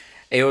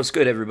Hey, what's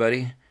good,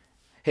 everybody?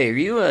 Hey, are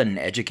you an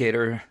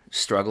educator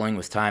struggling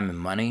with time and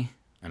money?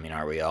 I mean,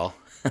 are we all?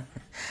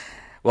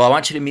 Well, I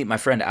want you to meet my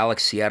friend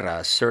Alex Sierra,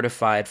 a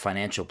certified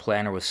financial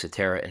planner with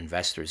Cetera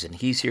Investors, and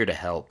he's here to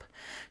help.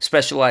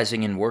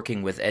 Specializing in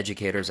working with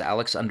educators,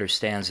 Alex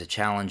understands the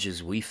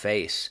challenges we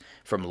face,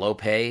 from low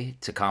pay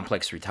to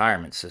complex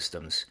retirement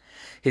systems.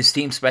 His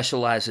team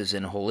specializes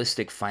in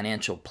holistic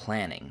financial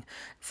planning,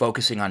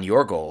 focusing on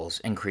your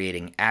goals and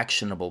creating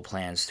actionable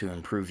plans to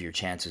improve your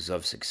chances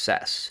of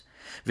success.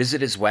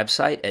 Visit his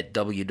website at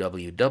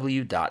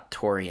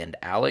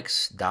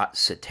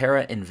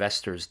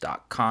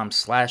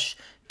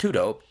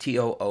www.toriandalex.ceterainvestors.com/toodope,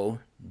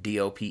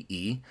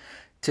 Toodope,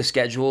 to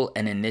schedule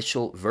an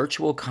initial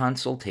virtual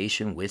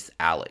consultation with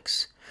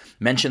Alex.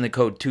 Mention the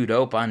code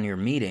TOODOPE on your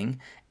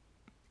meeting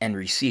and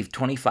receive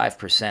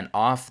 25%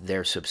 off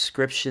their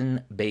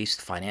subscription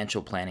based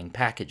financial planning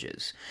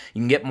packages. You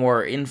can get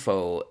more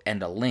info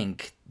and a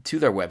link to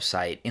their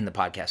website in the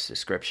podcast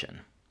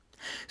description.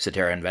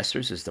 Cetera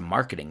Investors is the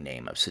marketing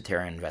name of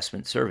Cetera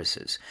Investment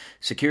Services.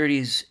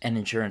 Securities and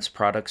insurance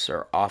products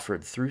are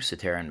offered through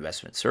Cetera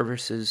Investment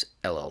Services,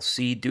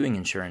 LLC, doing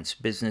insurance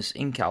business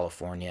in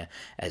California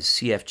as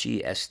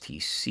CFG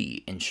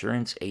STC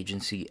Insurance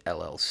Agency,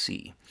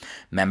 LLC.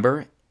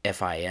 Member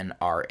FINRA/SIPC.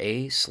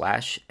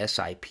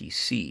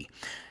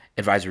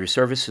 Advisory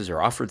services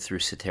are offered through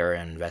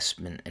Cetera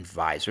Investment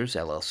Advisors,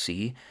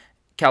 LLC,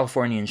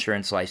 California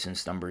Insurance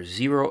License Number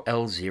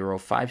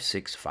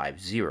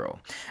 0L05650.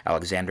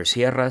 Alexander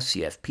Sierra,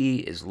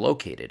 CFP, is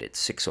located at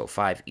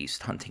 605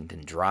 East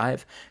Huntington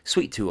Drive,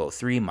 Suite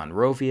 203,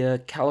 Monrovia,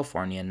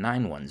 California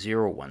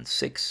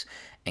 91016,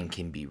 and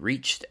can be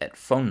reached at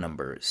phone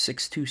number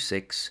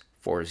 626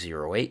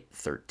 408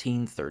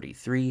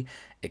 1333,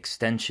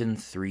 extension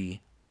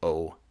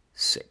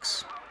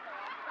 306.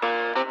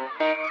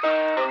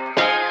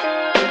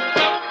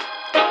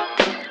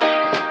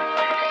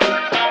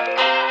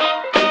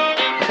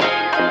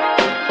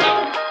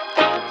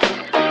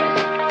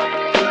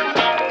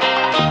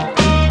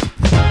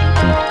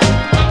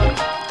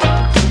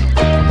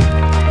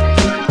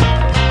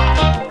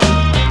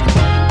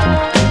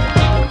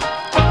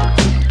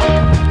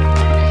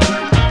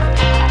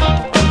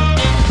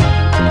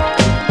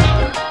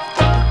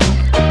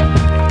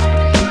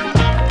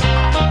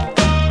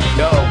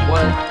 Yo,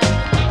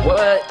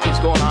 what is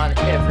going on,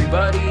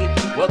 everybody?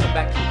 Welcome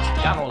back to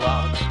Chicano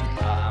Logs.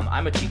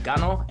 I'm a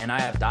Chicano, and I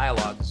have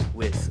dialogues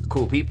with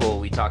cool people.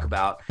 We talk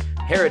about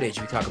heritage,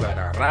 we talk about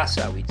our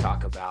raza, we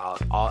talk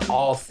about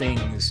all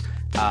things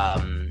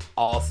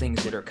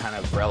that are kind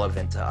of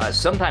relevant to us.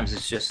 Sometimes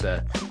it's just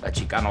a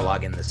Chicano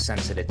log in the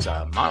sense that it's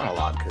a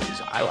monologue because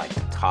I like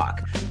to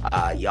talk.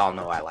 Y'all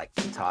know I like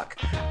to talk.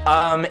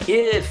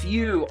 If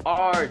you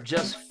are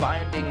just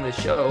finding the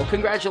show,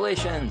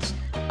 congratulations.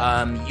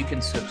 You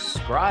can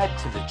subscribe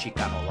to the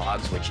Chicano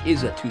Logs, which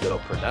is a Tudo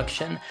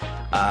production,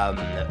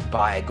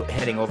 by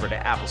heading over to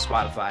Apple,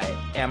 Spotify,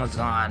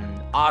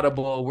 Amazon,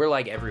 Audible. We're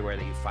like everywhere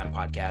that you find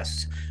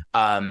podcasts.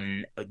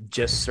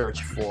 Just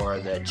search for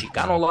the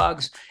Chicano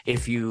Logs.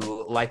 If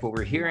you like what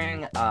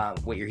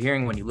what you're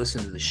hearing when you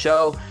listen to the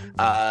show,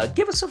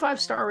 give us a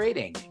 5-star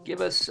rating.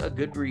 Give us a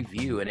good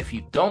review. And if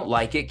you don't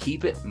like it,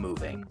 keep it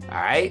moving.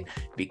 All right?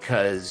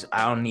 Because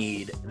I don't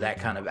need that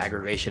kind of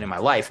aggravation in my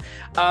life.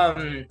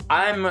 I'm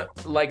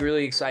like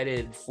really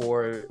excited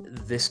for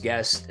this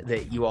guest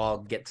that you all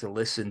get to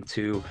listen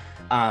to.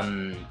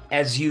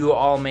 As you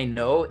all may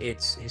know,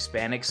 it's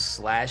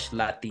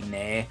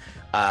Hispanic/Latine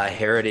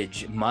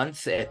Heritage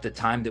Month. At the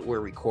time that we're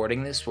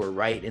recording this, we're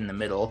right in the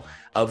middle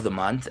of the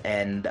month,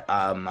 and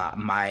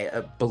my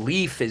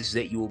belief is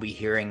that you will be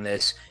hearing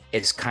this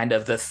as kind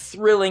of the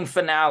thrilling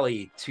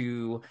finale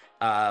to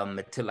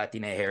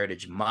Latine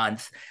Heritage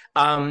Month.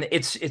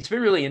 It's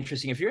been really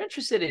interesting. If you're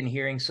interested in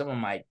hearing some of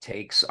my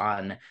takes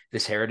on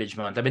this Heritage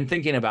Month, I've been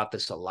thinking about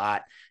this a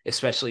lot,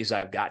 especially as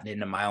I've gotten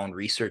into my own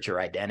research or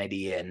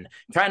identity and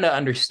trying to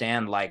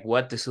understand like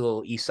what this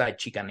little East Side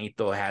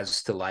Chicanito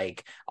has to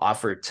like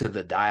offer to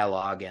the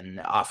dialogue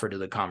and offer to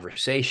the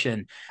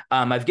conversation.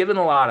 I've given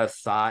a lot of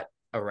thought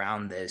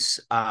around this.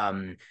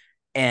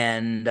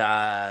 And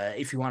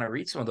if you want to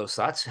read some of those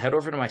thoughts, head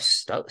over to my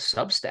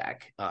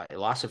Substack,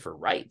 Philosopher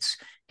Writes,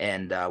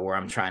 and where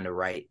I'm trying to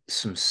write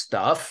some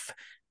stuff,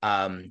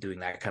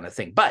 doing that kind of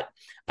thing. But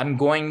I'm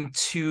going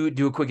to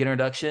do a quick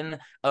introduction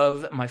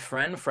of my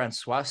friend,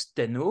 Francoise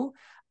Thenoux,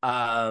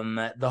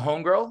 the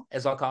homegirl,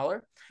 as I'll call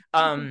her.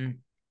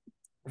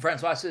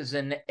 Francoise is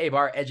an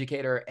ABAR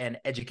educator and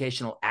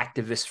educational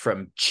activist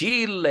from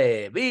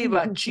Chile.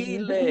 Viva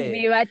Chile!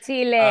 Viva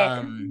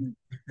Chile.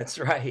 That's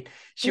right.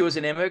 She was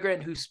an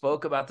immigrant who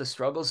spoke about the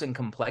struggles and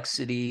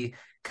complexities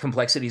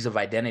of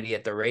identity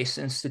at the Race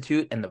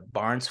Institute and the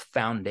Barnes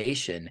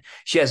Foundation.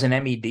 She has an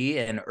MED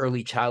in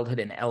early childhood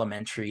and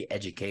elementary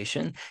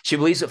education. She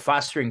believes that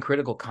fostering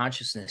critical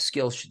consciousness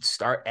skills should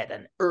start at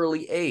an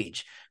early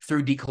age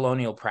through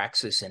decolonial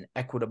praxis and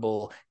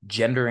equitable,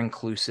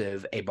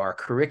 gender-inclusive ABAR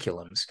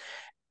curriculums.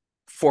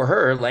 For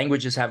her,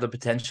 languages have the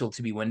potential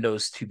to be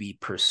windows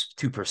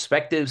to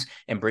perspectives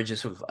and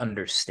bridges of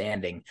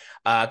understanding.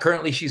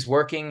 Currently, she's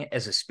working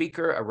as a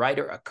speaker, a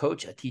writer, a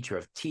coach, a teacher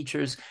of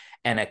teachers,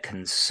 and a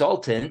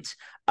consultant.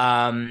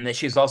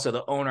 She's also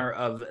the owner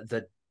of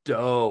the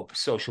dope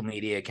social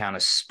media account,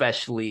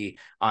 especially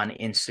on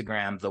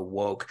Instagram, the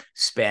woke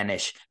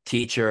Spanish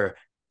teacher.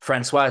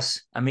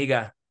 Francoise,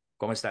 amiga,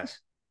 ¿cómo estás?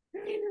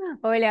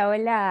 Hola,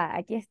 hola,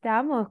 aquí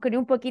estamos con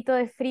un poquito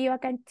de frío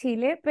acá en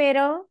Chile,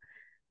 pero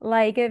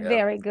Yep.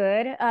 very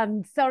good.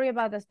 Sorry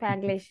about the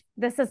Spanglish.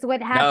 This is what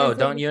No, happens when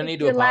don't you you don't speak need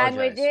to two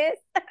apologize. languages.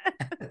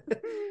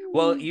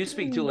 Well, you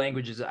speak two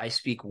languages. I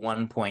speak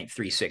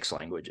 1.36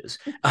 languages.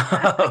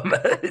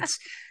 It's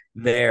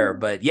there,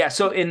 but yeah.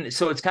 So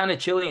it's kind of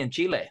chilly in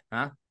Chile,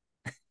 huh?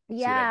 See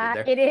what I did Yeah,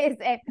 there? it is.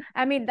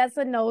 I mean, that's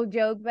an old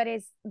joke, but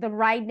it's the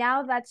right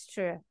now. That's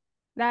true.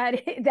 That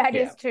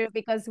Yeah. is true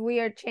because we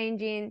are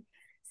changing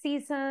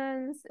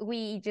seasons.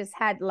 We just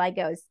had like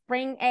a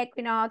spring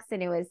equinox,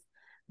 and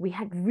we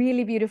had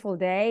really beautiful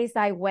days.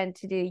 I went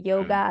to do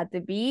yoga Mm, at the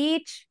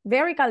beach,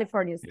 very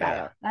California yeah.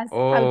 style. That's how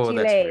Oh,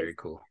 that's Chile is. very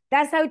cool.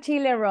 That's how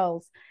Chile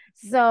rolls.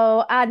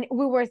 So, and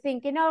we were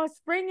thinking, oh,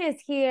 spring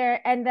is here,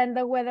 and then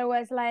the weather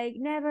was like,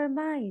 never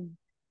mind.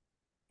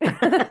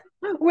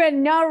 We're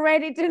not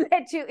ready to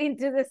let you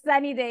into the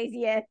sunny days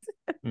yet.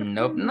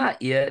 Nope,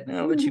 not yet.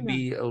 I'll let you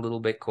be a little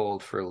bit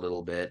cold for a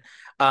little bit.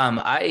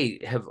 I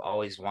have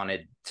always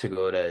wanted to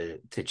go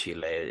to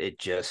Chile. It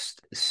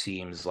just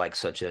seems like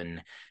such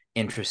an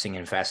interesting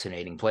and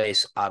fascinating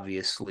place.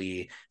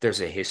 Obviously,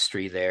 there's a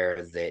history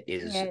there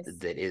Yes.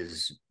 that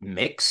is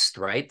mixed,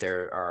 right?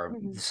 There are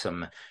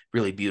Mhm.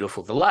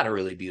 a lot of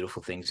really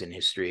beautiful things in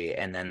history,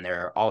 and then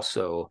there are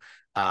also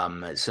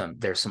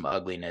there's some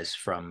ugliness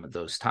from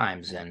those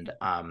times, Yes.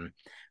 and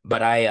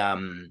but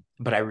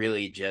I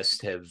really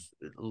just have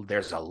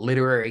there's a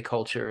literary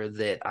culture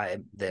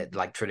that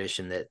like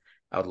tradition that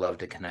I would love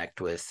to connect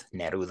with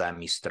Neruda,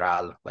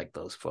 Mistral, like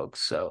those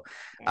folks. So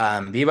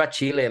Yes. Viva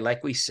Chile,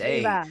 like we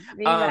say. Viva,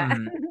 viva.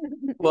 Um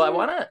well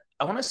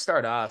I wanna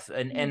start off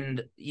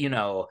and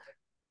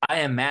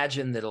I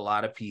imagine that a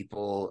lot of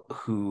people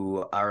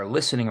who are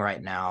listening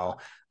right now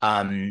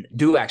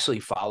do actually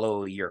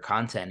follow your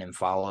content and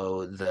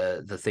follow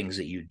the things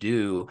that you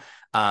do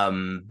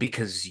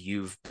because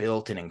you've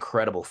built an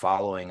incredible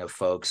following of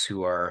folks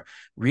who are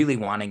really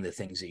wanting the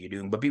things that you're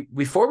doing. But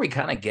before we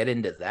kind of get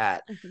into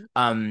that,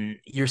 Mhm.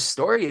 your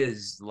story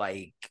is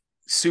like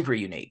super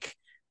unique.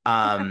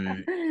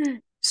 Um,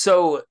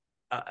 so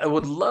I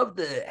would love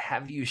to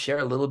have you share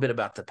a little bit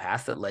about the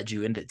path that led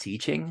you into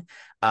teaching,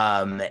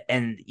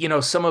 and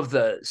some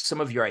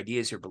of your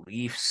ideas or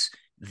beliefs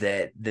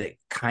that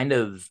kind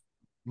of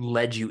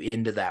led you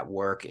into that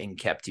work and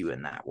kept you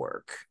in that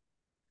work.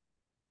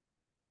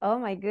 Oh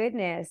my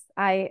goodness.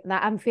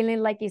 I'm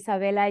feeling like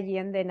Isabella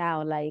Allende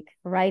now, like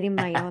writing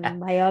my own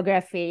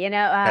biography,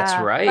 That's but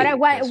I right.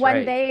 want That's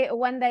right.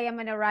 one day I'm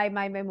gonna write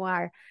my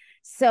memoir.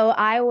 So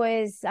I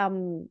always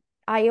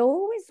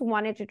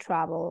wanted to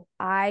travel.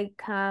 I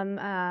come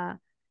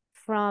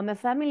from a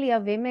family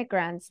of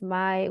immigrants.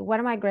 My one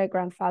of my great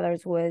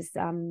grandfathers was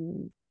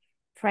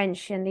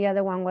French and the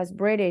other one was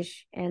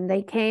British, and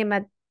they came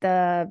at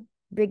the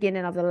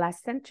beginning of the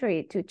last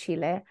century to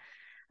Chile.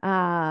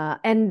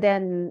 And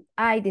then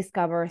I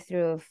discovered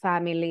through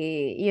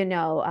family,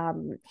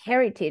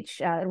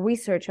 heritage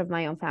research of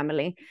my own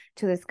family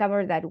to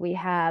discover that we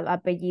have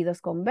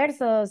apellidos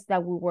conversos,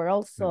 that we were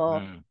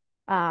also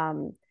Hmm.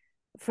 um,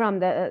 from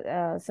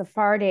the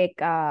Sephardic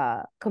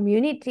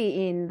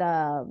community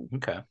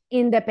Okay.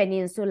 in the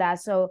peninsula.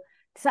 So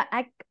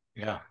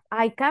Yeah.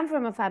 I come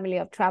from a family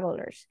of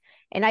travelers,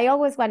 and I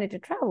always wanted to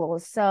travel.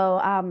 So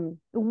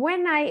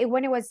when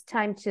it was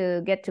time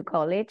to get to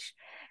college,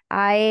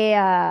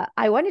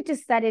 I wanted to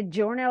study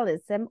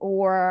journalism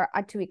or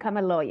to become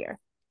a lawyer.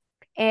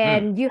 Mm,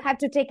 And you have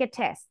to take a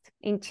test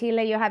in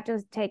Chile. You have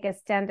to take a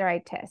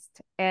standardized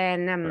test,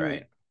 and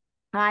right.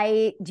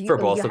 For you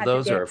both of have to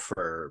those get or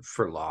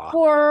for law?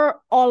 for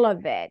all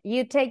of it.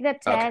 You take the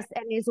Okay. test,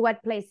 and it's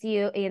what places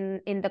you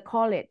in the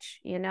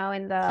college, Oh,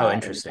 in the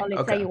interesting.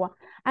 college that Okay. you want,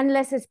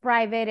 unless it's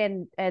private.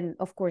 And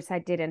of course, I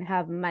didn't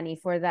have money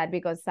for that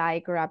because I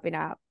grew up in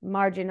a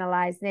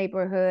marginalized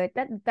neighborhood.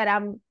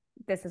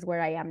 This is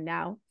where I am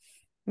now.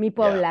 Mi Yeah.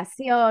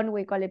 población,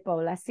 we call it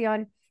población.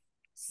 Yep.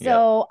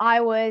 So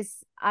I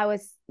was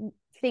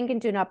thinking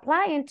to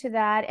apply into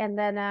that, and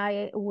then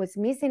I was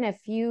missing a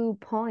few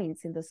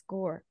points in the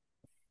score.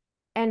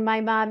 And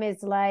my mom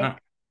is Huh.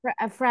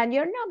 like, Fran,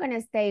 you're not going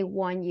to stay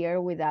 1 year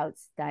without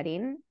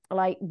studying.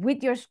 Like,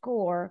 with your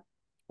score,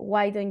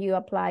 why don't you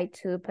apply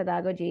to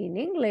pedagogy in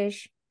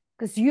English?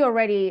 Because you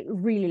already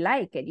really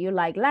like it. You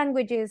like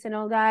languages and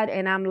all that.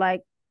 And I'm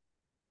like,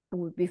 it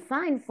would be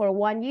fine for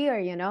 1 year.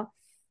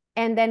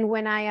 And then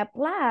when I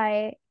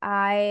apply,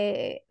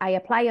 I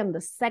apply on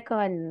the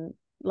second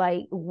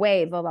like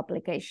wave of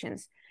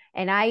applications.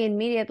 And I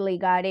immediately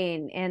got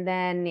in. And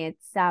then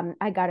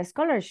I got a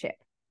scholarship.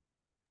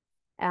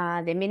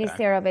 The Okay.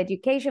 Minister of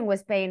Education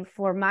was paying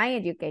for my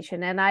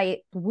education, and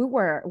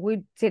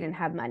we didn't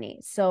have money,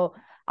 so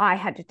I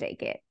had to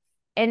take it.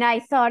 And I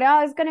thought,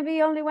 oh, it's going to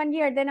be only 1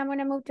 year. Then I'm going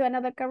to move to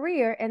another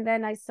career. And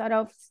then I sort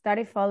of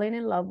started falling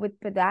in love with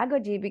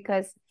pedagogy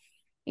because,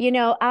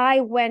 I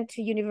went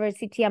to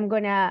university. I'm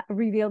going to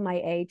reveal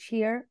my age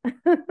here.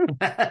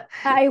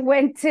 I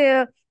went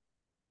to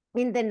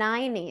in the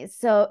 90s.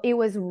 So it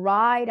was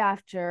right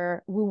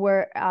after we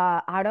were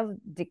out of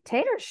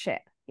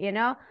dictatorship,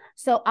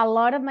 So a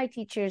lot of my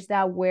teachers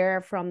that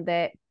were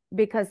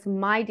because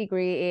my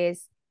degree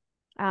is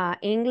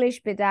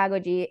English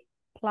pedagogy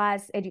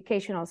plus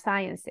educational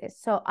sciences.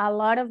 So a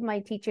lot of my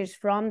teachers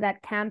from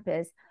that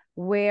campus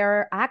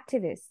were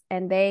activists,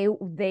 and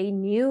they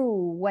knew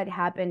what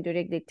happened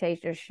during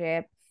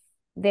dictatorship.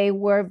 They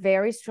were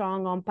very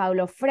strong on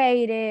Paulo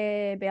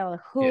Freire, bell Yeah.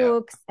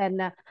 hooks,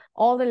 and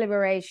all the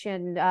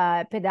liberation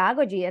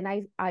pedagogy. And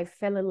I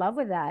fell in love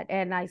with that.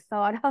 And I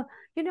thought, oh,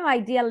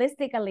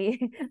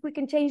 idealistically, we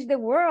can change the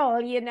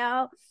world,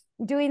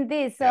 doing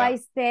this. So Yeah.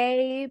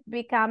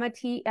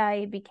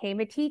 I became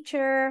a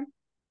teacher.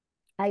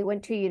 I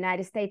went to the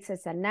United States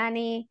as a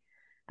nanny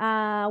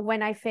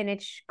when I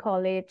finished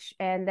college.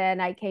 And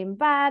then I came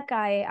back.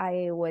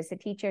 I was a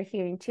teacher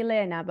here in Chile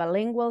in a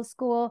bilingual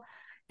school.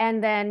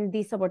 And then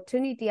this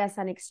opportunity as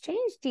an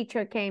exchange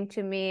teacher came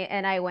to me,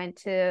 and I went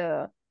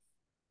to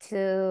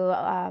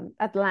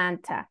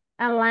Atlanta,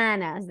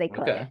 as they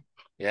call it. Okay.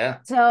 Yeah.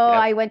 So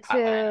Yep. I went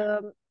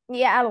Atlanta.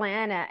 to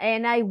Atlanta,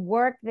 and I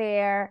worked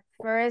there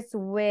first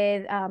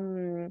with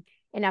an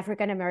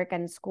African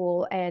American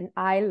school, and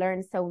I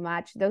learned so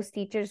much. Those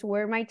teachers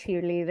were my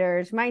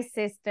cheerleaders, my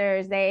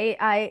sisters. They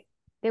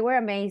were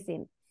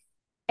amazing.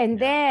 And Yeah.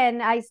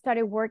 then I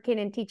started working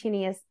and teaching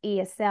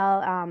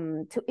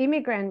ESL to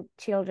immigrant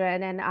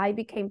children, and I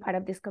became part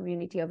of this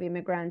community of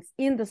immigrants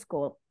in the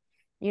school,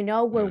 where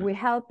Mm. we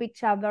help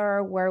each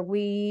other, where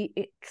we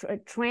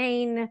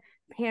train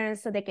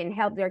parents so they can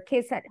help their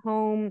kids at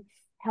home,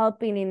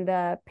 helping in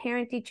the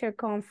parent-teacher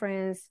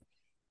conference.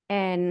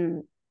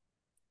 And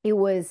it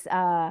was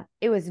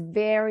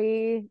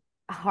very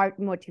heart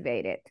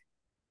motivated.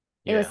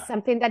 It was Yeah.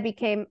 something that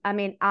became, I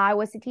mean, I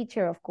was a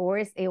teacher, of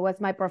course, it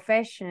was my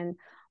profession,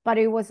 but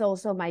it was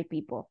also my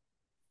people.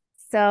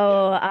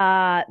 So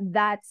Yeah.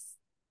 that's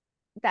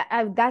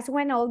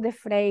when all the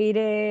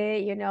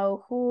Freire,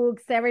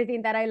 hooks,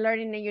 everything that I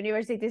learned in the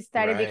university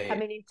started Right.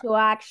 becoming into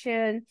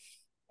action.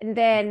 And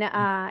then,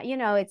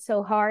 it's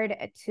so hard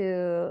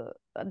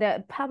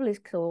the public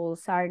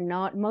schools are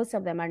not, most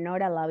of them are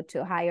not allowed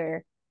to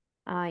hire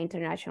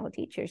international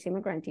teachers,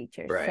 immigrant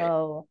teachers. Right.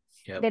 So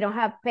Yep. they don't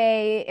have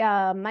pay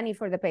money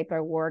for the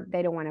paperwork.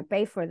 They don't want to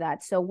pay for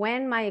that. So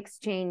when my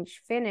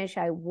exchange finished,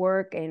 I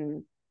work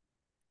in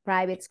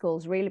private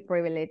schools, really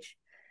privileged,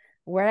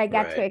 where I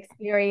got to Right.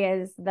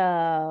 experience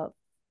the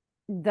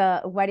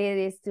what it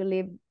is to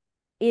live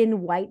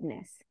in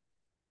whiteness.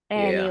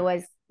 And it Yeah.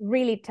 was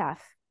really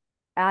tough.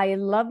 I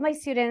love my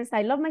students.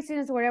 I love my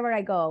students wherever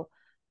I go,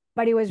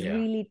 but it was Yeah.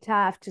 really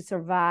tough to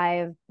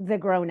survive the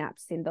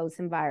grown-ups in those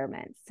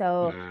environments.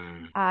 So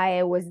Mm.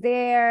 I was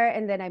there,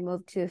 and then I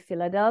moved to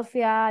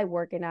Philadelphia. I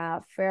work in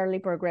a fairly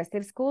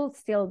progressive school,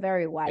 still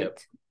very Yep. white. Yep.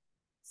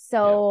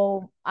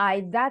 So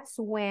that's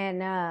when,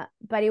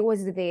 but it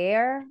was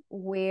there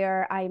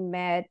where I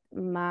met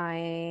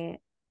my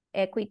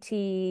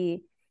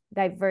equity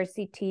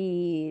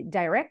diversity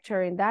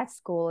director in that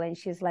school. And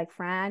she's like,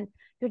 Fran,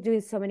 you're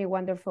doing so many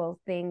wonderful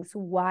things.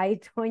 Why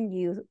don't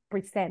you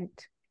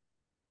present?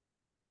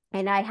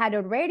 And I had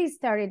already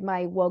started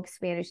my woke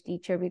Spanish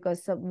teacher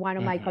because of one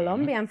of my Mm-hmm.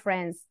 Colombian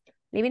friends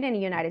living in the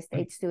United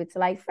States too. It's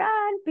like,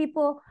 Fran,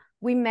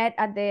 we met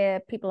at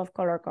the People of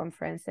Color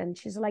conference, and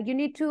she's like, you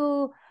need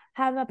to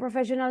have a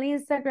professional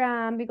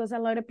Instagram because a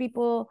lot of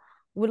people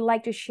would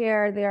like to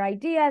share their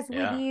ideas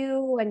with Yeah.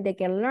 you, and they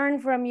can learn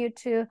from you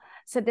too.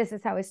 So this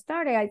is how it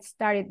started. I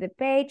started the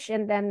page,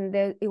 and then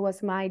it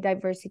was my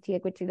diversity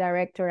equity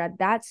director at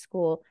that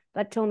school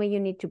that told me you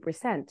need to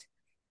present.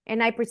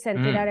 And I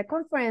presented at Mm. a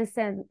conference,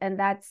 and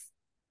that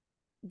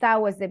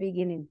was the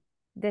beginning.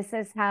 This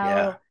is Yeah.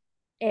 how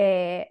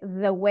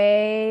the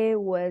way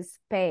was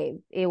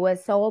paved. It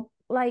was all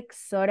like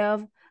sort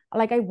of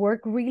like I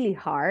worked really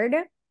hard,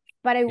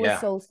 but it was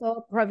Yeah.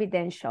 also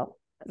providential.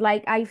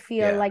 Like I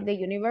feel Yeah. like the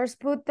universe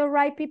put the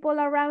right people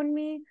around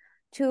me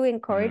to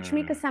encourage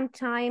me, Mm. because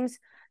sometimes,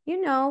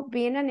 being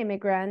an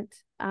immigrant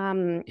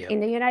Yep.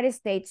 in the United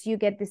States, you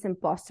get this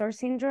imposter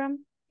syndrome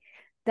Yeah.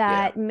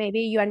 that maybe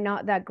you are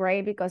not that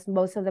great, because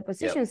most of the Yep.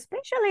 positions,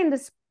 especially in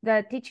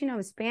the teaching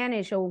of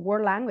Spanish or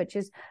world language,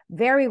 is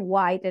very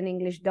white and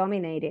English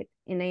dominated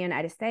in the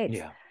United States.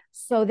 Yeah.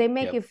 So they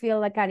make you Yep. feel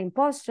like an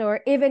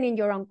imposter, even in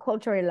your own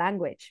cultural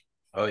language.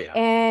 Oh yeah. Oh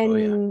yeah.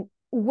 And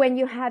when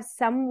you have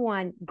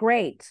someone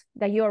great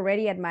that you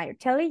already admire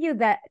telling you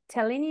that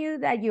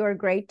you're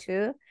great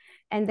too,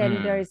 and then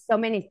Mm. there's so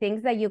many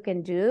things that you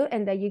can do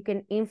and that you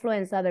can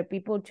influence other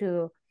people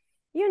to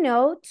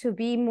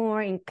be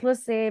more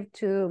inclusive,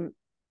 to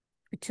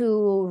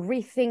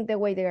rethink the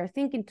way they are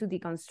thinking, to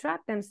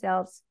deconstruct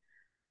themselves.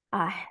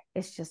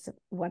 It's just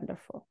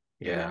wonderful,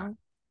 you Yeah. know?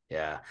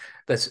 Yeah.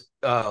 That's,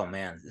 oh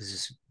man, this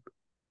is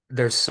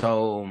there's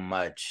so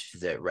much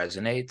that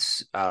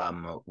resonates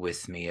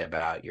with me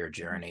about your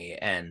journey,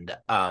 and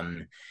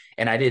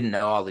I didn't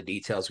know all the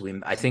details.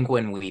 I think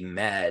when we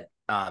met,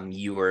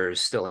 you were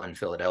still in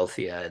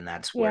Philadelphia, and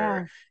that's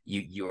where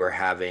Yeah. you were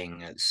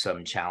having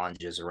some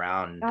challenges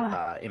around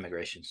Ah,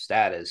 immigration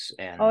status,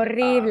 and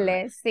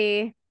horrible,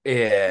 sí.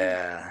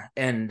 yeah,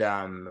 and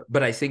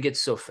but I think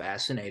it's so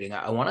fascinating.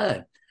 I want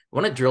to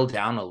drill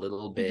down a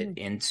little bit Ujú,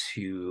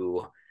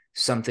 into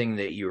something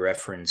that you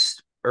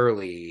referenced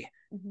early,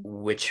 ujú,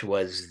 which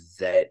was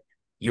that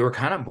you were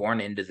kind of born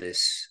into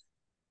this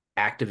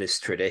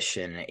activist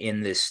tradition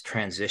in this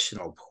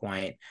transitional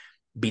point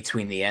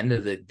between the end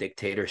of the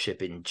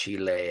dictatorship in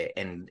Chile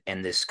and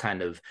this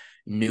kind of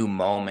new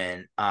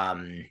moment,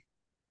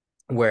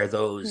 where ujú,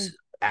 those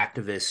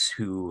activists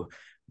who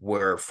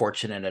were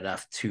fortunate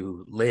enough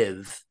to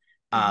live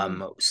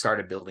ujú.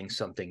 started building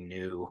something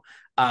new.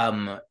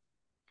 Um,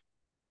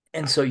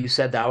 and so you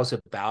said that was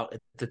about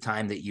at the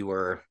time that you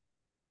were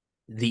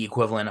the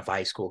equivalent of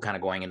high school, kind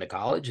of going into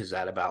college. Is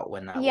that about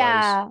when that was?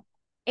 Yeah.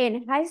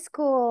 In high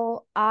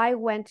school, I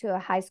went to a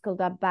high school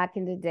that back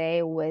in the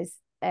day was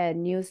a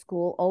new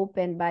school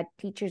open, but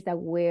teachers that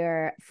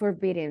were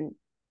forbidden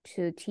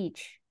to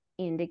teach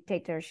in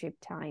dictatorship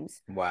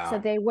times. So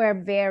Wow. they were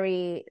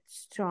very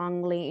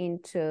strongly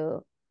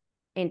into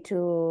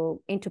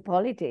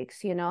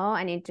politics,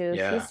 and into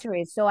Yeah.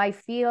 history. So I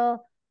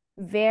feel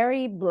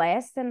very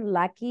blessed and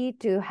lucky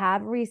to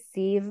have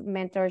received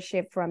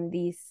mentorship from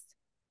these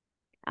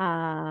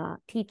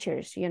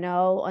teachers,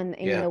 and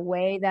in Yeah. the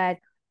way that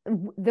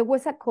there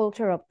was a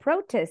culture of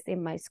protest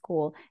in my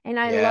school, and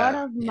a lot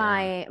Yeah. of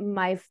Yeah.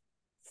 my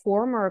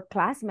former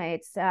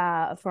classmates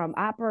from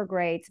upper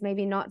grades,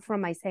 maybe not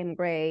from my same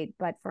grade,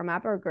 but from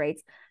upper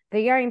grades,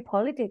 they are in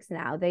politics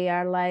now. They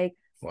are like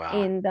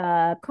Wow. in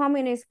the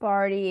Communist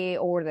Party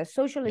or the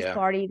Socialist Yeah.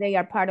 Party. They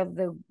are part of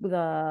the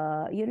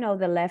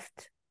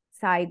left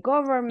side Yeah. They're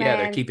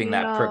government. keeping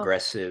that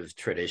progressive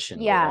tradition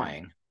Yeah,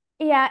 going.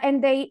 yeah,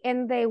 and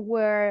they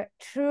were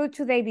true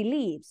to their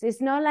beliefs.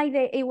 It's not like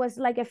it was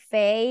like a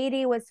fade,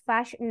 it was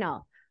fashion.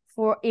 No,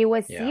 for it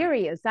was Yeah.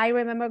 serious. I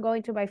remember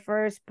going to my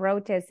first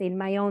protest in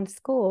my own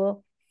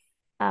school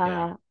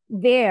Yeah.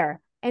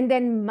 there. And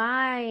then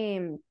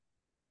my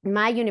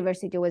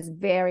university was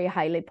very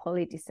highly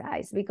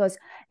politicized because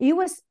it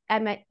was, I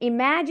mean,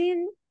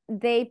 imagine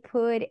they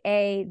put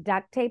a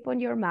duct tape on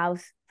your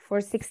mouth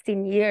for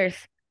 16 years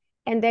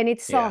and then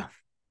it's Yeah.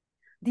 off.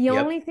 The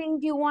Yep. only thing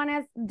you want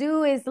to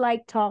do is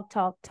like talk,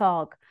 talk,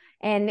 talk.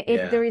 And if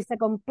Yeah. there is a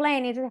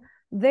complaint,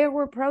 there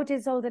were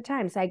protests all the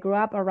time. So I grew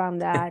up around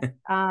that.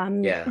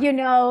 Yeah.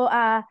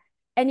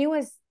 And it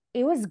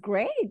was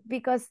great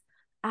because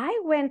I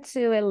went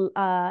to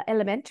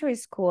elementary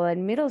school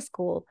and middle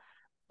school,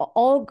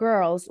 all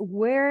girls,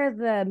 where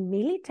the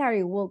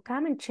military will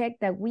come and check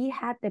that we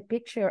had the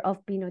picture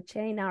of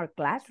Pinochet in our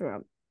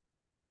classroom.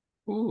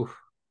 Ooh.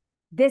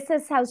 This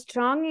is how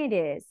strong it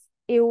is.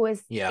 It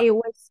was Yeah. it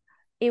was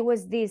it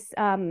was this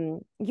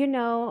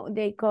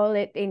they call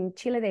it in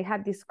Chile, they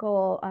had this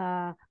called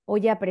olla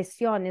a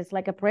presión. It's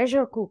like a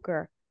pressure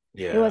cooker.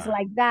 It was Yeah.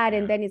 like that,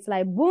 and Yeah. then it's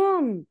like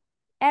boom,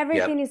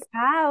 everything Yep. is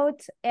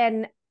out.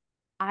 And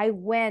I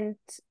went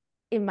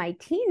in my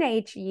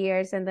teenage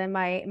years and then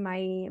my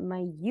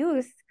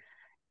youth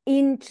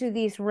into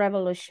this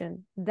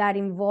revolution that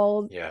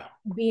involved Yeah.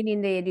 being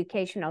in the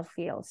educational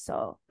field.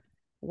 So,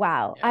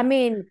 wow. I Yeah.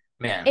 mean,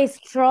 Man, it's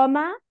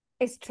trauma,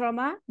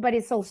 but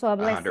it's also a a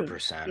hundred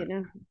blessing, you percent.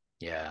 know?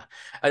 Yeah.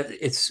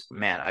 It's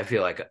man, I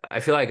feel like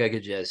I feel like I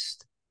would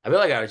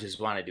just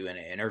want to do an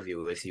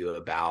interview with you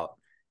about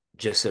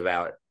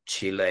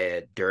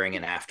Chile during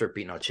and after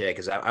Pinochet,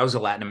 because I was a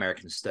Latin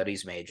American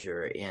studies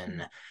major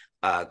in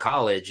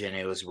college, and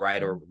it was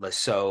right or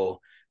so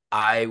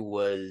I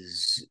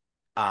was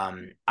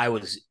I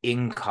was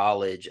in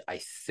college, I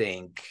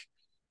think,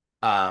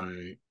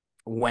 um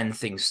when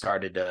things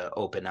started to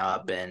open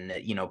up, and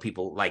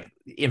people like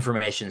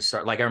information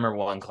start, like I remember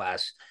one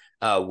class,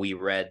 we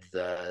read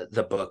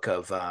the book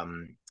of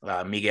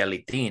Miguel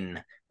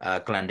Itin,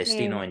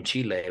 Clandestino in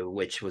Chile,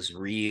 which was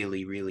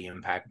really really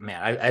impact.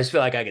 Man, I just feel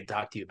like I could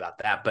talk to you about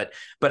that, but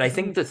I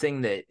think the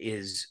thing that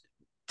is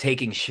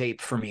taking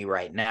shape for me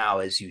right now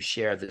as you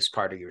share this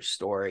part of your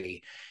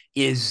story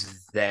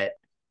is that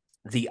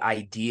the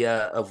idea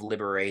of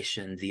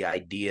liberation, the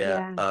idea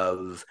Yeah.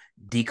 of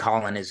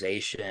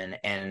decolonization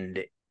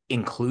and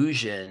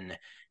inclusion,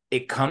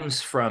 it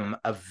comes from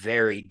a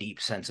very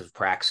deep sense of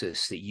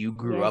praxis that you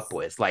grew up Yes.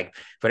 with. Like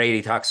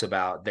Freire talks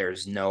about,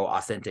 there's no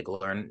authentic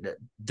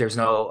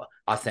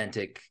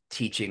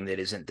teaching that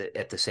isn't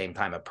at the same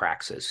time a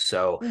praxis.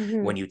 So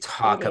when you It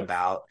talk is.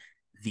 about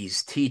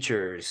these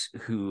teachers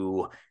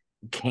who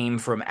came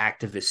from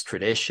activist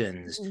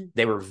traditions, Mhm.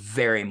 they were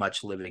very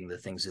much living the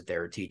things that they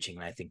were teaching.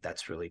 And I think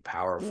that's really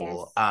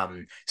powerful.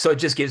 Yes. So it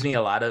just gives me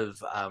a lot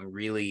of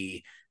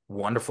really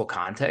wonderful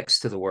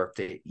context to the work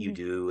that you Mhm.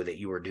 do, that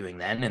you were doing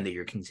then, and that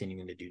you're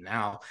continuing to do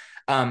now.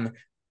 Um,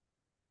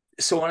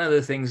 so one of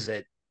the things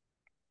that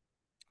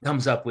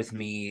comes up with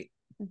me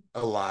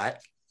a lot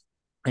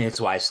and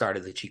it's why I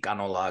started the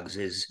Chicano logs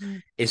is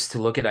to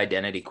look at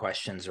identity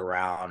questions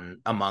around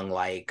among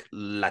like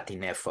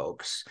Latine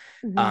folks.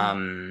 Mm-hmm.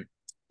 Um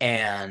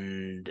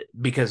and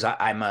because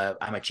I'm a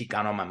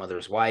Chicano, my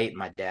mother's white,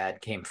 my dad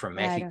came from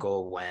Claro.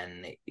 Mexico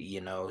when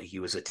he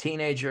was a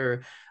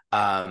teenager.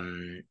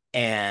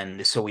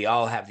 And so we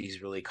all have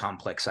these really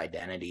complex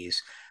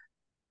identities.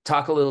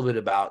 Talk a little bit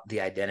about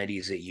the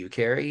identities that you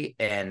carry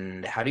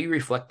and how do you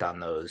reflect on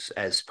those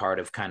as part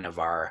of kind of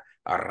our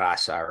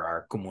raza,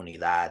 our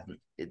comunidad,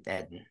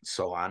 and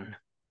so on.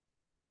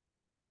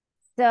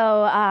 So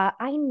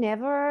I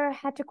never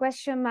had to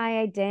question my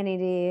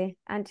identity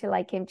until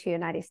I came to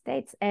United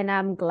States, and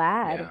I'm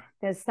glad Yeah.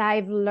 because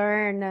I've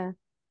learned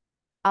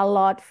a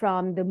lot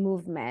from the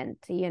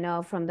movement,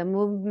 from the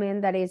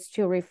movement that is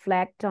to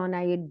reflect on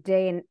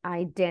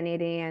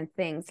identity and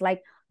things.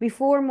 Like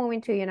before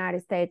moving to the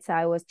United States,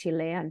 I was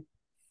Chilean.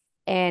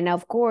 And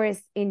of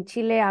course, in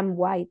Chile, I'm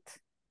white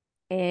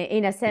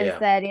in a sense Yeah.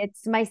 that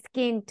it's my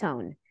skin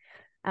tone.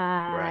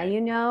 Right.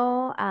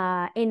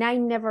 And I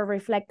never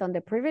reflect on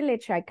the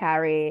privilege I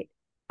carry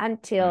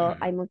until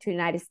I Hmm. moved to the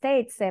United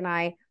States and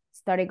I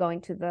started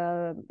going to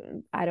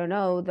I don't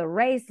know, the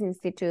Race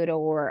Institute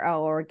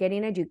or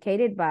getting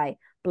educated by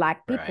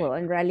Black people Right.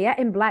 in reality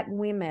and Black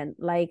women.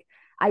 Like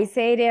I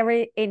say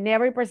it in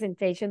every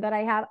presentation that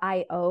I have,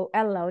 I owe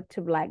a lot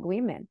to Black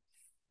women.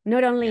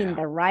 Not only in Yeah.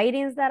 the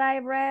writings that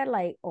I've read,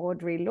 like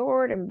Audre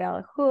Lorde and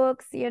Bell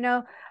Hooks,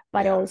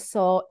 but Yeah.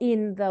 also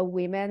in the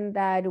women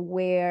that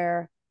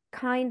were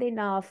kind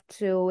enough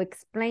to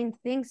explain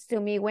things to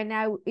me when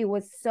it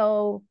was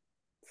so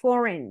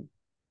foreign,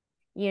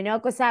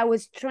 because I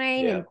was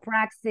trained Yeah. in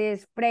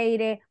praxis,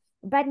 Freire,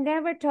 but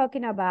never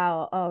talking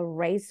about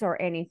race or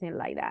anything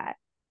like that.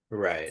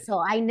 Right. So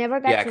I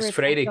never got Yeah, to because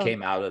reflect Freire on,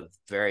 came out of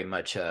very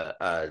much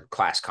a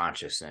class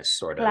consciousness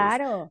sort of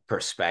claro,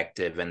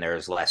 perspective, and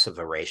there's less of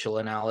a racial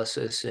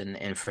analysis.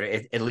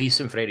 At least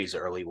in Freire's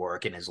early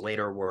work, in his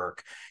later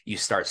work, you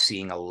start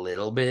seeing a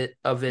little bit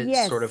of it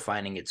sort of yes,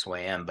 finding its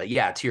way in. But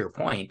yeah, to your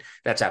point,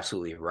 that's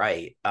absolutely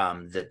right.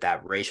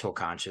 That racial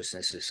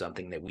consciousness is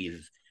something that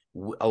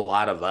a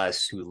lot of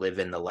us who live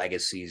in the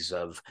legacies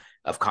of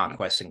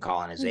conquest and mm-hmm.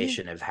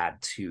 colonization have had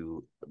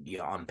to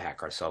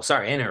unpack ourselves.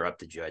 Sorry, I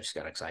interrupted you. I just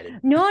got excited.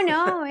 No,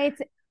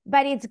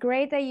 but it's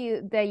great that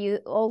you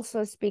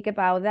also speak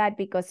about that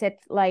because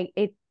it's like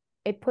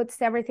it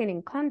puts everything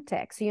in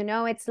context.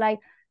 It's like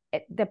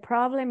the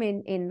problem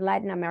in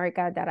Latin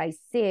America that I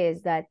see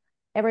is that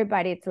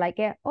everybody it's like,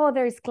 oh,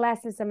 there's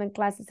classism and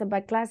classism,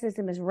 but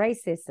classism is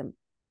racism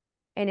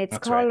and it's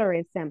That's right.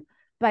 colorism.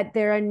 But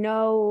there are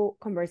no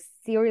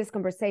serious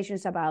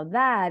conversations about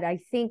that. I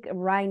think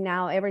right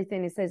now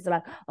everything is says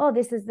like, oh,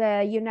 this is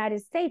the United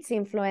States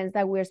influence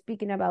that we're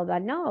speaking about.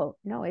 That no,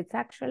 it's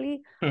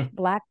actually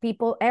Black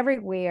people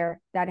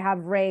everywhere that have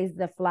raised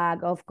the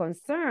flag of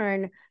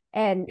concern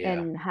Yeah.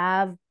 and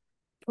have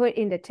put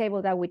in the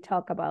table that we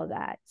talk about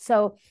that.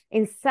 So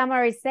in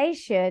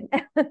summarization,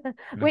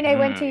 when I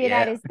went to Yeah.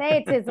 United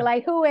States, it's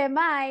like, who am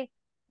I?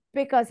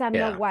 Because I'm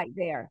not Yeah. white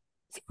there.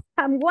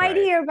 I'm white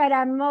Right. here, but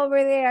I'm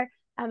over there.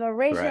 I'm a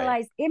Right.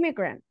 racialized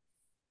immigrant.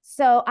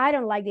 So I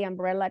don't like the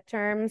umbrella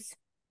terms.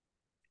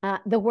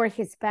 The word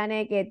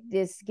Hispanic, it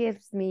just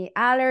gives me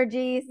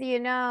allergies,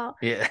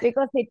 Yeah.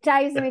 because it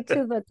ties me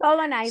to the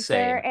colonizer.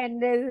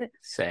 Same. And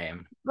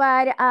Same.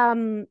 but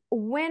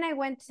when I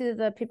went to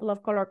the People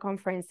of Color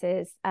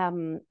conferences,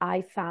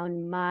 I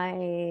found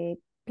the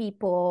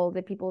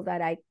people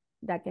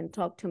that can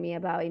talk to me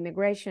about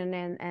immigration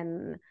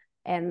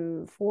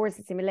and forced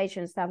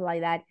assimilation stuff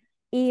like that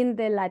in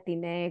the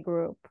Latine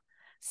group.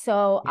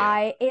 So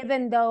Yeah.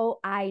 even though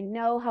I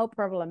know how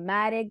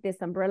problematic these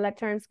umbrella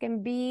terms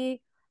can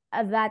be,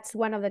 that's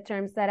one of the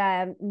terms that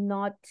I'm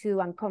not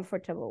too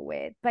uncomfortable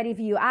with. But if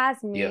you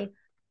ask Yeah. me,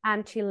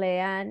 I'm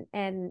Chilean,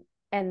 and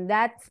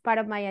that's part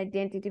of my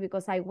identity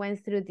because I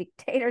went through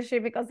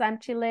dictatorship because I'm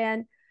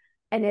Chilean,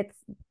 and it's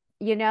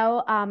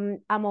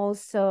I'm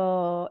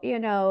also a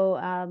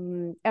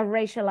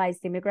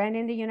racialized immigrant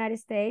in the United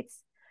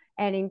States.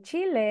 And in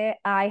Chile,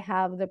 I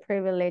have the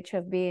privilege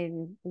of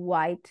being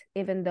white,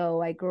 even though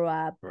I grew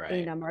up in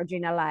Right. a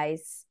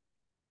marginalized,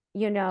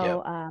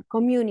 Yep.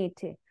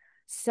 community.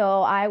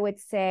 So I would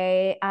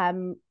say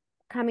I'm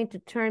coming to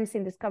terms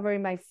in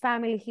discovering my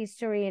family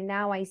history, and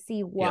now I see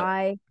Yep.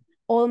 why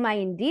all my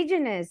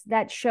indigenous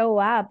that show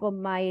up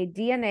on my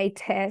DNA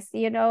test,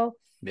 Yeah.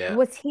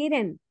 was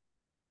hidden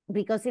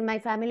because in my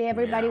family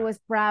everybody Yeah. was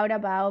proud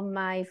about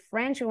my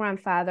French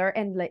grandfather,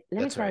 and let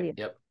me That's tell right. you,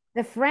 Yep.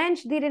 the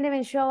French didn't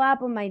even show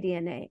up on my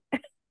DNA. Hmm?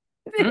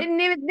 They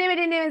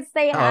didn't even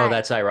say Oh, hi.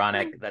 that's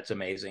ironic. That's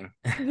amazing.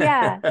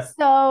 Yeah,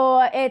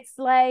 so it's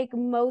like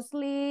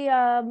mostly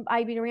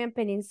Iberian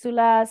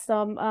Peninsula,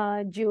 some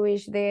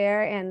Jewish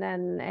there, and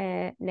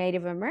then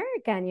Native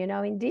American,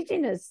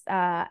 indigenous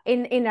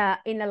in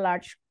a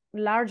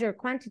larger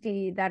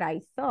quantity that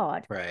I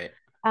thought. Right.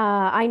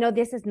 I know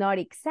this is not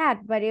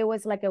exact, but it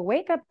was like a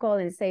wake up call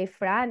and say,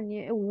 Fran,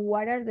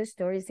 what are the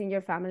stories in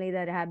your family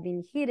that have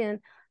been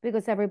hidden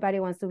because everybody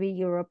wants to be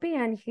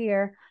European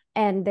here?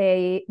 and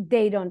they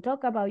don't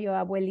talk about your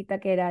abuelita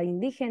que era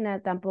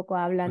indígena, tampoco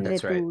hablan de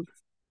That's right. tus,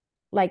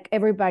 like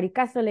everybody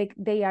Catholic,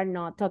 they are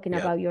not talking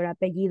Yep. about your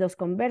apellidos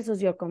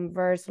conversos, your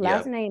converse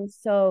last Yep. names.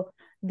 So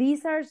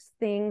these are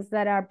things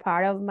that are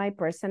part of my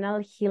personal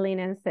healing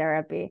and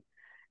therapy.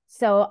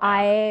 So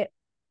Yeah.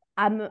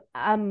 I'm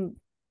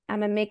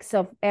I'm a mix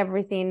of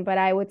everything, but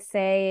I would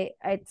say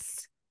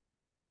it's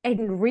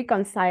in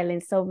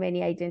reconciling so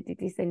many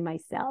identities in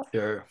myself.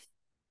 Sure.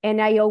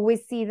 And I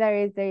always see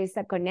there is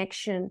a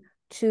connection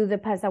to the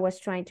past that was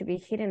trying to be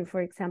hidden.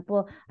 For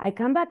example, I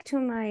come back to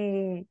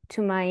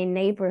my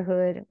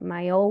neighborhood,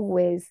 my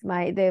always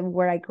my the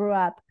where I grew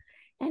up,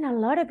 and a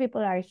lot of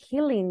people are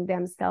healing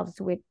themselves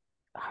with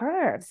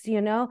herbs,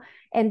 and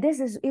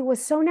it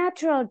was so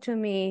natural to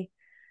me.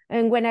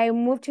 And when I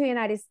moved to the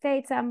United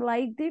States, I'm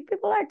like, these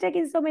people are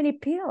taking so many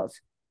pills.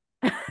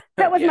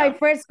 That was my Yeah.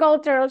 first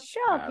cultural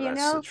shock,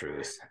 That's the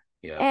truth.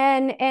 Yep.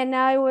 and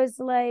I was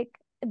like,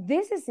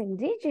 this is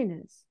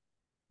indigenous.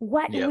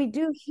 What we Yep.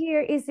 do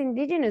here is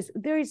indigenous.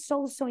 There is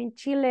also in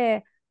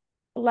Chile,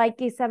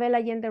 like Isabel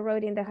Allende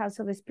wrote in The House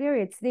of the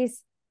Spirits,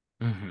 this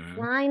Mm-hmm.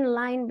 fine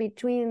line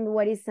between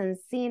what is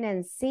unseen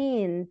and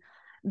seen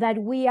that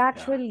we Yeah.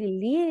 actually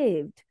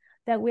lived,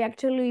 that we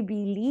actually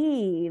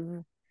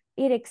believe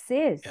it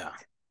exists. Yeah.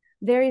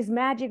 There is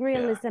magic Yeah.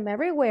 realism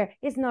everywhere.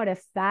 It's not a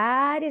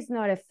fad, it's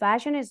not a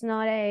fashion, it's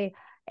not a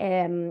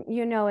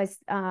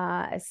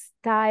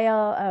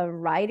style, a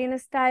writing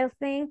style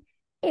thing.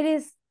 It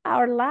is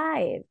our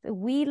life.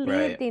 We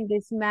lived Right. in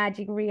this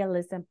magic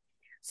realism.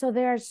 So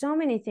there are so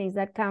many things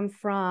that come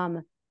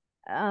from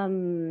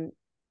um,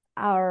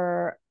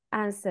 our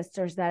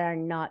ancestors that are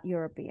not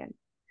European,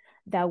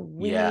 that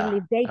we Yeah.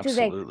 live day to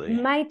day. Absolutely.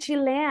 My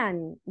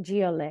Chilean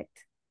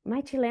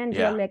Yeah.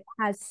 dialect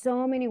has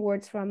so many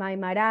words from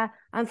Aymara.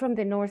 I'm from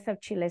the north of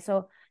Chile,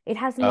 so it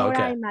has Oh, more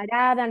okay.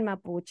 Aymara than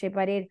Mapuche,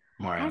 but it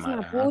More has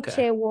Yamada.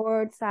 Okay. Mapuche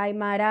words,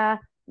 Aymara.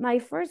 My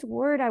first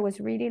word, I was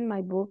reading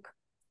my book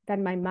that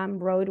my mom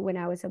wrote when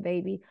I was a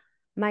baby.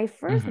 My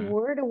first Mm-hmm.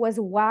 word was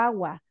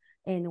wawa,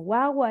 and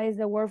wawa is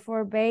the word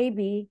for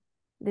baby.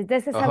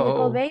 This is how we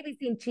call Oh. babies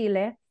in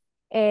Chile.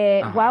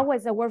 Uh-huh. Wawa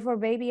is the word for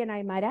baby in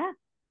Aymara.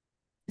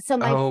 So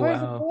my Oh,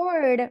 first wow.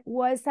 word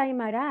was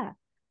Aymara.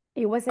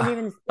 It wasn't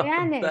even That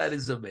Spanish.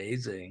 is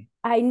amazing.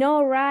 I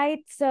know, right?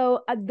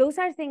 So those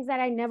are things that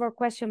I never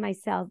questioned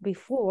myself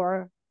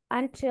before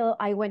until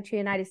I went to the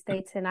United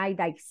States and I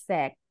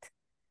dissect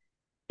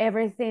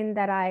everything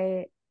that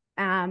I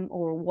am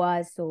or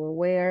was or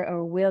where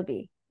or will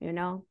be.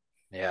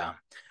 Yeah.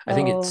 I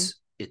think So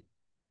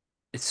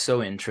it's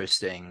so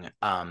interesting.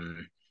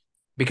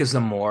 Because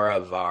the more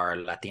of our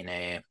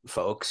Latine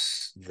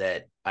folks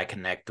that I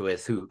connect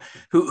with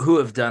who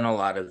have done a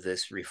lot of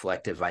this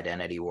reflective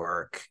identity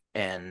work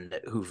and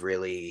who've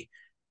really,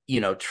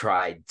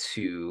 tried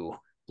to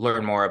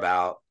learn more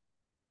about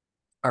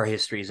our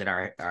histories and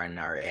our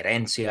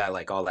herencia,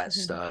 like all that mhm,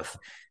 stuff.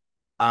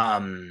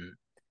 Um,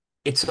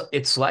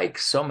 it's like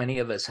so many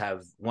of us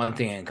have one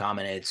thing in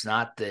common. It's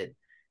not that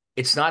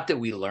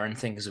we learn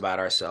things about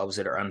ourselves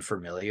that are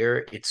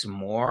unfamiliar. It's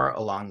more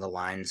along the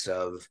lines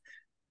of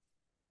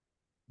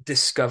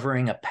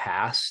discovering a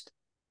past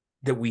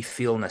that we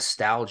feel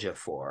nostalgia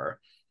for,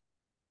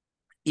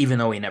 even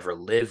though we never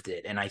lived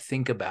it. And I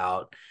think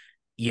about,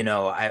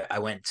 I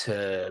went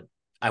to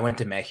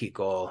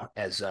Mexico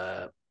as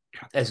a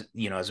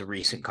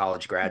recent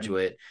college mhm,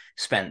 graduate,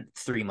 spent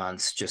 3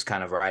 months just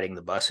kind of riding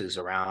the buses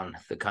around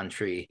the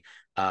country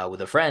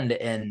with a friend,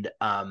 and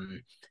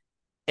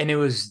it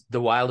was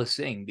the wildest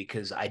thing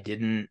because I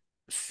didn't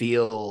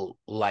feel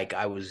like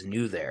I was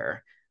new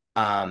there.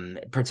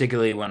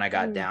 Particularly when I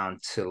got mm, down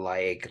to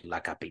like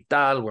La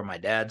Capital, where my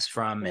dad's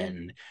from,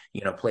 sí,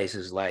 and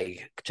places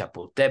like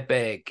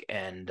Chapultepec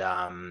and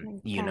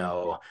me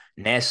encanta.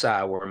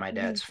 Nesa, where my Mhm,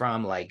 dad's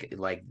from, like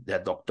the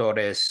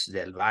Doctores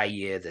del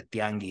Valle, the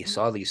Tianguis,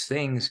 all these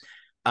things.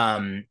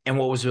 And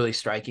what was really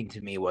striking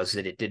to me was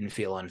that it didn't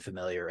feel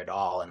unfamiliar at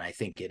all. And I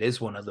think it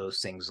is one of those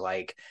things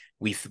like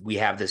we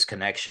have this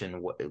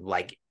connection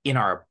like in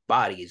our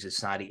bodies.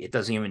 It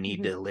doesn't even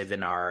need mhm, to live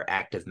in our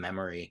active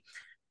memory.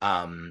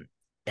 um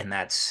and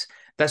that's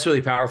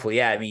really powerful.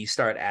 Yeah, I mean, you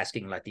start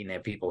asking Latina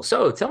people,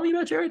 so tell me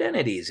about your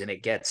identities, and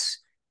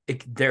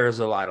there's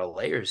a lot of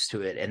layers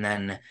to it. And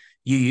then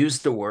you use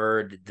the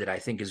word that I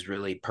think is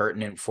really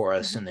pertinent for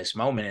us mhm. in this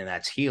moment, and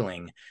that's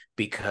healing.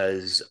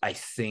 Because I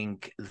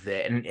think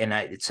that,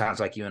 it sounds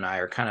like you and I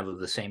are kind of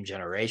the same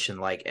generation,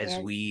 like as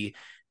Yes. we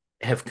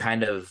have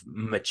kind of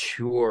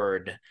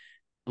matured,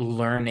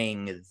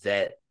 learning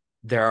that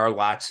there are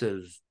lots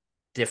of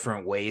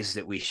different ways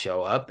that we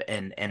show up,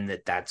 and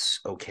that's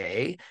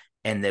okay,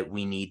 and that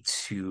we need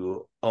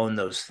to own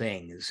those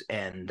things,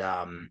 and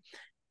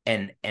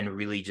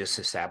really just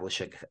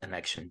establish a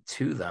connection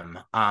to them.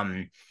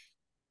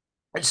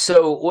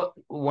 So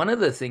one of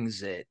the things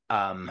that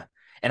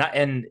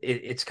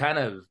it's kind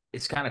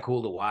of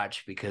cool to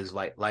watch, because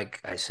like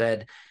I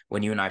said,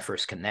 when you and I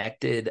first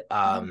connected,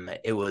 Mhm.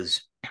 it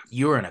was,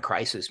 you were in a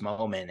crisis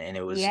moment, and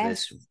it was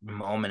Yes. this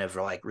moment of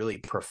like really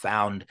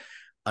profound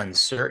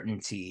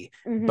uncertainty.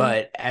 Mm-hmm.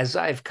 But as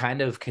I've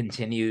kind of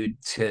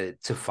continued to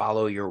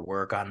follow your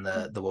work on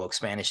the Woke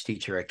Spanish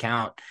Teacher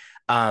account,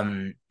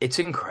 it's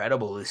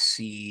incredible to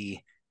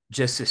see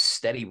just a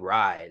steady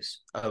rise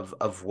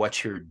of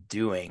what you're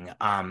doing.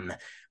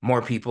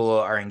 More people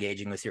are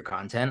engaging with your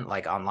content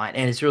like online,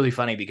 and it's really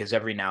funny because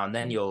every now and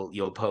then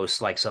you'll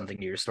post like something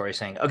to your story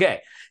saying,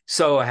 okay,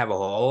 so I have a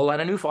whole lot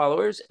of new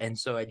followers, and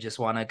so I just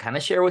want to kind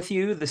of share with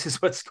you this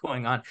is what's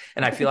going on.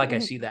 And I feel like I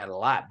see that a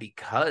lot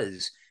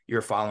because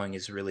your following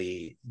is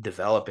really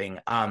developing.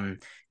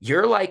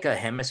 You're like a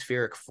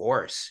hemispheric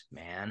force,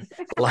 man.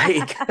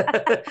 Like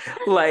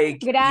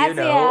like,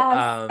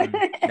 Gracias.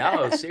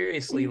 no,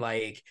 seriously,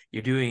 like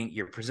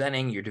you're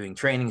presenting, you're doing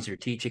trainings, you're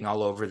teaching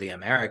all over the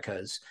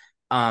Americas.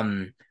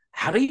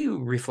 How do you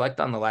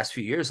reflect on the last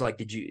few years? Like,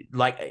 did you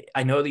like,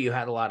 I know that you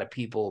had a lot of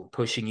people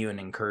pushing you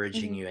and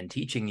encouraging Mhm. you and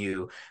teaching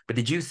you, but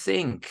did you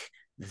think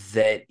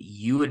that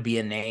you would be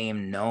a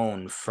name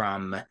known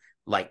from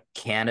like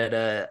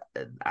Canada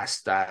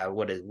hasta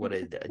what is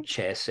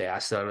Chese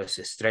hasta los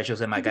estrechos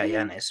de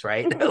Magallanes,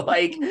 right?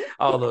 Like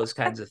all those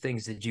kinds of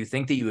things. Did you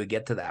think that you would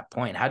get to that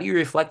point? How do you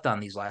reflect on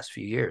these last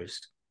few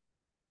years?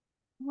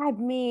 I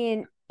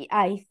mean,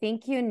 I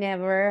think you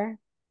never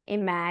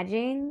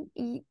imagine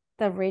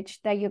the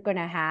reach that you're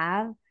gonna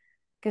have.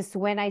 Because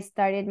when I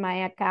started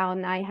my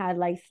account, I had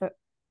like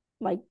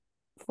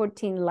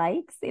 14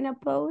 likes in a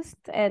post,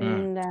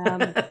 Mm.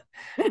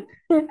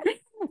 and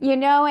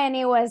and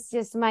it was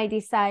just my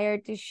desire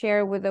to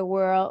share with the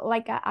world.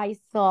 Like I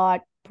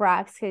thought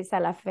Praxis a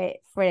la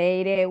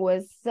Freire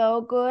was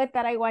so good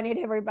that I wanted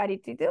everybody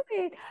to do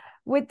it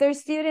with their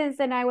students,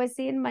 and I was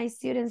seeing my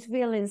students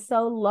feeling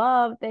so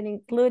loved and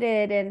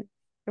included and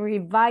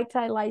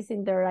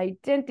revitalizing their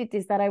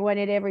identities that I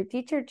wanted every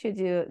teacher to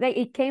do.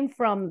 It came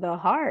from the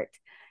heart.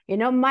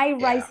 My Yeah.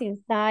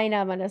 rising sign,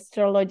 I'm an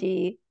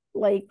astrology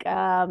like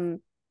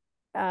fan.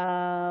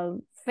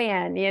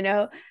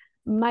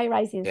 My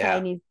rising Yeah.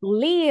 sign is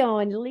Leo,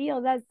 and Leo,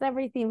 that's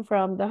everything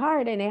from the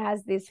heart, and it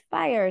has this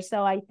fire.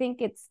 So I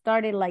think it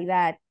started like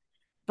that.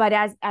 But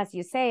as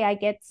you say, I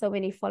get so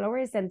many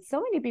followers, and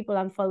so many people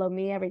unfollow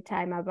me every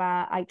time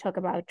I talk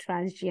about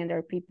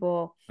transgender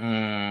people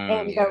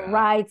and the Yeah.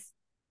 rights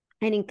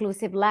and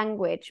inclusive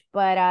language.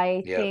 But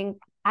I Yep. think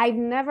I've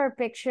never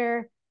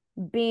pictured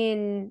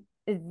being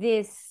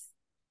this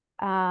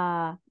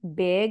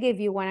big, if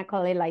you want to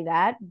call it like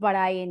that. But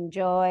I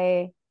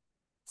enjoy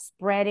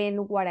spreading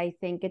what I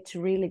think it's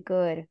really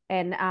good.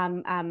 And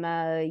I'm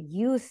a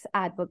youth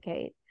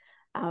advocate.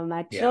 I'm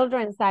a Yeah.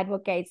 children's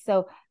advocate.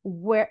 So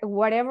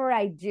whatever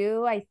I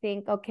do, I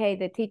think, okay,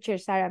 the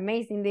teachers are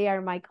amazing. They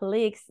are my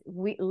colleagues.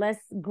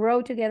 Let's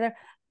grow together.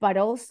 But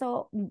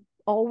also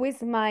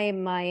always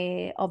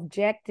my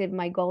objective,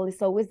 my goal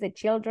is always the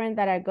children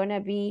that are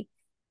gonna be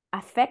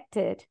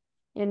affected,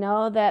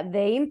 that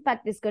the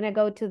impact is gonna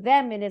go to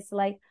them. And it's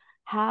like,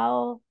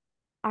 how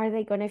are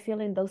they going to feel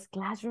in those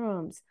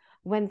classrooms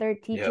when their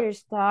Yep. teachers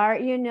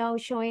start,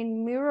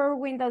 showing mirror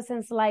windows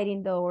and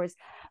sliding doors,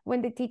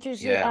 when the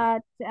teachers Yeah.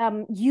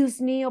 use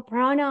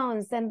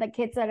neopronouns, and the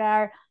kids that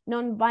are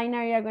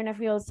non-binary are going to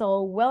feel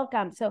so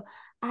welcome. So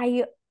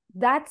I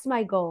that's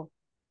my goal.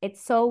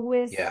 It's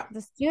always Yeah.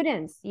 the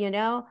students.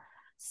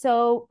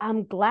 So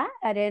I'm glad,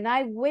 and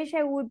I wish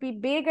I would be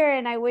bigger,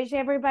 and I wish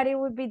everybody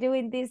would be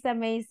doing these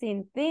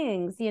amazing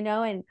things,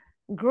 and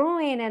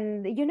growing.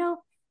 And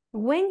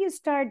when you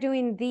start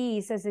doing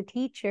these as a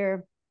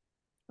teacher,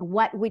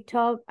 what we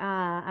talk,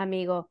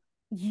 amigo,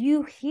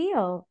 you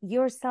heal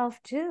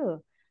yourself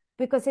too,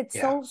 because it's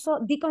Yeah. also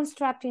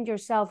deconstructing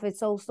yourself.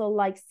 It's also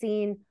like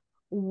seeing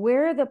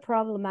where the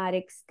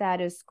problematic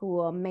status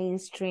quo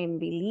mainstream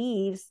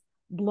beliefs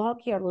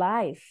block your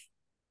life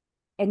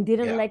and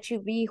didn't Yeah. let you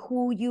be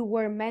who you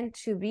were meant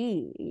to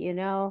be,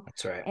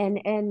 That's right.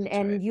 That's right.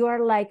 and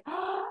you're like,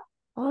 oh,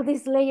 all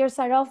these layers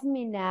are off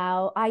me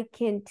now. I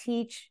can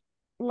teach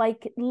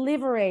like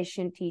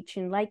liberation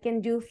teaching, I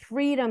can do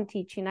freedom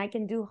teaching, I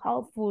can do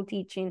helpful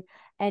teaching,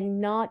 and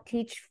not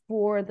teach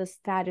for the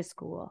status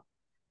quo,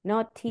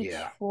 not teach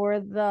Yeah. for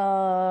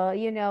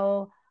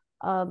the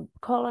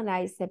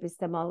colonized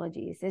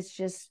epistemologies. It's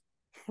just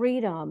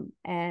freedom.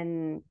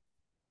 And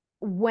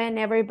when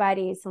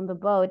everybody is on the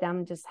boat,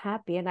 I'm just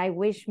happy. And I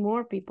wish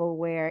more people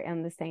were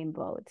in the same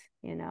boat.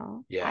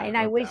 Yeah. And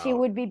I No wish it doubt.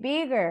 would be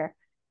bigger,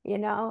 you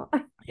know.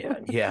 Yeah,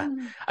 yeah.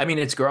 I mean,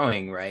 it's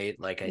growing, right?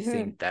 Like I Mhm.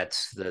 think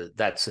that's the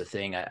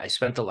thing. I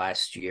spent the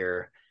last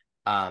year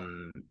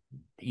um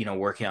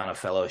working on a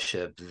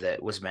fellowship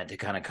that was meant to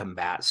kind of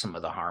combat some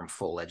of the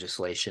harmful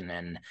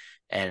legislation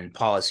and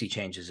policy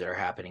changes that are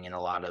happening in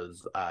a lot of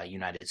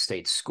United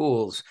States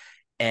schools.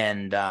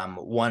 And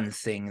one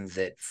thing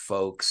that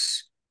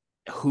folks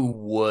who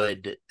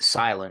would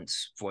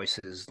silence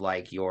voices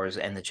like yours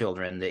and the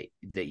children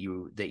that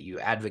you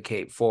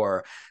advocate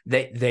for,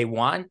 they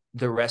want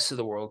the rest of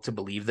the world to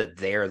believe that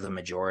they're the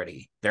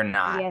majority. They're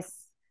not. Yes.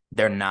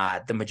 They're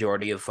not. The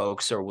majority of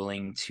folks are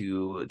willing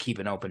to keep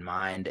an open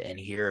mind and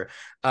hear.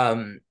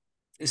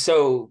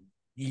 So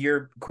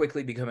you're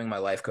quickly becoming my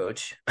life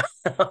coach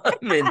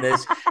in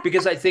this,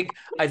 because I think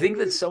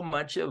that so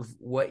much of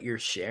what you're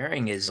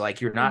sharing is like,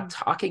 you're not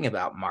talking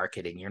about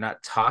marketing, you're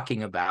not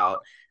talking about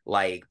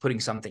like putting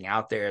something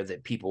out there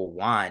that people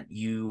want.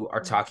 You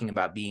are talking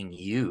about being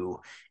you.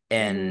 Mm-hmm.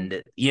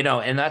 And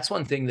and that's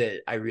one thing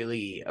that I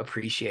really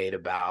appreciate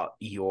about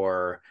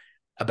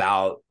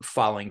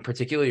following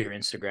particularly your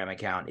Instagram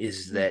account,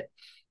 is that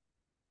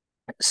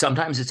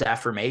sometimes it's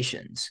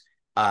affirmations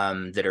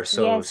that are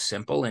so Yes.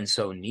 simple and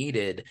so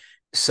needed.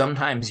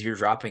 Sometimes you're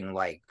dropping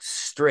like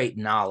straight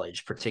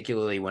knowledge,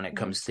 particularly when it Mm-hmm.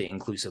 comes to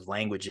inclusive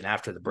language. And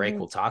after the break, Mm-hmm.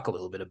 we'll talk a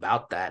little bit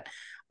about that.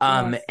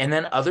 Yes. And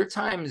then other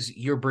times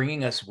you're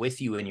bringing us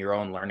with you in your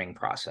own learning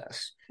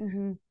process.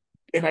 Mm-hmm.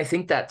 And I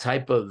think that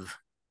type of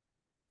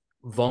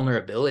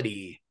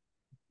vulnerability,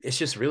 it's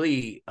just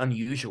really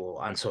unusual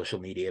on social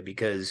media,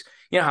 because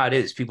you know how it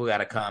is. People got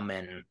to come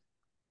and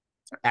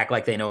act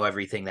like they know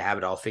everything, they have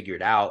it all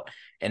figured out,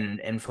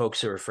 and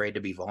folks are afraid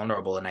to be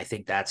vulnerable. And I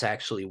think that's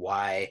actually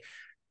why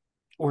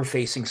we're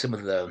facing some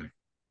of the,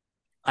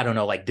 I don't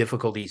know, like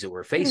difficulties that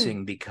we're Mm-hmm.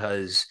 facing,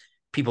 because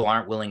people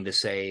aren't willing to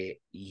say,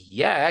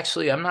 yeah,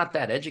 actually, I'm not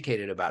that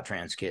educated about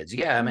trans kids.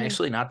 Yeah, I'm Mm-hmm.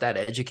 actually not that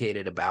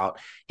educated about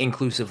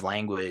inclusive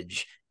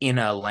language in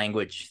a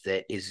language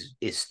that is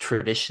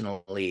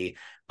traditionally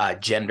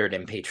gendered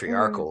and Mm-hmm.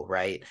 patriarchal,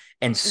 right?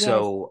 And Yes.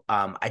 so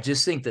I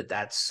just think that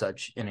that's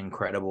such an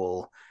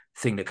incredible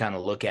thing to kind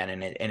of look at,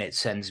 and it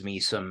sends me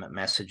some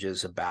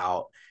messages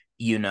about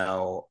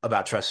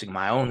about trusting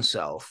my own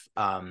self,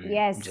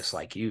 just Yes.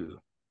 like you.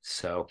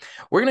 So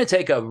we're going to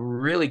take a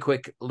really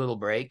quick little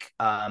break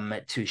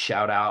to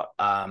shout out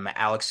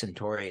Alex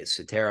Centauri at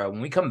Cetera.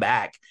 When we come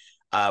back,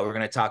 we're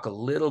going to talk a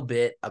little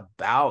bit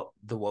about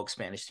the woke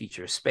Spanish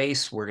teacher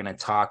space. We're going to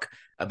talk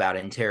about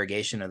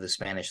interrogation of the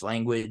Spanish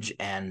language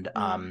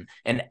Mm.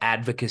 and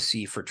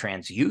advocacy for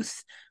trans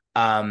youth.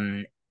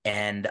 Um,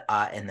 and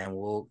then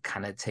we'll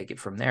kind of take it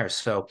from there.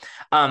 So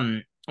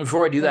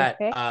before I do that,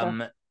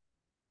 Perfecto.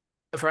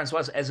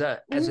 Francoise, as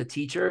Mm-hmm. a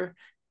teacher,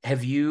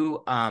 have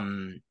you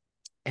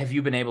have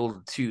you been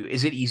able to,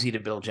 is it easy to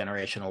build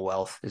generational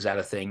wealth? Is that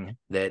a thing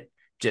that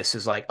just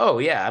is like, oh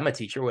yeah, I'm a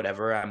teacher,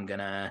 whatever, I'm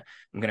gonna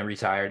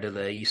retire to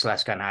the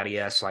Islas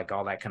Canarias, like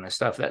all that kind of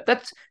stuff?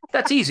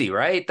 That's easy,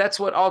 right?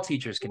 That's what all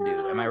teachers can do.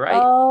 Am I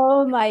right?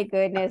 Oh my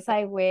goodness,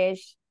 I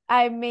wish.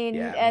 I mean,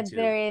 Yeah, me too.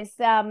 there is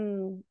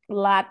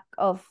lack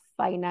of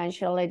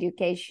financial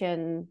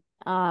education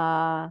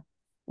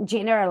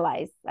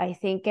generalized, I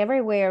think,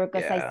 everywhere,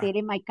 because I see Yeah. it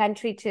in my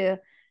country too.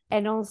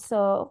 And also,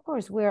 of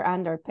course, we're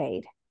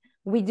underpaid.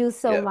 We do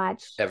so Yep.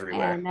 much,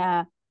 Everywhere.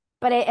 and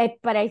but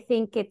I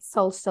think it's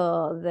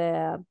also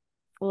the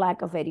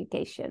lack of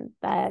education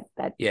that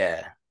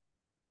Yeah. can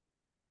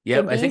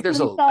Yep. be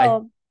easily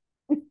solved.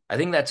 I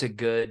think that's a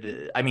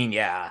good. I mean,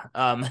 yeah.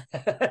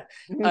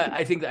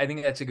 I think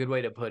that's a good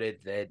way to put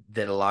it.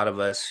 That a lot of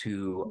us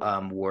who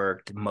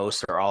worked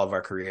most or all of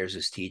our careers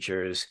as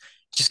teachers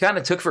just kind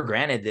of took for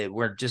granted that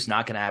we're just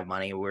not going to have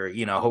money. We're,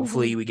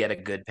 hopefully we get a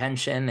good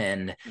pension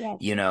and Yes.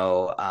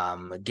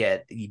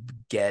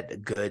 get a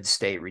good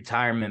state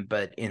retirement.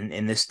 But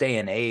in this day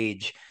and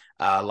age,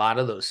 a lot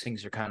of those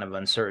things are kind of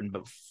uncertain.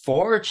 But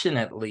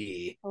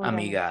fortunately, Totally.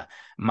 amiga,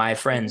 my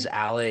friends Mhm.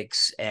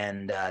 Alex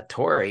and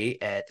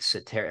Tori at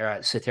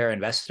Cetera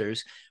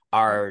Investors Yes.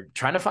 are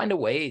trying to find a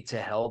way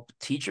to help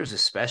teachers,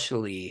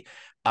 especially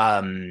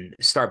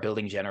start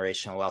building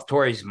generational wealth.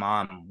 Tori's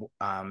mom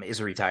is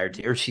a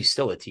retired or she's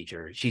still a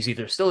teacher. She's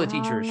either still a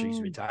teacher or she's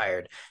Um,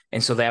 retired,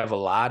 and so they have a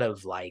lot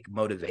of like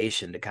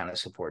motivation to kind of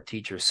support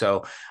teachers.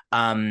 So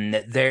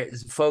there,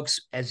 folks,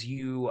 as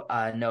you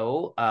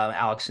know,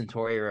 Alex and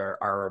Tori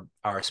are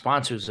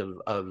sponsors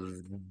of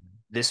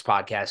this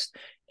podcast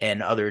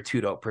and other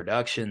Two Dope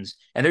productions.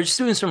 And they're just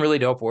doing some really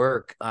dope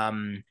work,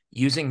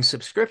 using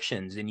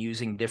subscriptions and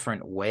using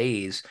different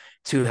ways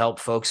to help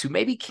folks who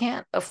maybe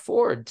can't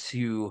afford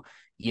to,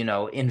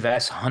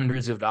 invest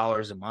hundreds of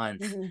dollars a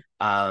month,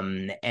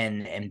 mhm.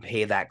 and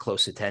pay that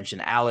close attention.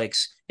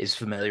 Alex is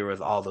familiar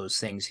with all those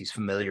things. He's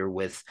familiar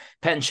with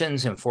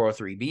pensions and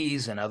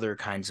 403bs and other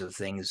kinds of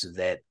things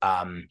that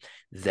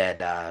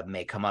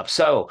may come up.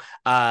 So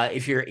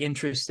if you're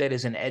interested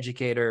as an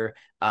educator,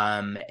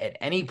 at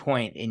any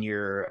point in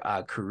your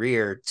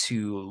career,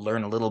 to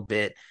learn a little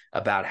bit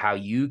about how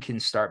you can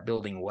start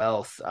building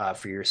wealth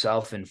for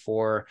yourself and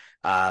for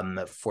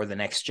the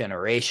next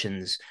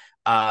generations,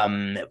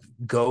 um,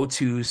 go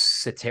to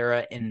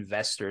Cetera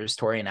Investors,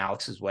 Tori and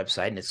Alex's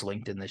website, and it's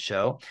linked in the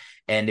show.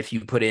 And if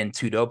you put in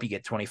Two Dope, you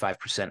get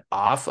 25%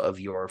 off of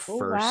your Oh,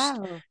 first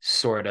wow.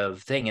 sort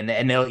of thing.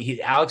 And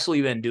Alex will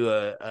even do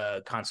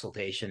a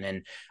consultation,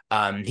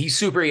 and he's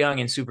super young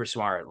and super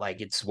smart. Like,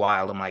 it's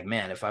wild. I'm like,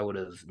 man, if I would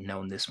have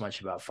known this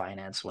much about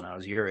finance when I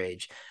was your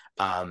age,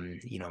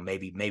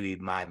 maybe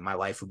my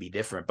life would be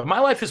different. But my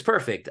life is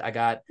perfect. I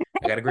got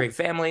a great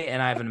family,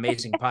 and I have an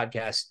amazing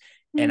podcast,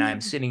 and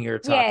I'm sitting here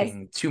Yes.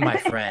 talking to my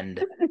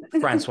friend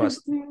Francoise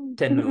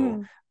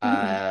Thenoux,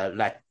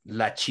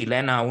 la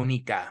chilena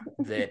única,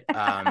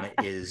 that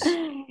is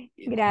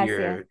Gracias.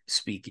 here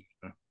speaking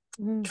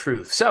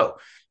truth. So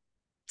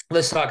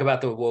let's talk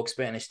about the woke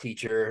Spanish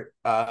teacher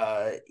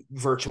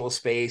virtual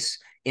space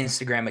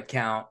Instagram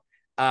account.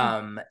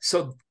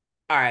 So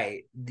all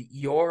right,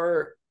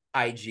 your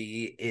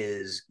IG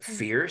is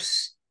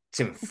fierce, it's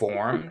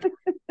informed,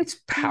 it's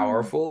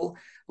powerful.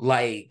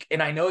 Like,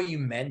 and I know you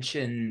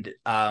mentioned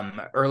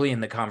early in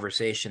the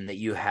conversation that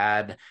you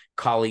had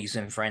colleagues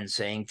and friends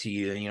saying to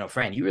you, you know,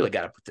 friend, you really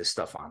got to put this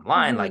stuff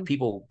online. Like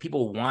people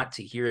want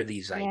to hear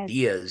these Yes.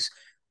 ideas.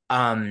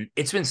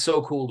 It's been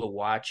so cool to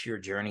watch your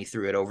journey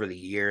through it over the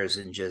years,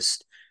 and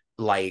just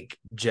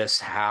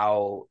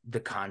how the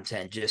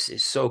content just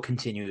is so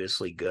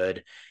continuously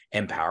good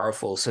and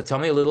powerful. So tell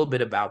me a little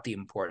bit about the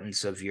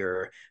importance of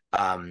your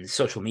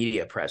social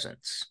media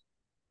presence.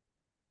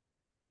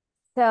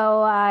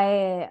 So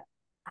I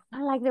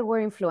don't like the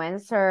word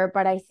influencer,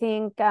 but I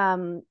think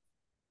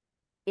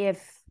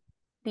if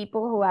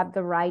people who have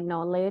the right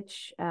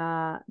knowledge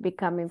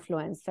become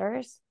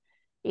influencers,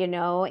 in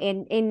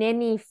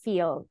any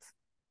field,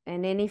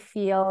 in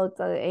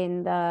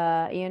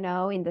the,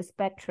 in the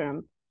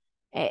spectrum,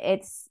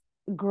 it's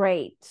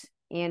great,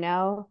 it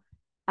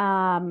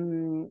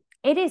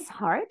is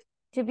hard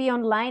to be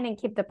online and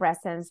keep the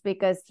presence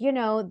because,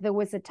 there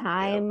was a Yep.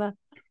 time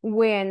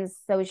when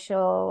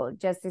social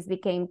justice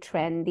became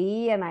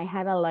trendy, and I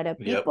had a lot of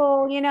Yep.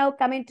 people,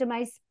 coming to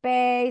my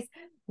space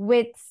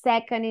with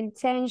second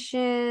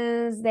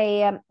intentions.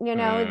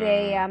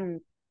 Mm,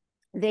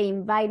 They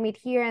invite me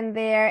here and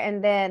there,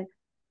 and then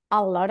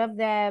a lot of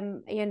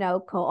them,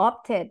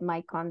 co-opted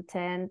my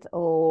content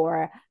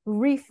or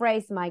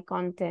rephrase my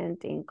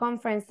content in of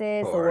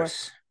conferences, or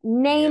course.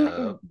 name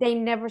Yep. they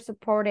never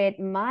supported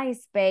my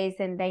space,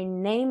 and they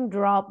name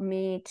drop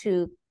me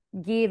to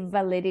give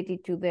validity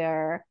to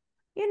their,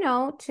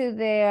 to Oh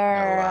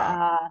their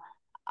wow.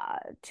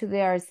 to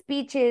their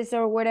speeches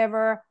or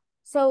whatever.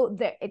 So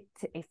it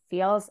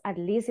feels, at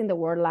least in the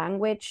world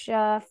language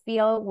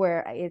field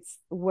where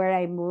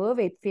I move,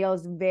 it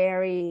feels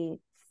very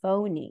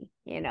phony.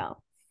 Yep.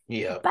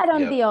 But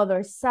on the Yep.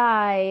 other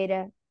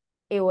side,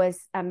 it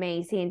was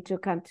amazing to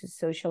come to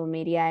social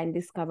media and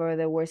discover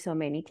there were so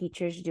many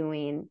teachers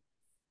doing,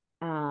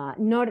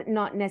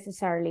 not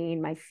necessarily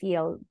in my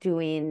field,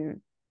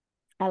 doing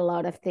a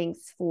lot of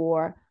things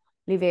for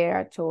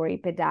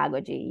liberatory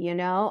pedagogy, I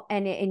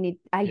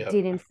Yep.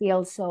 didn't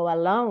feel so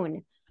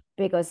alone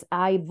because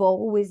I've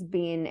always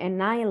been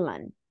an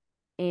island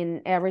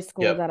in every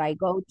school Yep. that I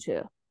go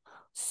to.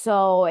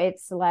 So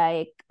it's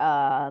like,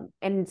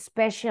 and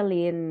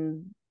especially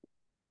in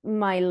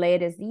my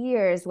latest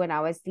years when I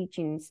was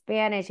teaching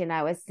Spanish and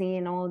I was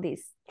seeing all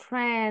this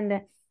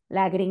trend,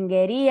 la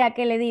gringería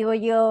que le digo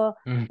yo,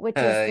 which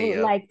is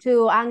Yep. like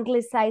to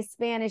anglicize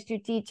Spanish to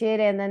teach it.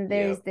 And then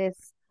Yep.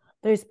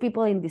 there's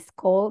people in this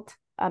cult.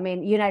 I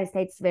mean, United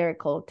States is very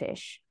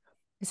cultish.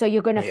 So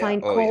you're gonna Yeah.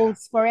 find Oh yeah.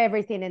 cults for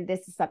everything, and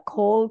this is a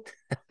cult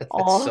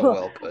That's so of,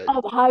 well put.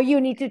 of how you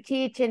need to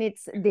teach, and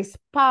it's these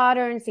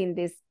patterns in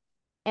this.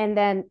 And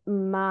then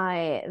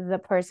the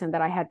person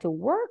that I had to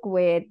work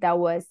with that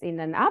was in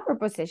an upper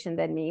position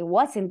than me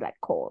was in that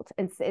cold.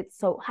 And it's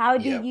so how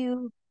do Yep.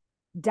 you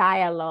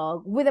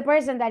dialogue with a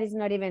person that is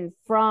not even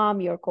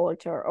from your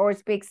culture or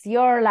speaks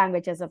your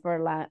language as a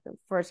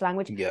first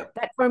language? Yep.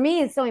 That for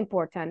me is so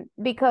important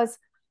because,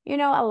 a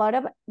lot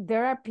of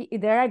there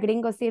are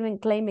gringos even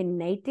claiming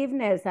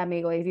nativeness,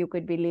 amigo, if you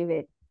could believe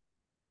it.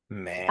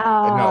 Man.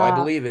 No, I uh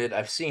believe it.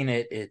 I've seen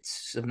it.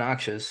 It's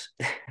obnoxious.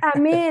 I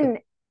mean,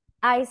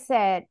 I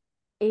said,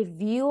 if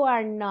you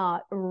are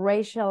not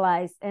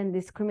racialized and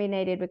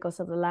discriminated because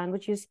of the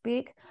language you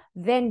speak,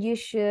 then you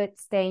should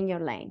stay in your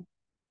lane.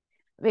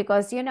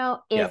 Because if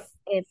Yep.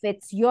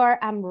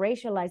 I'm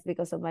racialized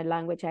because of my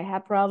language, I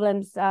have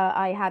problems.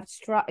 I have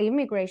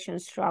immigration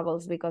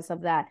struggles because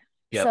of that.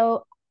 Yep.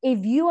 So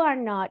if you have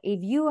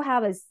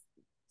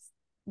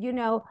you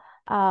know,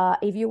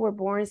 if you were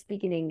born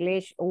speaking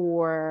English,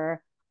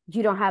 or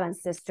you don't have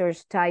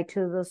ancestors tied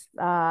to those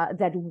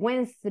that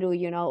went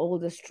through, all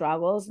the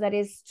struggles that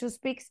is to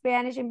speak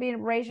Spanish and being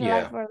racialized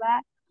Yeah. for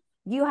that,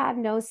 you have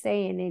no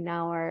say in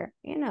our,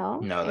 No, in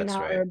that's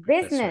our right.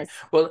 That's right. business.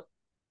 Well,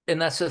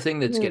 and that's the thing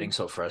that's getting Mm,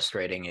 so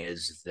frustrating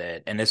is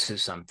that, and this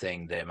is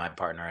something that my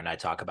partner and I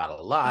talk about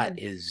a lot, mm,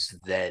 is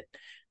that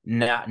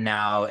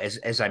now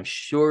as I'm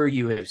sure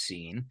you have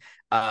seen,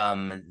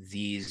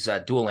 these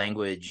dual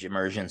language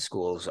immersion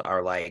schools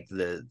are like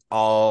the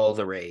all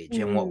the rage.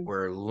 And what mm.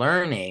 we're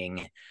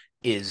learning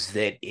is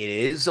that it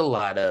is a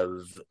lot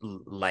of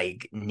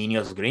like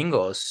niños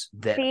gringos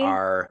that See?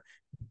 are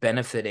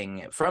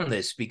benefiting from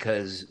this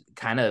because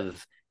kind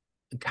of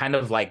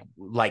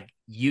like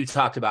you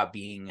talked about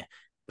being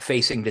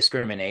facing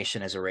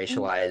discrimination as a Mm,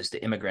 racialized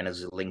immigrant,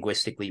 as a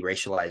linguistically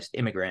racialized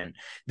immigrant.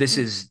 this mm,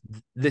 is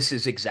this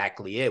is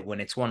exactly it. When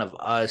it's one of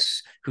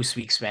us who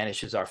speaks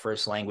Spanish as our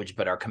first language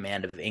but our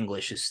command of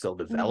English is still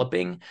mm.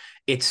 developing,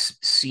 it's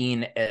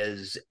seen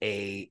as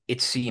a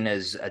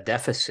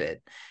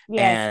deficit. Yes,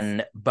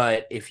 And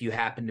but if you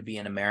happen to be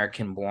an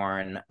American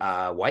born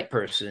white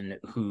person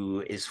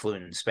who is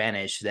fluent in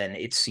Spanish, then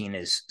it's seen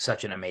as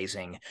such an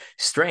amazing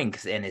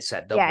strength, and it's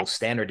that double yes,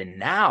 standard. And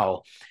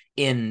now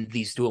in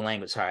these dual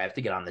language, sorry, I have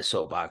to get on this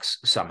soapbox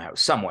somehow,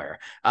 somewhere.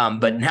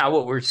 But Mhm. now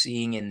what we're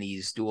seeing in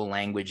these dual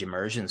language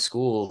immersion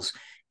schools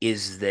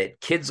is that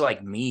kids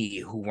like me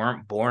who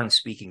weren't born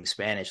speaking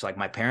Spanish, like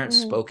my parents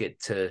Mhm. spoke it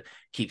to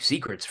keep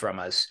secrets from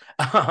us.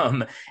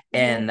 Um,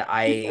 Yes. and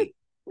I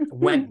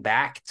went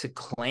back to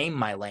claim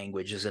my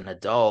language as an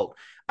adult.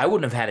 I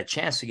wouldn't have had a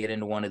chance to get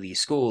into one of these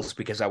schools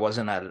because I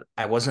wasn't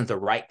the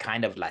right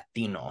kind of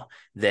Latino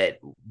that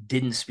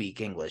didn't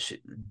speak English,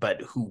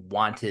 but who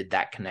wanted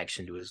that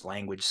connection to his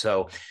language.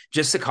 So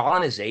just the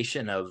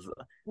colonization of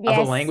a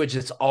Yes. language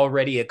that's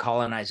already a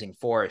colonizing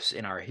force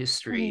in our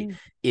history Mhm.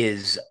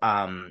 is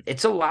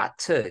it's a lot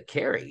to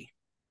carry.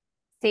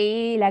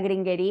 Sí, la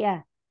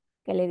gringuería,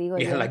 que le digo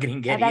Yeah, la yo. That's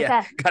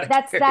gringeria. Gotta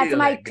carry that's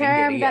my that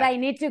term that gringeria. I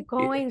need to Yeah,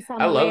 coin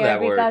I love somewhere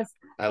that word. because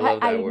I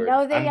love I that word.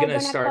 know they I'm are gonna gonna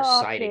start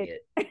co-opt citing it.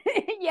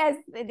 it. Yes,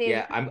 it is.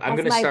 Yeah, I'm As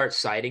gonna my start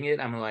citing it.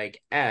 I'm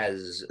like,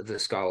 as the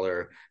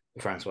scholar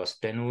Francoise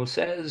Thenoux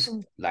says,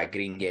 la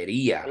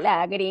gringeria.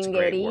 la It's a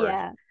great word.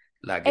 gringuería.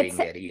 La It's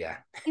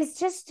gringeria. it's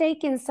just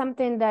taking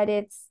something that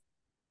it's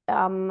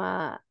um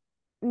uh,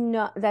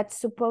 no that's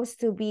supposed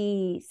to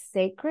be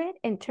sacred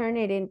and turn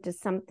it into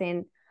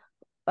something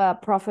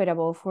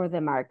profitable for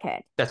the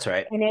market. That's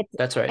right. And it's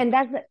That's right.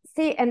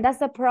 and that's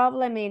the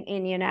problem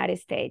in United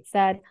States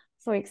that,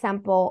 for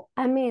example,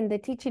 I mean the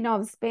teaching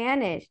of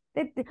Spanish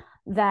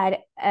that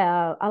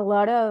a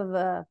lot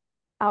of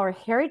our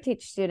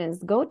heritage students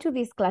go to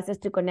these classes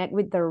to connect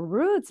with their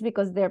roots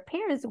because their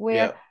parents were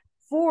Yeah,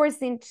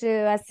 forced into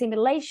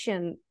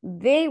assimilation.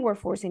 They were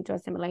forced into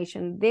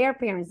assimilation, their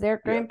parents, their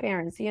yeah.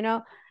 grandparents,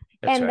 That's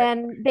and right.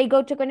 then they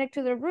go to connect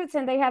to their roots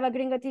and they have a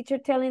gringo teacher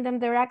telling them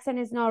their accent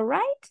is not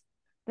right,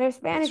 their That's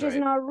Spanish is right.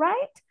 not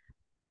right.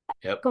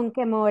 Yep. Con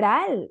qué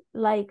moral?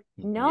 Like,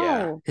 Yeah.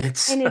 no.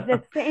 It's And it's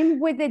the same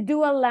with the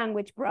dual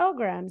language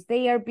programs.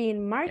 They are being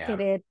yeah.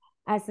 marketed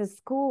as a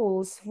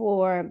schools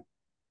for,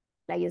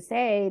 like you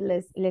say,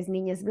 les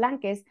niñas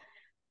blanques,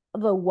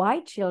 the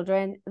white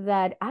children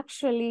that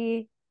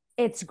actually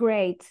it's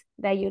great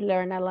that you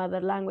learn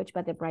another language,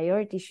 but the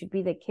priority should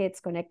be the kids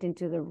connecting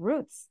to the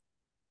roots,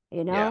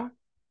 you Yeah. know?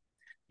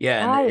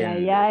 Yeah, and Ay,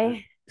 ay,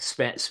 ay.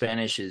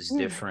 Spanish is Mm,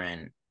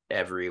 different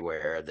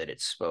everywhere that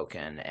it's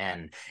spoken.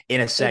 And in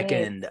a it is.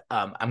 second,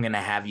 I'm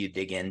gonna have you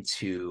dig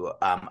into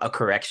a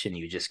correction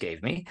you just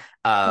gave me,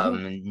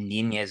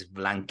 Niñez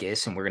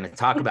Blanques, and we're gonna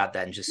talk about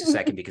that in just a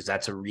second because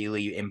that's a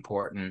really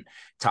important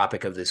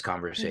topic of this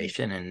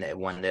conversation and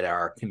one that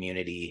our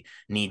community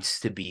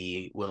needs to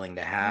be willing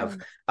to have.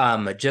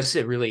 Just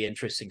a really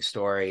interesting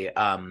story.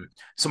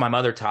 So my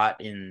mother taught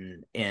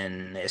in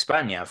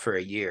España for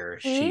a year.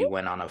 Mm, She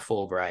went on a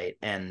Fulbright,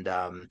 and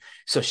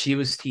so she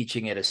was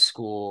teaching at a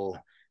school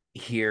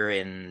here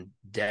in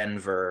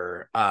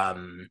Denver,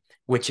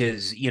 which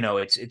is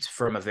it's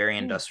from a very mm,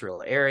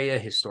 industrial area,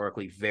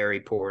 historically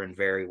very poor and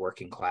very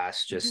working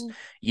class. Just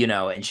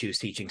mhm, and she was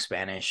teaching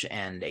Spanish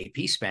and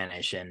AP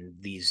Spanish and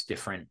these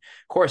different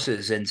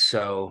courses, and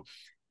so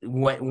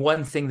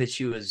one thing that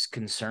she was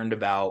concerned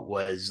about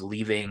was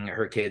leaving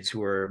her kids who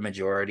were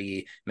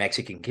majority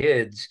Mexican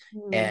kids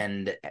mm,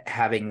 and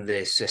having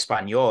this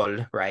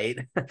Espanol, right,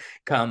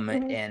 come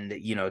mhm,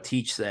 and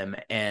teach them.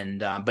 And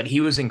but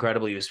he was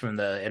incredible. He was from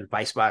the El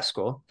País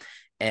Vasco,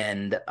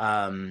 and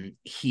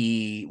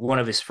he one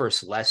of his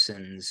first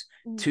lessons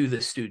mm. to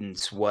the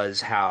students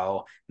was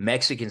how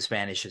Mexican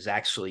Spanish is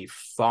actually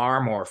far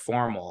more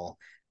formal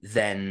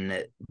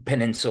than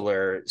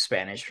peninsular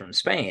Spanish from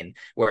Spain,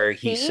 where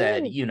he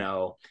said,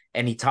 Sí.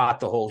 and he taught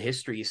the whole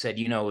history. He said,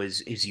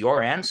 is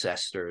your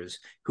ancestors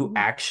who Mhm.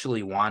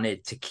 actually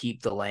wanted to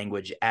keep the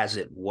language as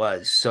it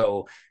was.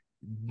 So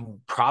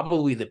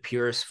probably the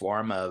purest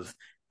form of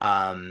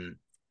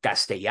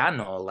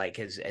Castellano, like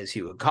as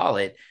he would call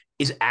it,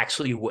 is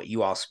actually what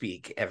you all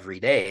speak every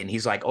day. And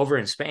he's like, over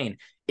in Spain,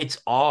 it's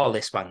all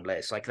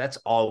Espanol. Like that's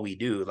all we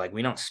do. Like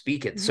we don't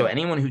speak it. So Mhm.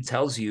 anyone who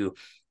tells you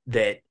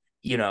that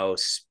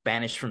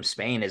Spanish from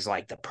Spain is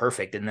like the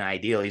perfect and the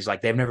ideal. He's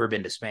like, they've never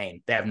been to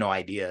Spain. They have no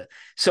idea.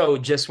 So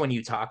just when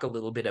you talk a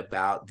little bit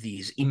about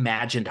these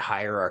imagined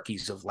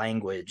hierarchies of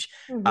language,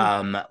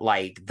 Mhm.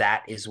 like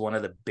that is one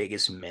of the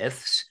biggest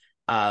myths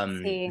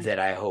Sí. that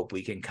I hope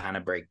we can kind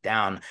of break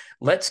down.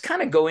 Let's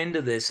kind of go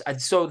into this.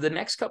 So the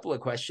next couple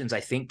of questions I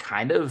think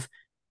kind of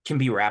can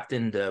be wrapped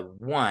into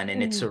one,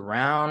 and it's Mhm.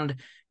 around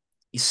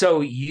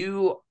so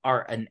you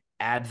are an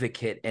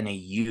advocate and a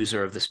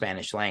user of the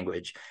Spanish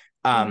language.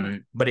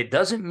 Mhm. But it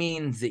doesn't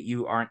mean that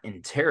you aren't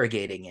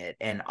interrogating it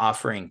and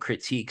offering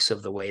critiques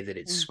of the way that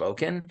it's Mhm.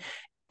 spoken.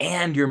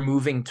 And you're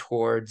moving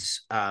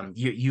towards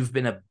you've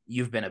been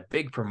a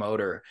big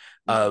promoter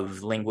Mhm.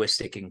 of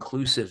linguistic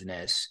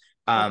inclusiveness.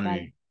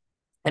 Total.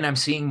 and I'm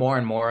seeing more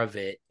and more of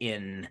it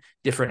in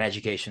different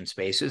education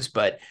spaces.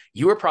 But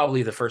you were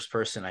probably the first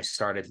person I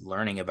started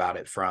learning about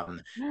it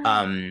from,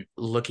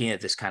 looking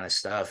at this kind of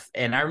stuff.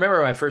 And I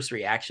remember my first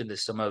reaction to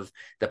some of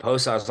the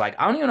posts, I was like,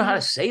 I don't even know how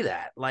to say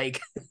that.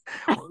 Like,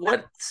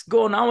 what's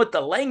going on with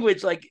the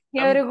language? Like, Qué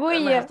I'm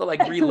gonna have orgullo. to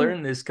like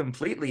relearn this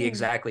completely.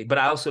 Exactly. But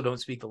I also don't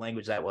speak the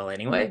language that well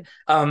anyway.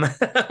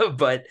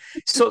 But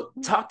so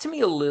talk to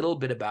me a little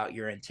bit about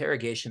your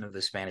interrogation of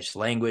the Spanish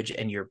language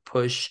and your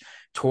push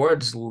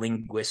towards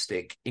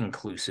linguistic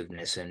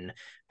inclusiveness, and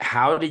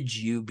how did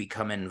you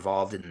become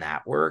involved in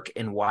that work,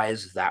 and why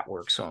is that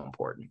work so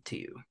important to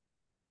you?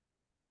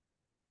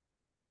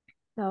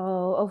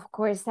 So of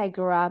course I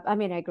grew up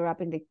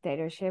in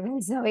dictatorship.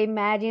 So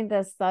imagine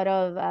the sort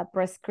of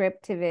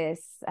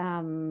prescriptivist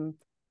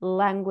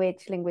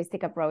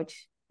linguistic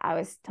approach I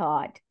was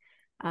taught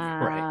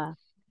Right.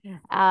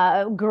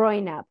 uh,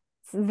 growing up.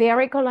 It's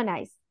very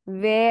colonized,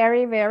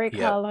 very Yep.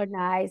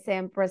 colonized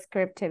and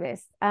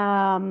prescriptivist.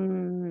 I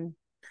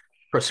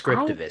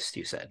Prescriptivist,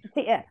 you said.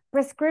 see,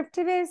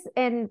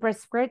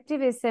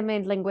 prescriptivism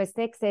in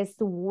linguistics is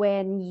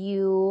when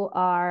you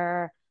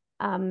are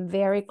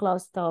very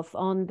closed off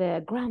on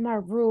the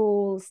grammar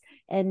rules,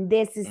 and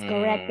this is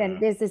correct and Mm,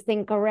 this is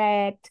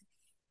incorrect.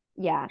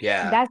 Yeah,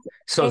 yeah. that's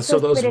eso So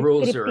es those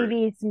rules are,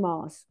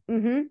 prescriptivismos.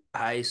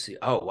 I see.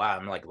 Oh wow,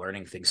 I'm like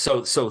learning things.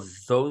 So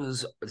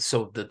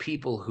the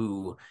people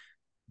who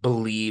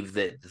believe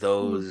that Mm,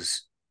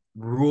 those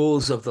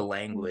rules of the mm,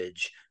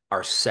 language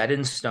are set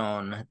in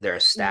stone, they're mm.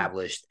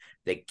 established,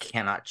 they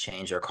cannot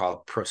change, are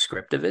called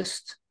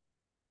prescriptivists.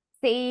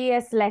 Sí,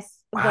 es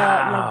less the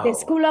like the Wow.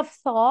 school of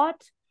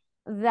thought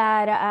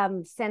that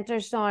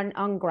centers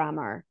on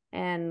grammar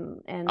Okay.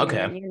 and and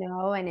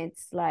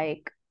it's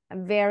like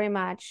very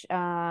much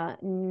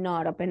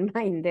not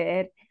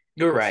open-minded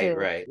You're right, to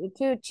right.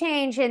 to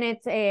change, and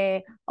it's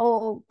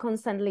all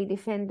constantly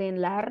defending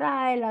la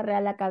RAE, la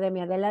Real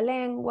Academia de la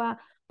Lengua.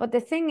 But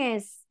the thing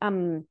is,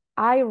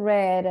 I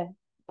read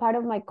part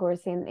of my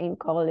course in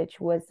college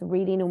was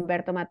reading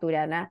Humberto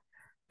Maturana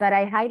that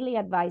I highly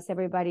advise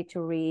everybody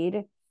to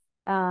read.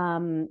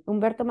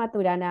 Humberto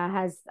Maturana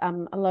has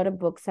a lot of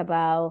books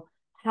about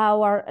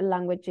how our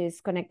language is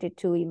connected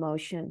to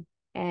emotion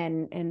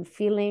and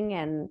feeling,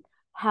 and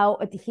how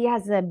he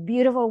has a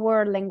beautiful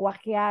word,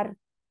 lenguajear,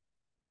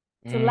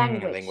 to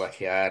language.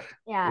 Lenguajear.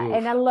 Yeah,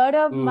 and a Oof. lot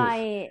of Oof.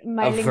 my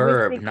A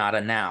verb, linguistic, not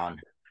a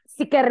noun.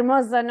 sí que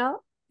hermoso,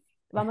 ¿no?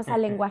 Vamos a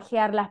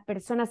lenguajear, las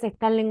personas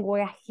están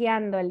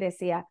lenguajeando, él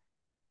decía.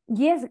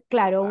 Y es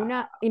claro,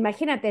 Wow.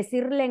 imagínate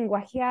decir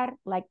lenguajear,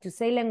 like to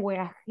say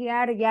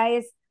lenguajear, ya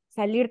es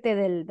salirte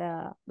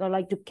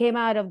like to came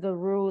out of the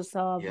rules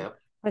of Yep.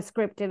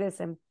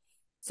 prescriptivism.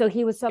 So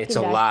he was It's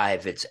talking that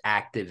alive, it's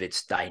active,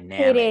 it's it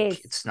dynamic,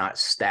 is, it's not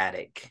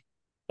static.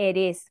 it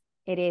is,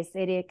 it is.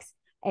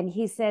 And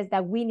he says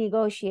that we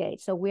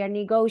negotiate. So we are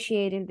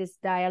negotiating this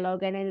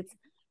dialogue, and it's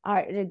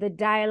the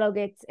dialogue,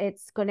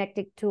 it's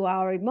connected to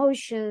our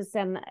emotions,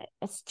 and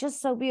it's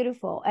just so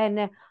beautiful. And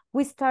Yeah.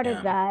 we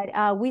studied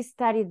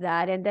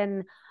that, and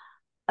then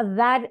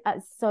that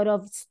sort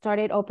of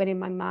started opening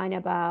my mind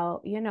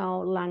about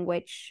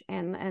language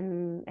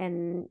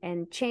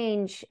and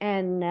change,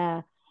 and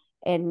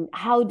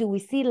how do we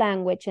see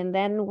language. And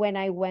then when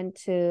I went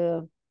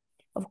to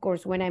of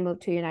course when I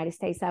moved to the United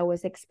States, I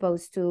was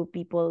exposed to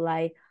people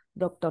like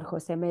Dr.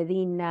 Jose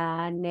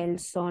Medina,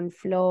 Nelson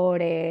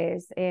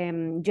Flores,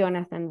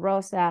 Jonathan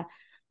Rosa,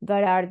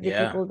 that are the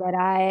Yeah. people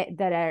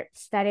that are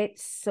studied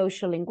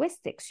social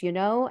linguistics,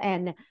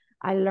 and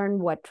I learned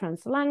what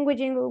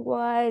translanguaging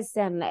was,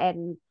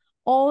 and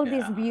all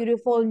these Yeah.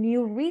 beautiful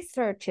new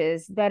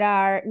researches that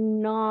are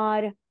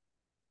not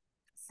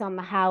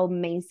somehow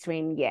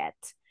mainstream yet.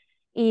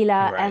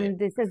 Right. And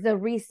this is the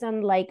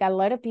reason, like a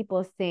lot of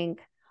people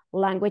think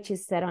language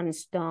is set on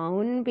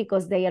stone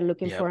because they are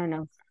looking for Yep.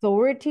 an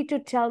authority to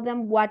tell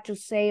them what to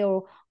say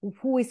or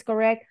who is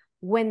correct,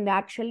 when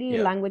actually Yep.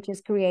 language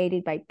is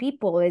created by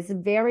people. It's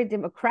very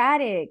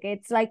democratic.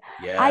 It's like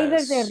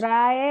either the Yes.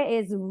 RAE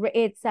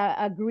it's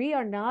agree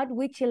or not.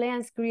 We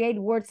Chileans create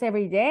words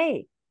every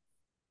day.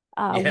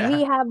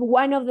 We Yeah. have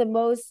one of the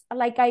most,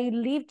 like, I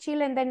leave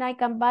Chile and then I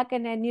come back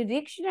and a new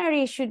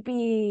dictionary should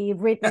be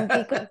written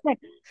because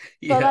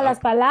todas las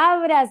Yep.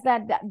 palabras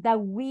that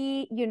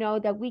we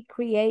that we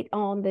create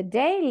on the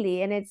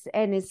daily, and it's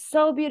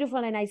so beautiful.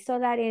 And I saw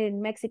that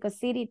in Mexico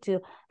City too,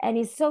 and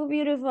it's so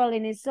beautiful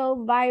and it's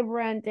so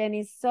vibrant and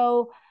it's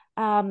so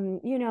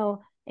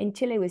in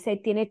Chile we say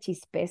tiene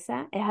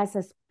chispeza, it has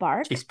a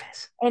spark,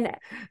 Chispas. and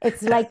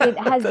it's like it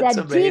has That's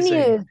that amazing.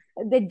 genius,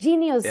 the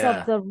genius of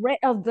Yeah.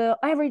 the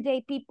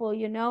everyday people.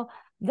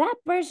 That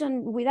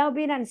person, without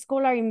being a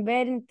scholar,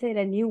 invented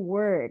a new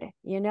word.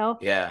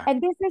 Yeah.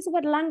 And this is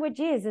what language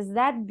is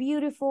that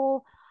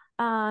beautiful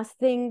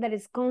thing that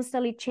is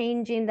constantly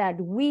changing, that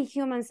we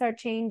humans are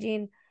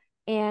changing.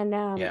 And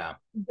Yeah.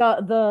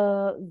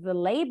 the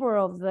labor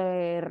of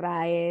the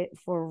RAE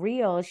for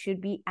real should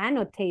be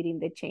annotating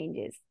the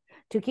changes,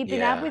 to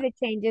keeping up with Yeah. the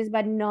changes,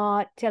 but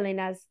not telling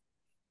us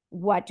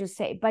what to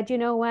say. But you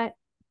know what?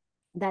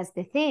 That's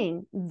the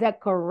thing. The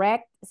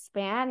correct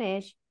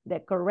Spanish, the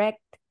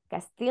correct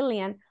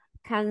Castilian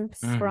comes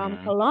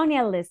from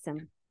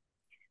colonialism.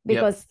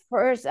 Because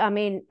first, I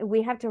mean,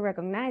 we have to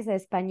recognize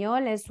that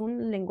español es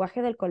un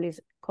lenguaje del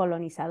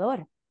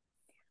colonizador.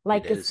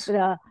 Like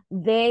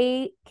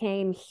they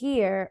came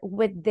here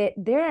with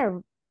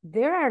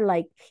there are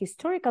like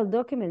historical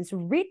documents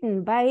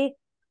written by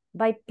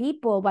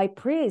people, by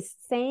priests,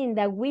 saying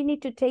that we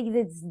need to take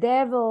these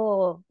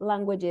devil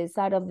languages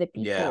out of the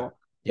people.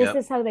 This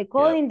is how they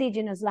call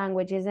indigenous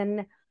languages,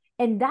 and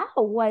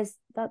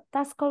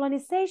that's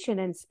colonization,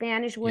 and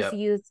Spanish was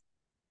used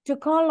to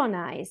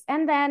colonize.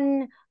 And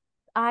then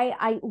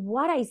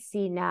what I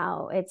see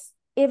now, it's,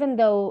 even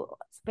though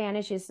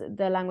Spanish is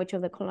the language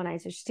of the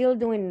colonizers, still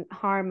doing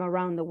harm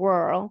around the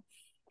world.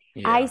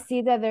 I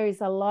see that there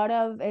is a lot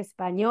of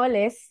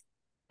españoles,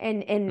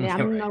 and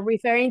I'm not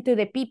referring to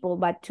the people,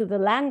 but to the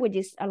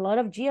languages, a lot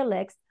of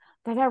dialects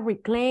that are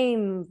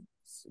reclaimed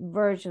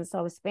versions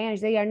of Spanish.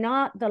 They are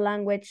not the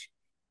language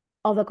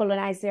of the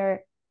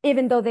colonizer,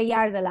 even though they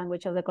are the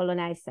language of the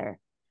colonizer.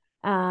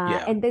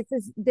 And this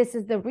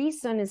is the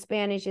reason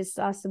Spanish is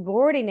a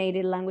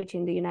subordinated language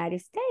in the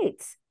United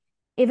States.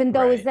 Even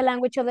though it's the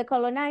language of the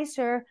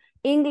colonizer,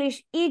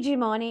 English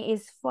hegemony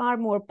is far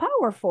more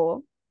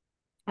powerful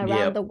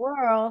around the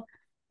world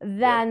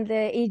than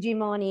the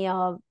hegemony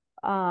of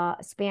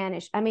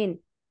Spanish. I mean,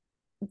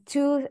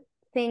 two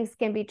things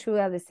can be true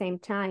at the same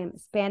time.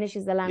 Spanish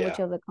is the language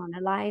of the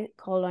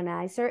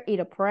colonizer. It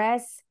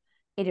oppressed,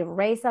 it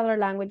erased other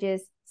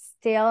languages.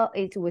 Still,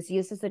 it was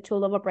used as a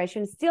tool of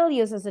oppression, still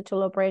used as a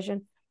tool of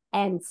oppression,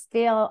 and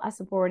still a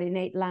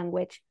subordinate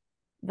language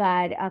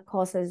that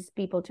causes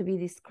people to be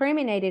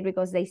discriminated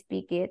because they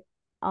speak it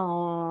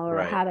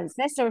or have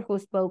ancestors who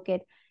spoke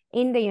it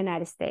in the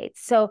United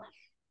States. So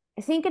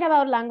thinking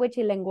about language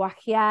y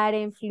lenguajear,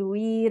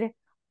 influir,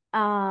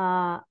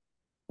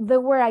 there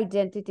were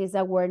identities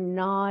that were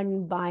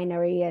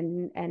non-binary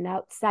and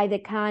outside the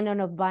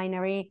canon of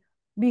binary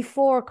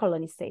before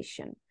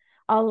colonization.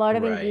 A lot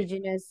of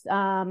indigenous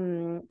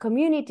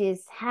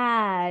communities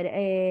had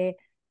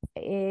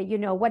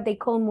what they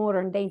call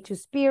modern day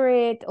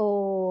two-spirit,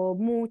 or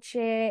muche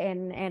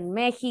and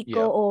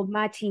Mexico, or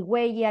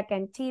machihueya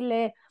and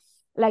Chile.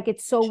 Like,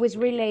 it's always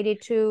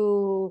related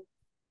to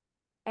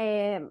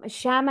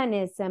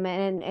shamanism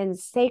and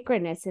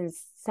sacredness, and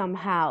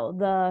somehow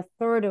the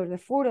third or the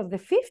fourth or the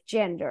fifth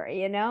gender,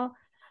 and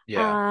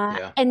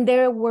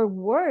there were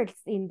words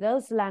in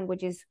those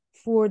languages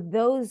for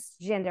those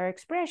gender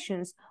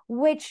expressions,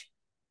 which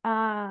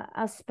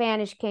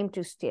Spanish came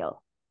to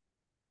steal,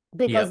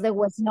 because there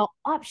was no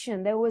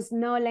option, there was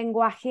no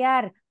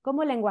lenguajear.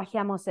 ¿Cómo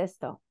lenguajeamos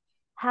esto?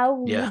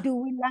 How do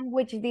we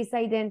language this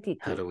identity?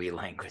 How do we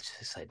language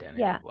this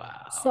identity?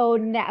 Wow. So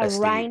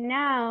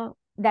now,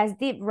 that's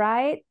deep,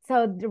 right?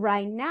 So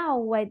right now,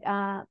 what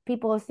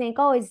people think,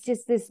 oh, it's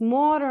just this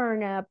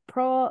modern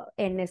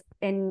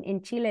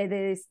in Chile,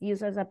 this is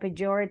used as a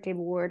pejorative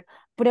word,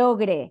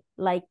 progre,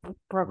 like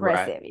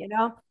progressive,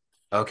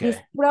 Okay. This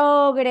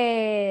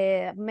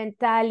progre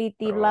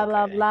mentality, blah,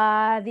 blah,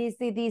 blah.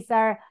 These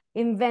are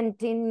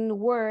inventing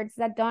words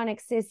that don't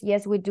exist.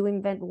 Yes, we do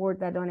invent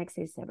words that don't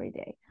exist every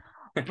day.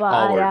 But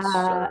all words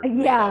are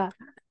made up.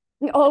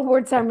 All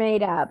words are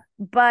made up,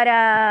 but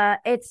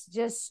it's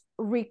just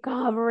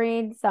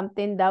recovering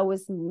something that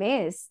was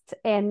missed,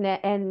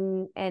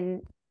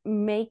 and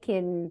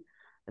making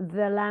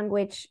the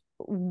language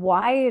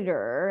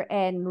wider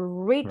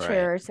and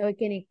richer, so it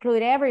can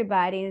include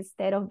everybody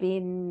instead of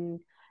being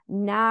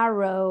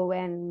narrow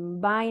and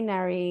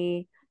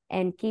binary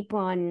and keep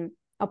on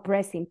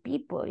oppressing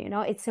people.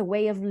 It's a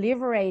way of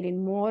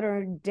liberating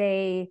modern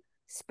day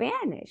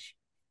Spanish.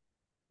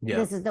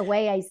 This is the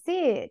way I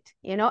see it.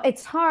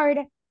 It's hard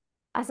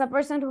as a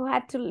person who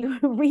had to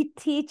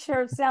reteach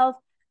herself.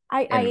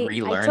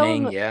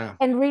 Relearning.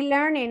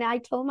 I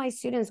told my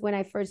students when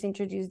I first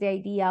introduced the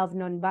idea of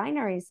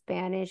non-binary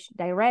Spanish,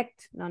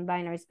 direct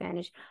non-binary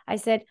Spanish, I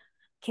said,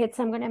 kids,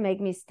 I'm going to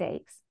make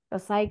mistakes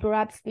because I grew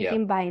up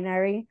speaking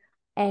binary,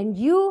 and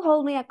you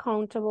hold me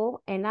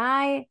accountable and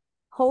I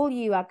hold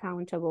you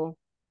accountable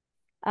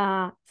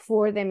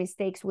for the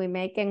mistakes we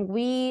make, and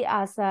we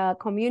as a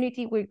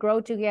community, we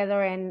grow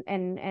together,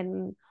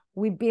 and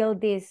we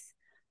build this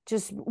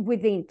just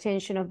with the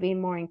intention of being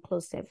more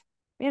inclusive.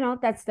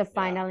 That's the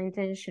final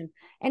intention.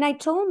 And I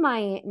told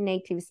my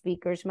native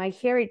speakers, my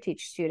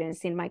heritage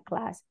students in my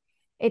class,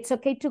 it's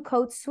okay to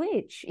code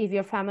switch if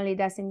your family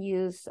doesn't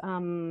use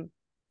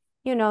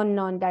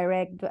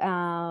non-direct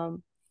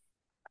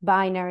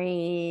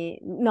binary,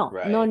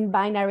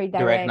 non-binary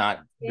direct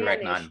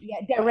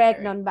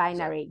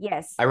non-binary.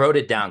 Yes, I wrote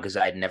it down because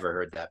I had never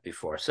heard that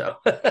before. So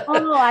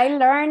I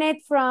learned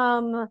it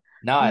from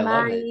I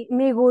love it.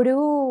 mi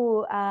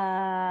gurú,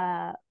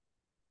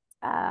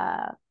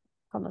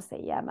 ¿cómo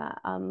se llama?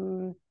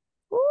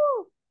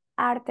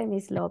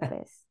 Artemis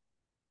Lopez.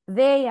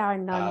 They are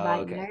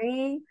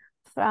non-binary.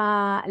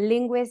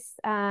 Linguist,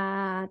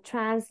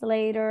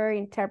 translator,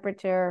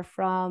 interpreter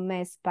from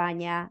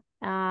España.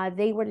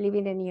 They were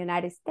living in the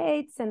United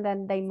States, and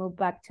then they moved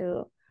back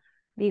to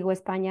Digo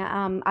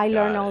España. I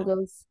learned Got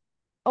it.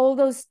 all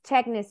those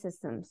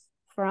technicisms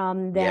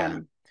from Yeah.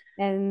 them,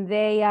 and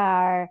they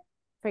are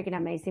freaking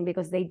amazing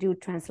because they do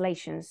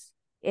translations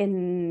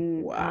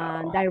in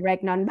Wow.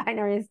 direct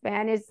non-binary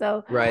Spanish.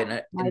 So,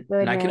 Right. my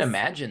And I can goodness.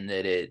 imagine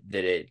that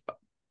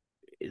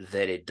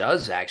it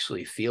does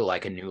actually feel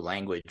like a new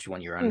language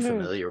when you're Mm-hmm.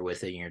 unfamiliar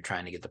with it and you're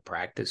trying to get the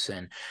practice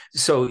in.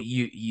 So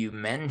you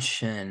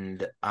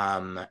mentioned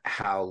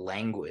how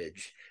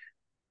language,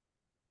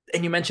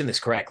 and you mentioned this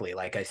correctly,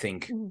 like I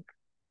think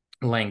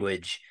Mm-hmm.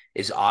 language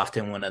is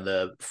often one of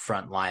the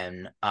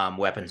frontline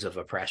weapons of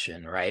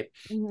oppression, right?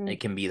 Mm-hmm. It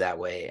can be that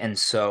way. And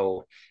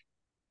so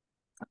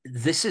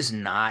this is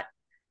not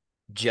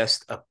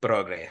just a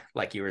progre,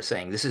 like you were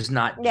saying. This is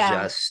not Yeah.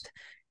 just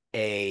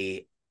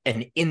a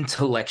an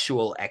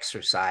intellectual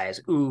exercise.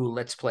 Ooh,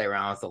 let's play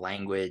around with the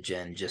language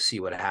and just see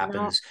what No.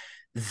 happens.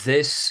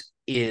 This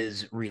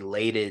is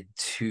related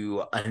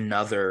to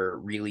another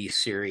really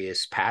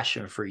serious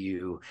passion for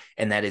you,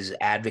 and that is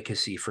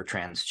advocacy for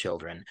trans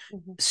children.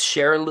 Mm-hmm.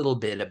 Share a little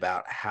bit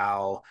about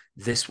how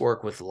this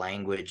work with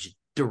language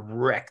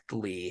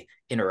directly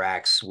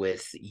interacts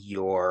with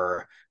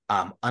your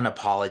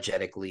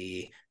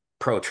unapologetically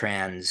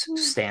pro-trans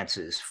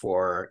stances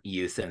for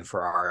youth and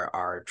for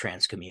our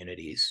trans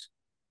communities.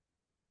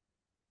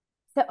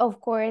 So,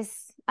 of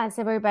course, as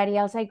everybody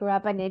else, I grew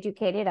up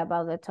uneducated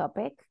about the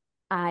topic.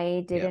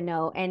 I Yeah. didn't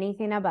know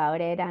anything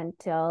about it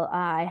until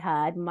I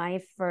had my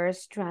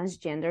first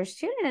transgender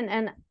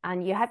student.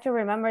 And you have to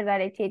remember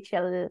that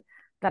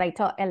that I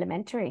taught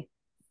elementary.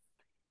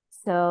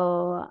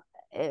 So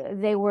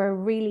they were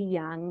really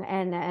young.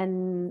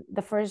 And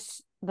the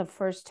first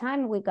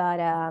time we got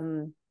a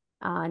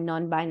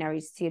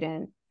non-binary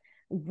student,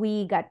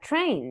 we got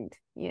trained,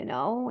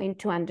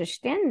 into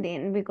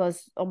understanding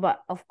because,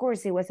 but of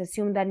course, it was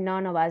assumed that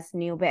none of us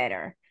knew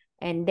better,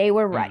 and they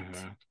were right.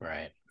 Mm-hmm.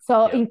 Right.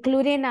 So, Yep.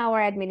 including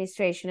our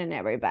administration and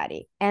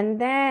everybody. And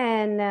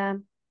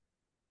then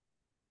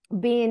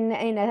being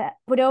in a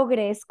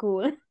progress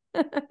school,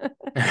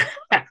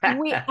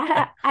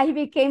 I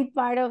became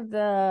part of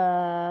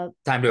the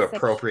Time to section.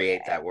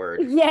 appropriate that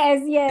word.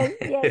 Yes, yes,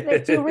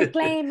 yes. To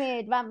reclaim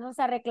it, vamos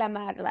a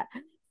reclamarla.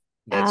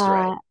 That's Uh,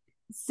 right.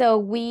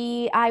 so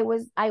I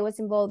was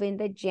involved in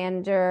the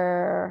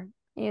gender,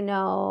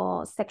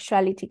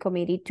 sexuality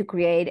committee to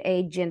create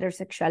a gender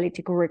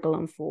sexuality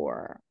curriculum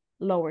for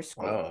lower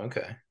school. Oh,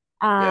 okay.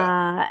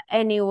 Yeah.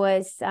 And it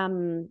was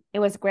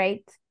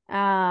great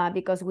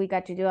because we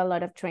got to do a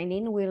lot of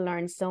training. We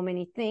learned so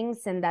many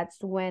things, and that's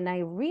when I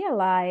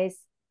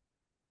realized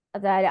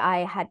that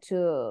I had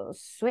to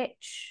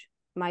switch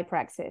my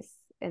praxis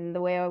and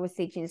the way I was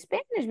teaching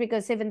Spanish,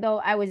 because even though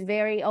I was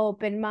very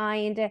open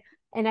minded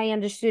and I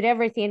understood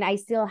everything, I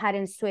still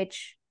hadn't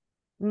switched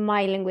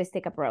my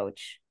linguistic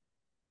approach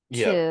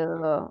Yep.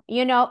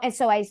 and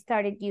so I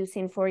started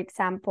using, for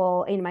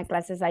example, in my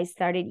classes, I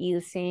started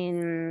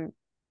using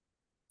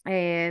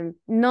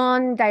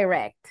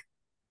non-direct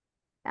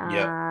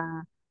Yep.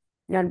 uh,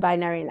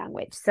 non-binary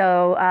language.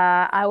 So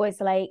I was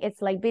like,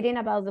 it's like beating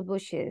about the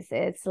bushes.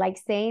 It's like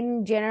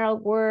saying general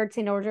words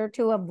in order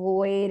to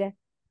avoid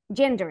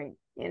gendering,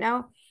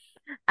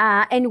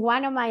 and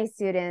one of my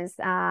students,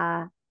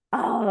 the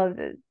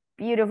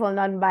beautiful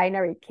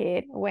non-binary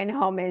kid, went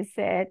home and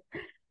said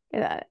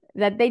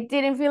that they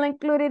didn't feel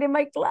included in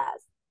my class.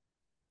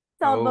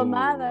 So the Oh,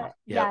 mother,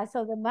 yep. yeah,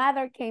 so the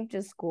mother came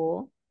to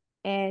school,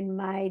 and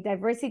my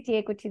diversity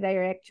equity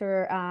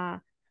director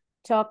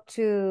talked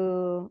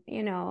to,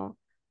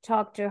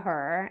 talked to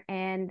her.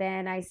 And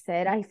then I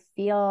said, I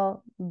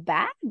feel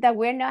bad that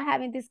we're not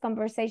having this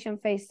conversation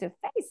face to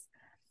face.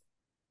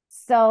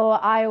 So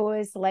I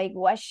was like,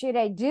 what should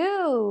I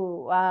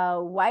do?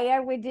 Why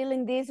are we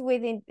dealing this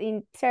with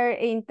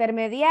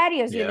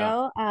intermediarios,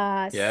 Yeah.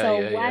 Yeah. So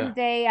Yeah. one Yeah.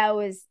 day I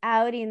was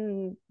out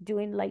in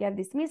doing like a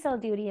dismissal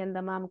duty, and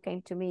the mom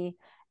came to me,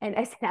 and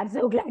I said, I'm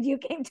so glad you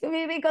came to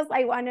me because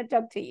I want to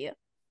talk to you.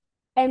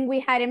 And we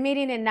had a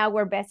meeting, and now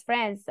we're best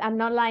friends. I'm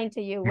not lying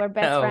to you. We're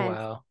best Oh, friends.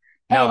 wow.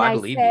 No, And I I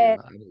believe you. said,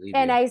 I believe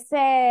and you. I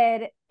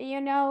said,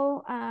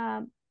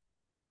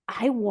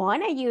 I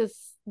want to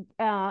use,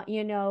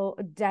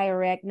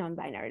 direct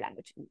non-binary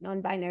language,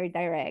 non-binary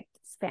direct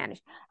Spanish.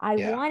 I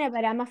Yeah. want it,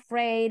 but I'm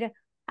afraid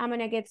I'm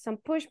going to get some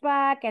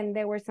pushback. And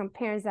there were some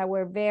parents that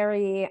were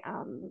very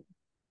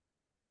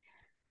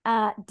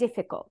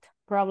difficult,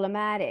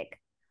 problematic.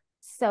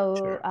 So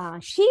Sure.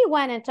 she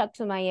went and talked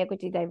to my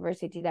equity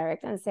diversity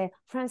director and said,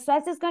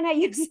 Francoise is going to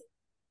use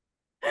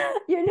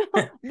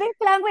this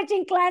language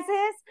in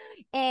classes,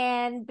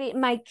 and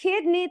my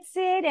kid needs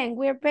it, and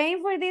we're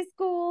paying for this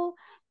school.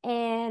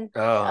 And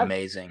Oh, uh,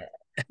 amazing.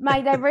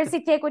 my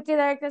diversity equity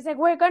director said,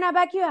 we're gonna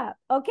back you up.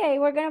 Okay,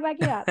 we're gonna back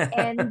you up.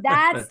 And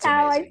that's That's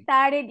how I amazing.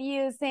 started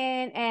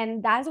using,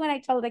 and that's when I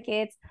told the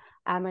kids,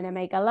 I'm gonna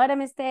make a lot of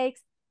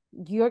mistakes.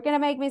 You're gonna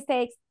make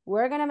mistakes.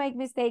 We're gonna make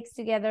mistakes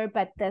together,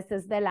 but this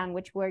is the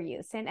language we're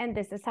using, and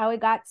this is how it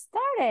got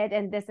started,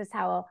 and this is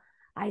how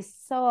I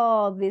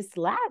saw this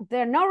lab.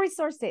 There are no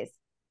resources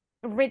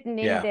written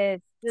in Yeah,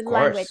 this of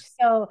language. course.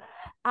 So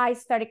I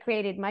started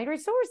creating my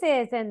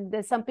resources,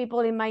 and some people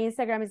in my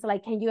Instagram is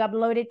like, can you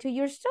upload it to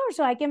your store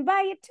so I can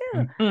buy it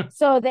too?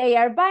 So they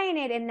are buying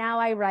it, and now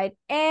I write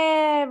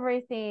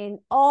everything.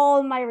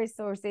 All my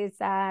resources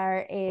are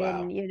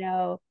in,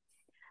 Wow.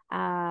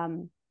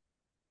 um,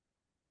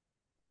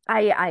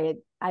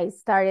 I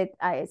started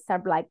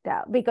like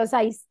that because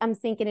I'm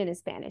thinking in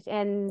Spanish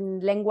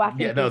and lenguaje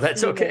Yeah, no,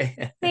 that's inclusivo.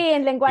 okay. Sí,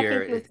 en lenguaje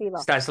You're inclusivo.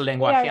 estás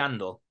They are,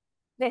 lenguajeando.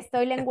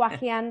 estoy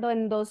lenguajeando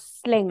en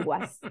dos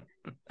lenguas.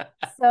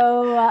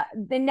 So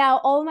then now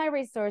all my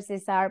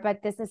resources are,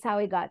 but this is how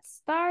it got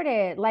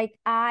started. Like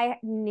I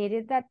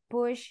needed that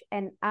push,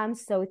 and I'm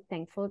so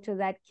thankful to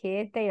that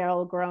kid. They are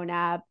all grown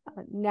up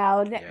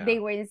now. Yeah. They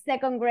were in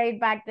second grade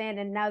back then,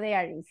 and now they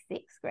are in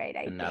sixth grade,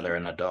 I And now they're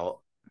think. an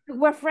adult.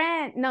 We're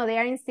friends. No, they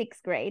are in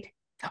sixth grade.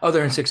 Oh,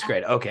 they're in sixth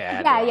grade. Okay, I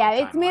had the Yeah, wrong yeah,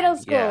 it's middle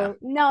timeline. Yeah. school.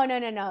 No, no,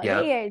 no, no.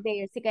 Yep.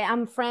 They are sick.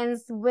 I'm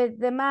friends with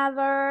the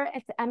mother.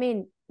 I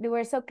mean, they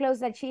were so close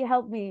that she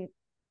helped me.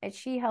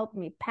 She helped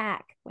me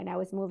pack when I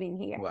was moving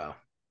here. Wow.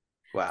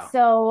 Wow.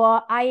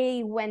 So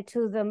I went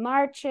to the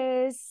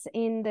marches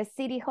in the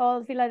city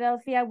hall,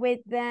 Philadelphia,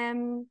 with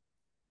them.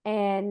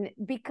 And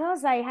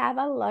because I have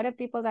a lot of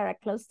people that are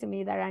close to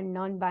me that are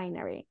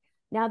non-binary.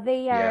 Now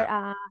they are,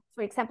 Yeah.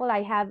 for example,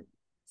 I have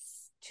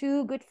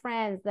two good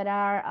friends that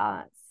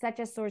are such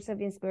a source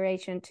of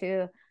inspiration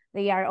too.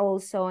 They are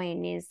also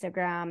in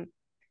Instagram.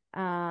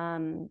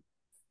 Um,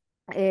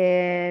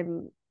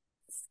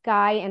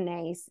 Sky and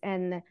Ace,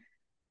 and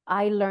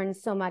I learned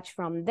so much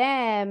from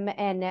them,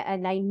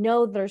 and I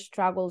know their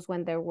struggles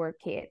when they were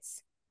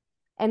kids.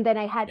 And then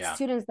I had Yeah.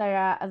 students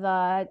that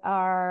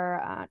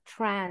are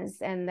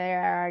trans and they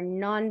are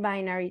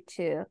non-binary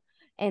too,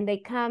 and they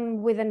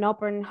come with an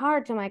open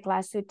heart to my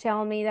class to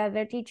tell me that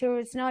their teacher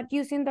is not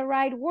using the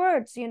right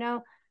words, and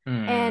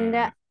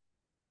Mm,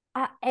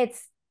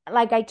 it's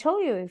like I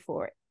told you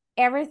before,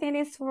 everything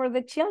is for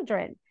the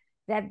children.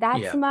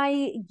 That's yeah.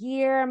 my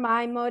gear,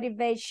 my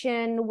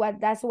motivation.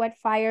 That's what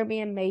fired me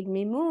and made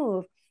me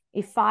move.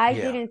 If I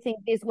Yeah. didn't think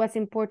this was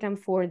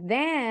important for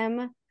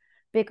them,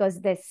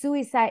 because the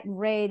suicide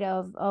rate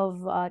of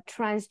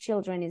trans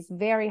children is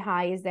very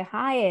high, is the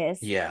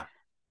highest. Yeah.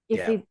 if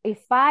Yeah. it,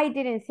 if I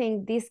didn't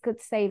think this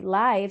could save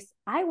lives,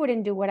 I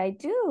wouldn't do what I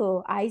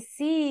do. I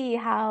see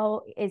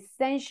how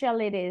essential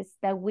it is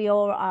that we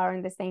all are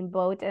in the same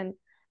boat, and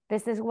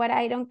this is what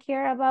I don't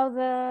care about,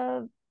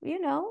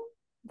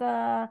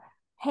 the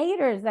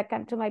haters that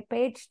come to my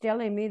page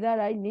telling me that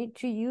I need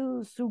to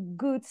use some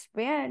good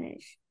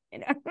Spanish.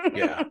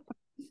 Yeah.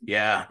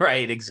 Yeah.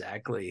 Right.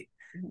 Exactly.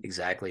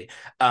 Exactly.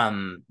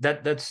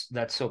 That's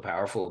so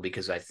powerful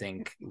because I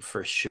think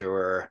for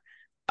sure,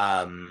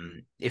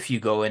 if you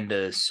go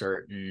into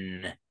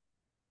certain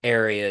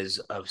areas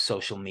of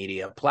social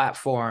media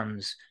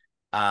platforms,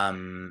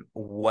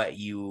 what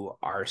you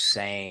are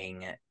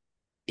saying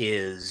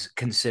is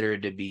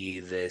considered to be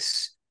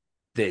this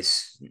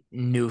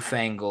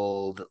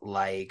newfangled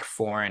like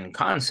foreign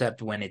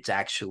concept when it's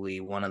actually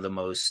one of the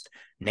most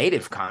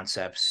native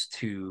concepts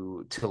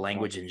to Yes.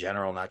 language in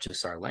general, not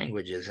just our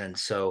languages. And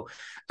so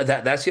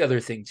that's the other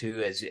thing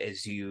too,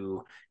 as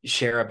you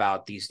share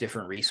about these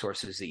different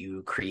resources that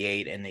you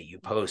create and that you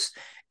post.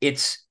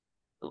 It's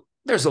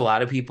there's a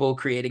lot of people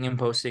creating and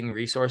posting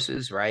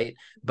resources, right?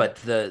 But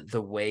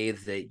the way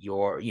that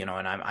you're, and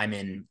I'm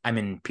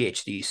in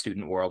PhD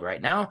student world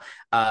right now,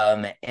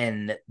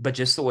 and but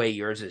just the way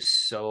yours is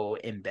so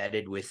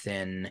embedded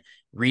within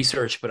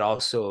research, but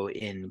also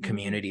in Mm-hmm.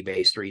 community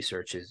based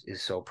research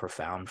is so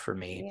profound for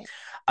me. Yeah.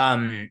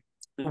 Um,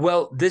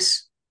 well,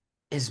 this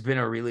has been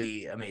a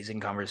really amazing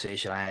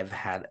conversation. I've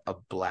had a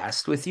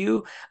blast with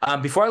you.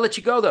 Before I let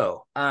you go,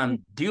 though,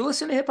 do you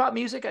listen to hip hop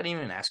music? I didn't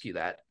even ask you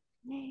that.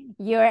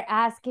 You're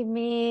asking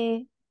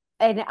me,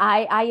 and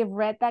I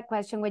read that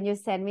question when you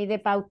sent me the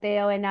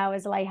pauteo, and I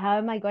was like, how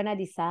am I gonna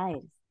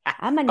decide?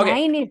 I'm a Okay,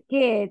 90s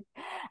kid.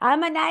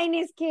 I'm a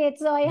 90s kid,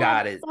 so I have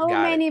got it, so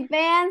got it. many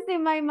bands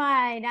in my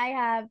mind. I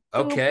have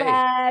Okay,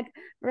 Tupac,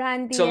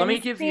 Run so let me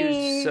give you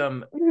DMC.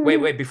 some.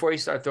 Wait, before you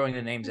start throwing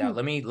the names out,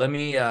 let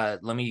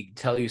me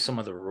tell you some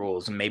of the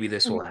rules, and maybe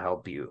this will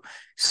help you.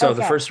 So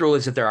the Okay. first rule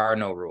is that there are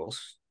no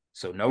rules.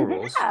 So no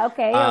rules.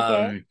 Okay,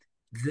 okay. Um,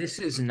 this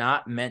is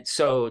not meant.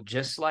 So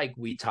just like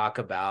we talk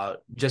about,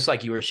 just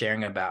like you were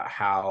sharing about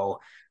how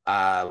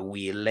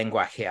we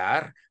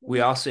lenguajear,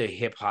 we also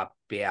hip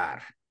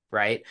hopear,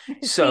 right?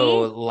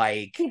 So Sí,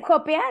 like hip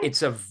hopear.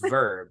 it's a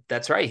verb.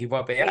 That's right, hip Sí.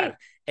 hopear.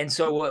 And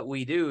so what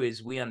we do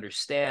is we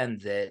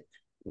understand that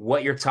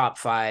what your top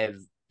five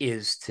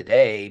is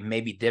today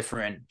may be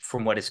different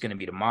from what it's going to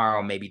be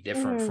tomorrow, maybe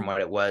different from Mhm,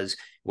 what it was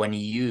when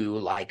you,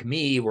 like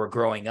me, were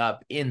growing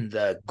up in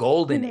the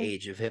golden mhm,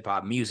 age of hip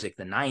hop music,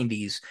 the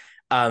 90s.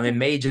 It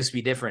may just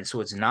be different.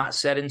 So it's not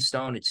set in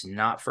stone. It's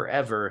not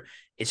forever.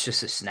 It's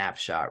just a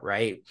snapshot,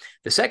 right?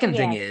 The second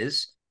thing yes.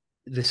 is,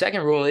 the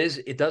second rule is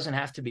it doesn't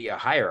have to be a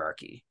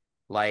hierarchy.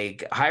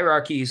 Like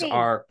hierarchies Sí.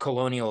 are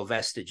colonial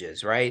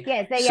vestiges, right?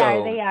 Yes, they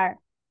are. So They are.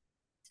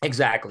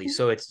 exactly.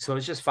 So it's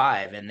just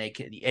five,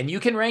 and you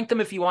can rank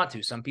them if you want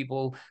to. Some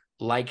people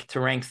like to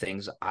rank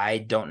things. I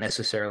don't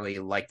necessarily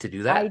like to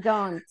do I that.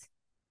 don't.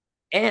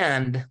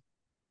 And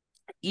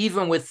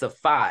even with the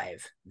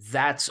five,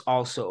 that's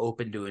also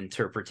open to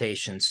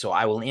interpretation. So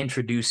I will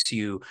introduce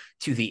you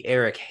to the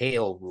Eric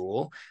Hale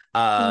rule.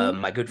 Mhm.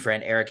 My good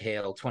friend Eric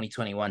Hale,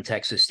 2021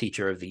 Texas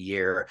Teacher of the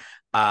Year,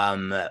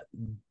 um,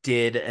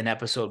 did an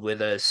episode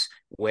with us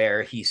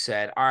where he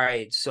said, all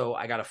right, so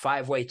I got a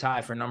 5-way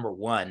tie for number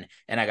one,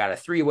 and I got a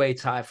 3-way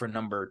tie for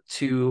number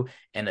two,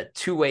 and a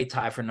 2-way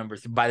tie for number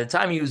three. By the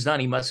time he was done,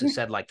 he must have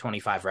said like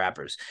 25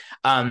 rappers.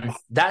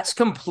 That's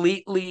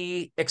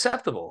completely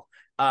acceptable,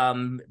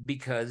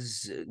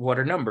 because what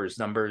are numbers?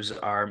 Numbers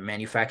are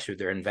manufactured,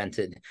 they're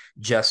invented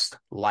just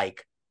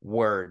like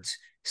words.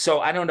 So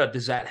I don't know,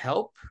 does that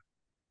help?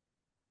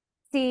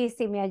 Sí,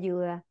 sí me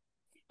ayuda.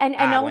 And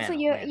Ah, also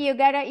bueno, bueno.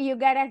 you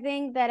gotta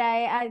think that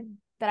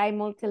that I'm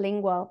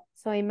multilingual.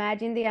 So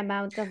imagine the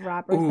amount of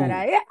rappers that Ooh.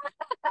 I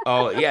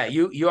Oh yeah,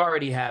 you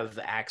already have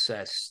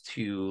access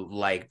to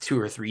like two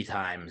or three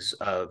times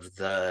of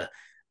the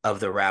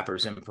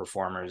rappers and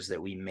performers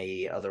that we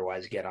may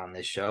otherwise get on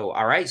this show.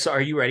 All right, so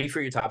are you ready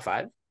for your top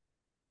five?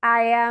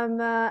 I am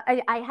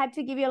I had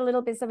to give you a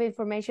little bit of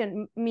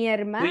information. Mi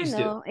Please do.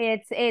 hermano,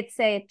 it's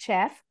a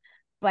chef,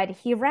 but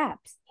he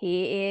raps.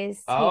 He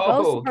goes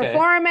Oh, to okay.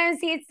 performance,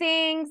 he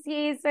sings,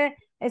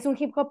 es un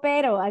hip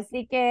hopero,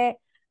 así que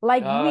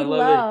like Oh, I we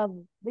love it. love,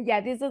 yeah,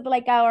 this is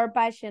like our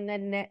passion.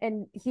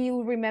 And he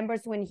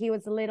remembers when he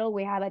was little,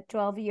 we had a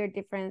 12-year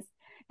difference.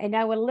 And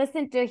I would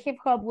listen to hip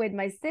hop with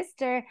my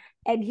sister,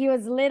 and he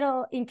was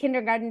little in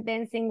kindergarten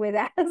dancing with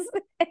us.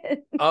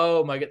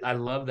 Oh my God, I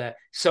love that.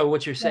 So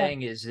what you're Yeah.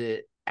 saying is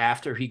that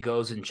after he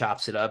goes and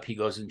chops it up, he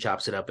goes and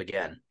chops it up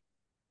again.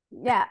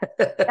 Yeah.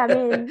 I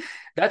mean,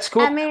 That's I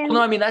cool. Well, no, mean,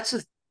 I mean that's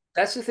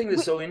the thing that's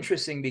we, so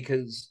interesting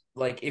because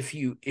like if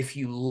you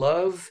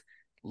love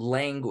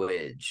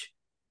language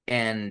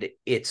and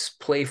its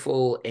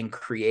playful and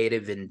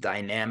creative and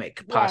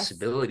dynamic yes,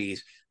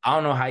 possibilities, I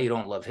don't know how you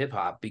don't love hip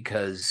hop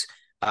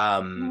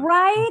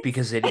right?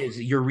 because it is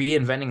you're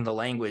reinventing the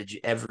language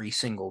every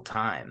single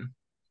time.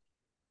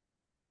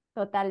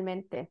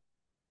 Totalmente.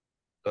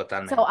 So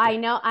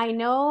Totalmente.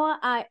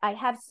 I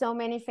have so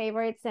many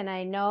favorites, and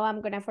I know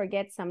I'm gonna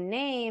forget some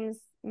names,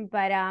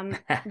 but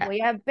voy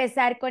a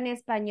empezar con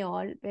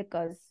español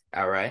because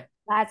All right.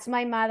 that's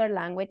my mother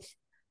language.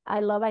 I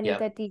love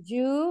Anita Yep.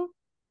 Tijoux.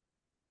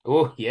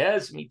 Oh,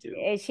 yes, me too.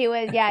 She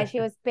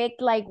was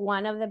picked like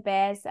one of the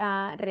best.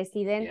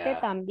 Residente Yeah.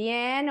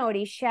 también,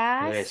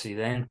 Orishas.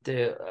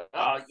 Residente.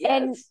 Oh,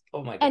 and yes.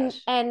 Oh my and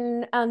gosh.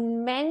 and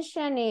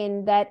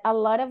mentioning that a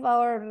lot of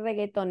our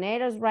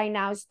reggaetoneros right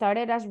now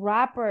started as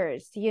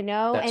rappers, That's and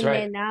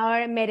right. then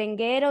our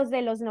merengueros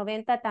de los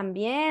 90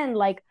 también.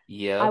 Like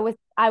Yep. I was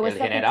El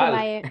talking to General.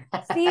 my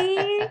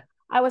see,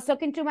 I was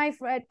talking to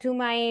to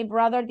my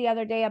brother the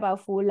other day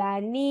about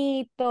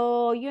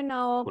Fulanito,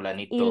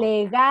 Fulanito.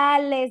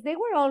 Ilegales. They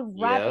were all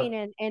rapping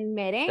Yep. and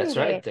That's merengue.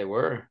 right. They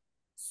were.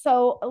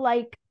 So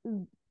like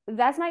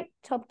that's my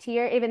top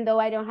tier, even though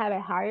I don't have a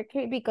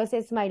hierarchy because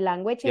it's my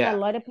language and a Yeah.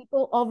 lot of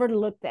people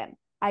overlook them.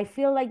 I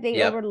feel like they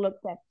Yep.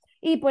 overlook them.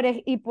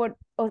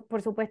 Por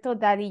supuesto,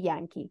 Daddy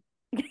Yankee.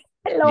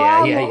 Lo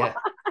Yeah. Yeah. amo. Yeah.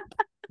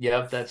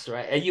 Yep. That's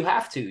right. And you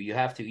have to. You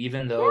have to.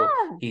 Even though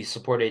Yeah. he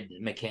supported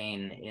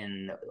McCain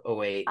in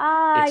 '08, it's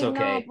Ay, no,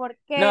 okay. ¿por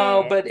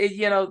No, qué?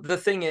 but the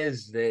thing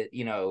is that,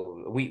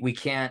 we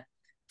can't.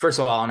 First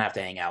of all, I don't have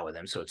to hang out with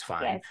him, so it's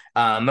fine.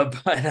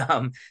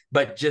 Yes,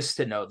 But just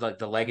to know, like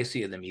the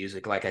legacy of the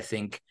music, like I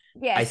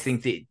yes,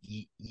 think that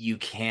you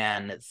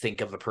can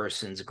think of a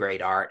person's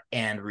great art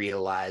and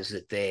realize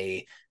that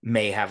they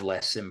may have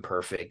less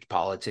imperfect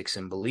politics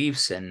and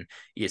beliefs, and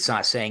it's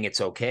not saying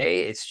it's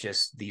okay. It's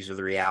just these are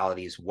the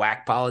realities.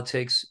 Whack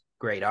politics,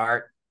 great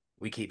art.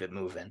 We keep it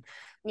moving.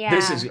 yeah.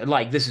 This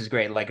is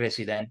great. Like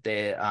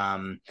Residente.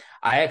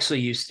 I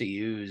actually used to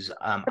use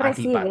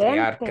Residente.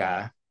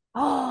 Antipatriarca.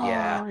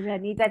 Yeah. Oh,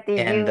 Anita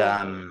And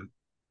Tijoux.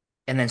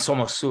 and then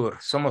Somos Sur.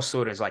 Somos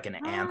Sur is like an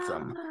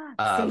anthem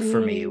Ah, for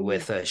me sí,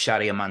 with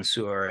Shadia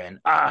Mansour, and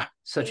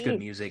such good sí,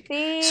 music.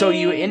 So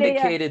you sí.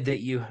 indicated that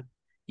you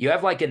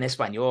have like an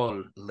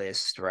Espanol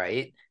list,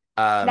 right?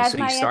 That's So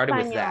you my started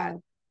with that.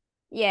 Espanol.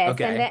 Yes,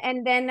 Okay.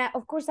 and then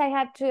of course I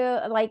had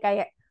to like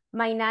I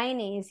my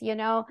 90s,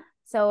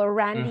 so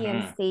Randy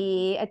Mm-hmm.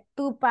 MC,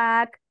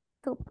 Tupac,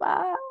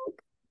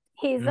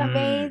 he's Mm.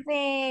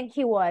 amazing.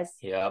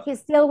 Yep. He's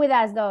still with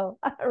us though,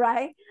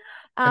 right?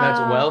 And that's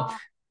Uh, well,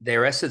 they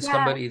arrested yeah.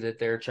 somebody that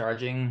they're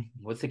charging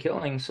with the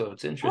killing, so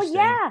it's Oh interesting.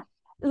 yeah.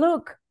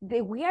 Look,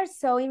 we are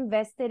so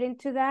invested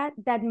into that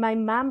my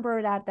mom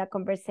brought up that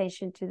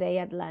conversation today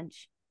at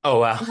lunch. Oh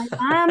wow. My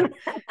mom,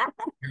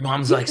 Your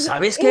mom's like,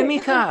 ¿sabes qué,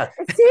 mija?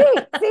 sí,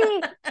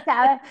 sí,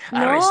 ¿sabes?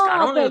 No,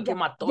 Arrestaron que el que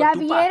mató a ya Tupac.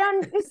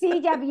 vieron,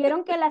 sí, ya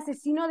vieron que el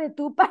asesino de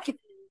Tupac,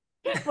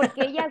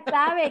 porque ella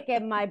sabe que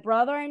my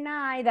brother and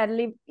I that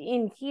live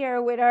in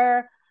here with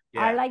her are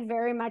Yeah. like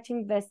very much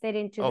invested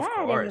into Of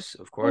that, course,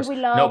 of and course. we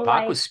No, love Pac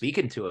like, was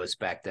speaking to us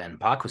back then.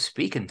 Pac was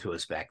speaking to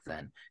us back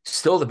then.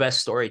 Still the best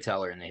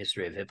storyteller in the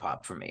history of hip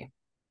hop for me.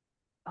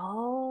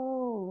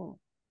 oh,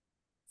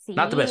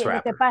 Not the best Sí,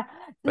 rapper,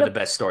 but the look,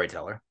 best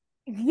storyteller.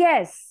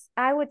 yes,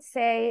 I would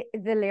say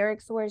the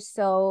lyrics were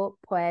so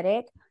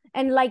poetic.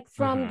 And like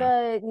from Hmm.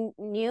 the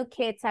new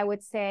kids, I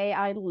would say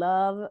I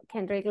love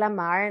Kendrick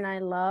Lamar and I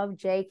love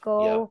J.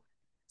 Yep. Cole.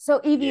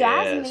 So if you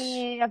ask Yes.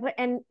 me,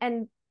 and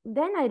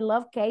then I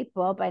love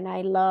K-pop and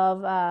I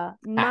love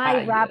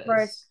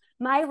Yes.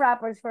 my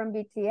rappers from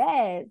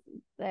BTS,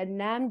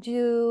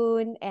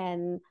 Namjoon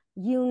and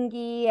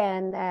Yoongi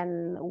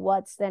and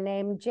what's the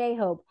name,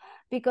 J-Hope,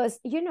 because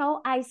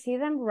I see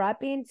them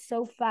rapping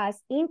so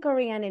fast in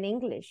Korean and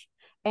English.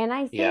 And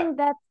I Yeah. think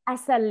that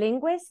as a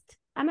linguist,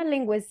 I'm a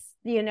linguist,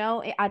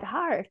 at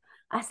heart.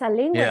 As a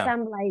linguist, Yeah.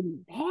 I'm like,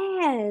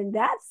 man,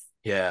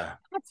 Yeah.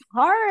 that's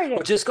hard.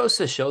 Well, it just goes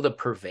to show the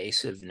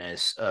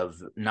pervasiveness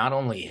of not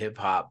only hip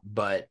hop,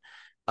 but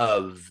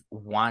of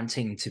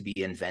wanting to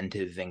be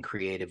inventive and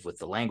creative with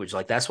the language.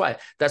 Like that's why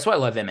I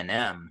love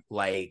Eminem.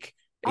 Like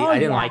Oh I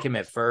didn't yeah. like him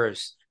at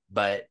first,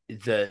 but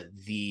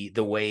the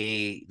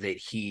way that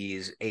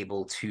he's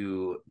able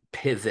to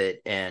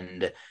pivot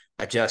and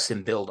adjust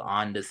and build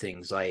onto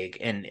things like,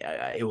 and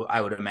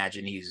I would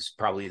imagine he's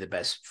probably the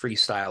best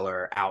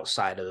freestyler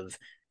outside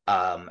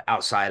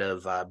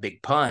of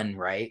Big Pun,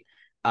 right?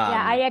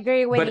 Yeah, I um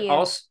agree with but you.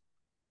 also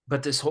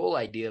but this whole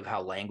idea of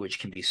how language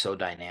can be so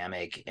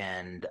dynamic,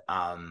 and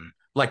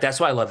like that's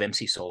why I love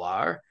MC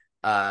Solar,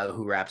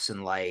 who raps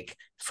in like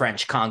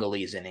French,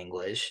 Congolese, and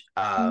English.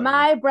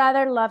 My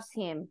brother loves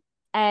him.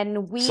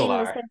 And we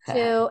Solar. listen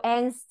to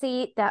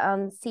NCT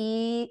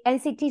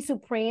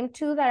Supreme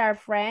too that are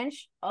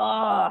French.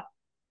 Oh,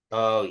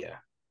 Oh yeah,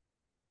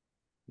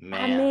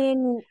 I man.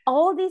 mean,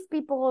 all these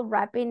people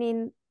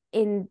rapping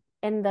in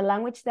the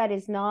language that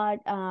is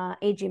not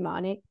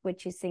hegemonic,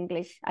 which is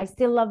English. I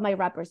still love my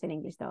rappers in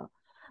English though,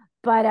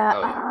 but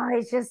Oh yeah.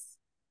 it's just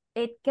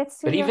it gets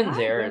to But your even heart,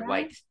 they're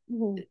like,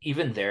 Mhm.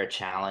 even they're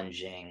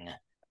challenging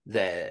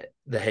the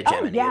Oh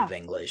hegemony yeah, of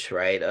English,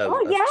 right?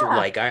 oh yeah.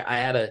 Like I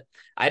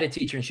had a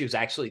teacher, and she was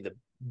actually the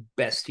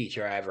best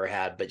teacher I ever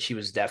had, but she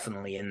was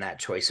definitely in that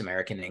choice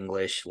American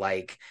English,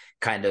 like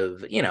kind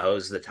of, it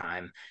was the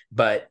time.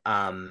 But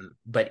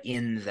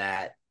in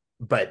that,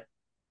 but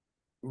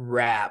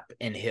rap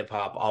and hip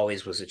hop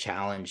always was a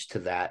challenge to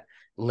that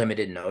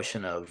limited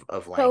notion of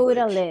language.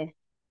 Totally,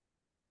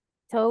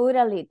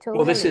 totally,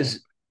 Well, this totally.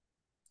 is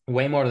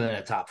way more than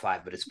a top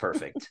five, but it's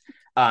perfect.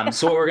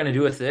 So what we're gonna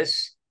do with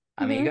this,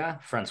 Hmm. amiga,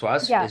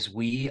 Francoise, Yeah. is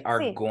we are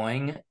See.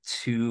 going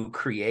to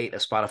create a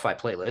Spotify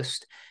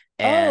playlist. Oh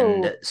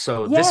And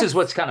so this is yes.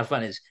 what's kind of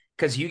fun is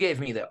because you gave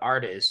me the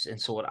artist,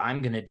 and so what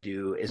I'm gonna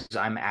do is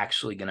I'm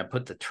actually gonna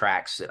put the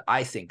tracks that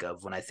I think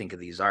of when I think of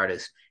these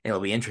artists, and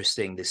it'll be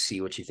interesting to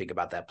see what you think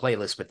about that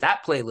playlist. But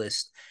that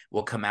playlist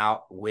will come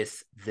out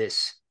with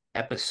this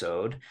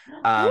episode.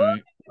 Woo,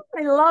 Um,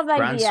 I love the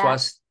idea.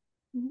 Francois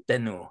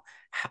Thenoux,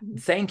 Mhm.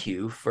 thank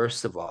you,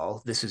 first of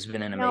all. This has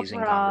been an No amazing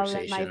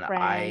problem, my conversation. I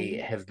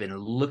friend. have been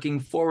looking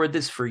forward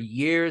this for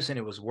years, and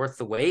it was worth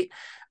the wait.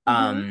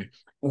 Hmm.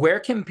 Where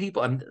can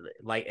people,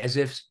 like, as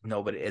if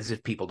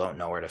people don't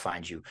know where to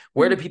find you.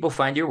 Where do Hmm. people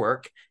find your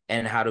work,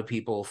 and how do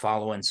people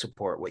follow and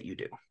support what you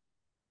do?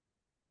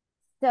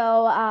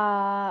 So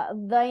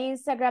the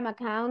Instagram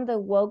account, the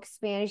woke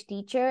Spanish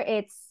teacher,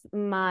 it's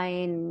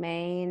my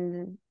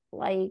main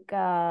like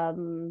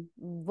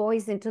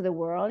voice into the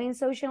world in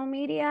social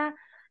media.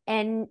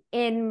 And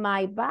in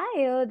my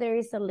bio, there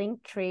is a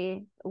link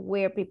tree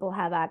where people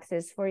have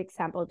access, for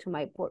example, to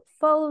my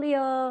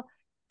portfolio,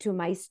 to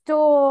my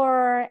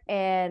store,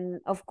 and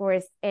of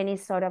course, any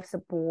sort of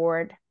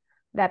support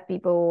that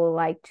people would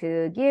like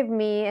to give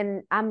me.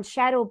 And I'm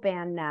shadow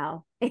banned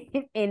now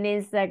in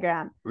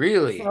Instagram.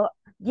 Really? So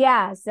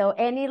yeah, so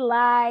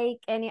I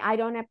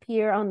don't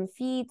appear on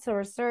feeds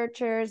or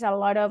searchers. A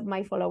lot of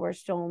my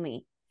followers told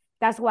me.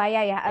 That's why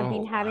I've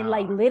been Oh, having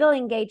like wow. little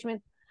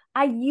engagement.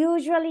 I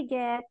usually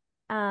get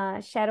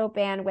shadow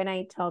banned when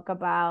I talk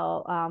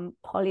about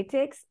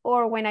politics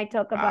or when I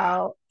talk Ah,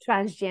 about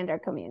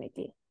transgender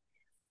community.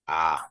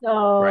 ah,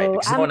 right. So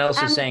Because no I'm one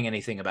else is I'm saying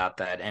anything about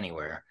that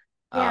anywhere.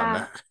 yeah,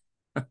 Um,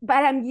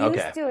 but I'm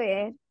used okay. to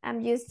it.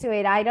 I'm used to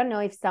it. I don't know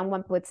if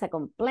someone puts a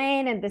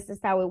complaint and this is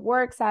how it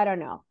works. I don't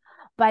know.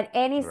 But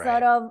any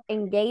sort Right. of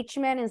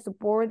engagement and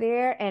support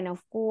there. And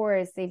of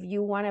course, if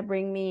you want to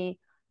bring me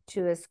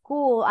to a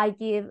school, I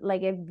give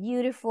like a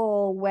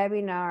beautiful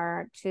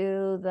webinar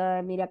to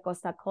the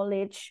Miracosta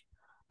College.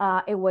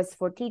 It was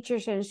for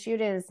teachers and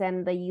students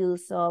and the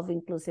use of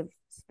inclusive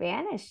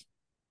Spanish.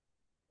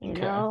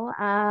 Okay.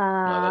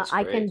 No, that's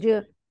I can great.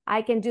 do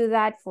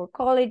that for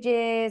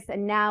colleges,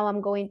 and now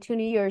I'm going to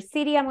New York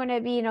City. I'm going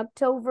to be in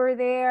October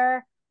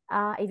there.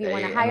 If you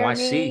want to Hey, hire NYC.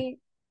 me,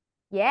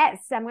 yes,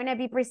 I'm going to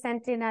be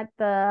presenting at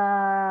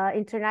the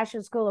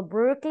International School of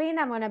Brooklyn.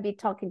 I'm going to be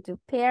talking to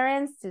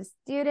parents, to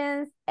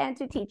students, and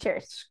to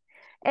teachers.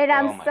 That's, And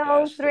I'm oh my so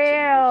gosh, that's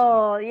amazing.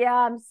 thrilled. Yeah,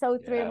 I'm so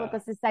thrilled Yeah.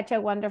 because it's such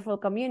a wonderful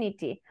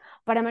community.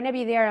 But I'm going to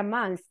be there a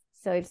month.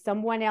 So if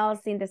someone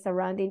else in the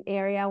surrounding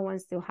area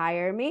wants to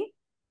hire me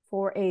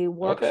for a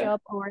Okay.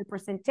 workshop or a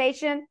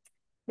presentation,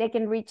 they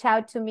can reach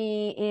out to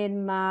me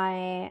in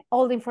my,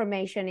 all the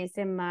information is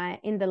in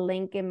the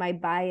link in my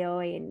bio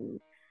in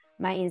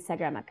my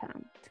Instagram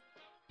account.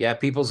 Yeah,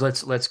 peoples,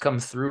 let's come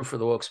through for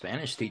the woke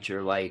Spanish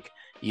teacher. Like,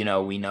 we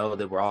know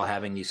that we're all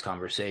having these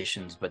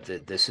conversations, but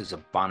that this is a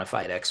bona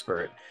fide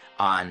expert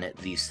on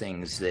these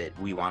things that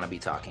we want to be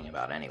talking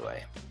about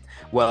anyway.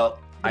 Well,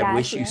 I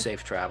wish you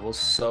safe travels.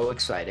 So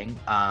exciting.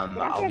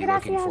 I'll be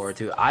looking forward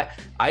to it.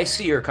 I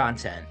see your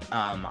content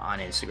on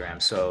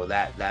Instagram, so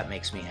that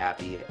makes me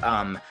happy.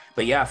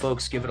 But yeah,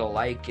 folks, give it a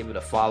like, give it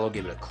a follow,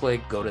 give it a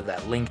click, go to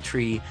that link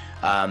tree.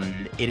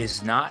 It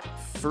is not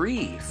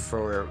free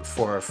for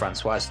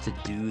Francoise to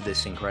do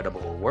this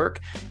incredible work.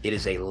 It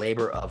is a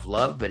labor of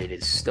love, but it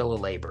is still a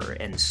labor.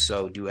 And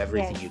so do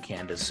everything you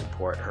can to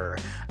support her.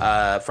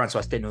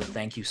 Francoise Thenoux,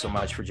 thank you so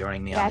much for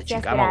joining me on the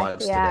Chicano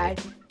Logs today.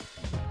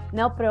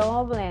 No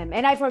problem.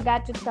 And I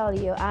forgot to tell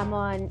you, I'm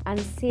on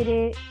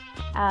unceded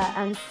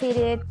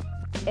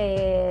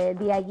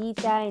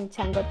Diaguita and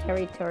Chango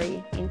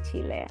territory in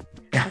Chile.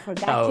 I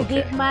forgot to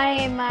give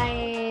my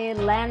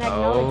land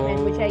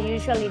acknowledgement, which I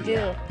usually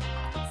do.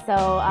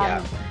 So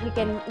we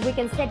can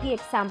set the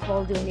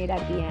example doing it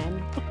at the end.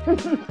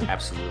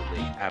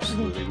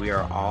 Absolutely. We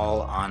are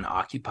all on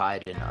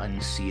occupied and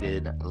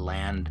unceded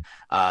land.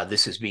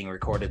 This is being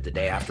recorded the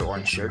day after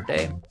Orange Shirt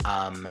Day,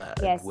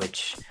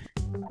 which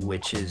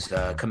is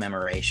a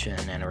commemoration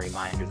and a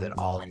reminder that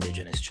all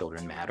Indigenous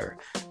children matter.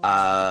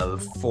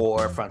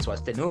 For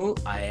Francoise Thenoux,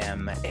 I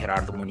am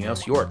Gerardo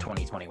Munoz, your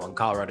 2021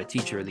 Colorado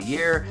Teacher of the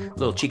Year,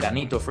 little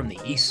Chicanito from the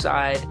East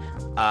Side.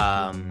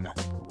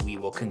 We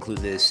will conclude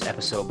this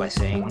episode by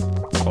saying,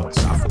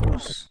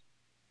 Consafos.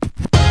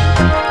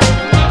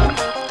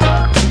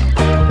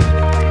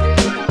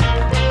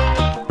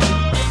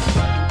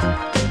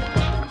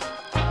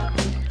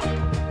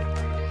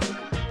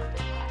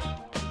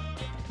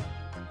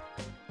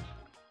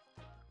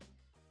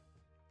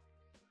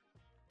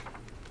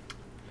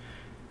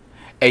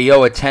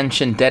 Ayo,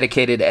 attention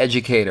dedicated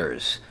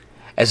educators.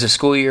 As the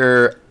school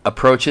year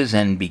approaches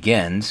and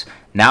begins,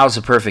 now is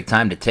the perfect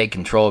time to take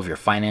control of your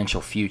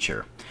financial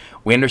future.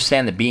 We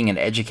understand that being an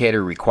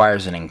educator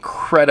requires an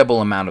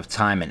incredible amount of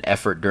time and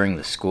effort during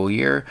the school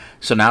year,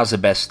 so now's the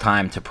best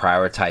time to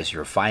prioritize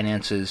your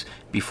finances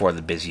before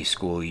the busy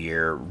school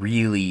year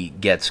really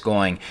gets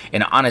going.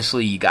 And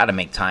honestly, you got to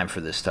make time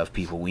for this stuff,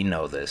 people. We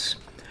know this.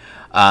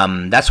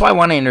 That's why I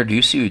want to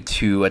introduce you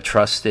to a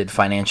trusted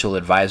financial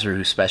advisor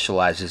who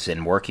specializes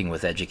in working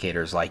with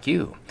educators like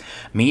you.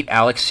 Meet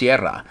Alex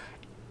Sierra,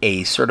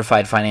 a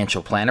certified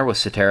financial planner with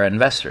Cetera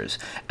Investors.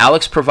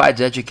 Alex provides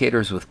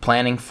educators with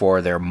planning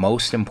for their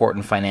most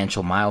important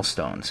financial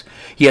milestones.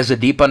 He has a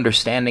deep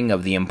understanding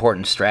of the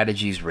important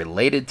strategies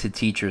related to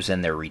teachers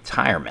and their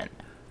retirement.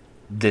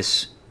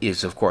 This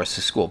is, of course,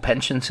 the school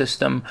pension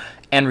system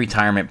and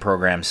retirement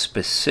programs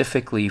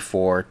specifically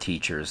for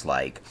teachers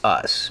like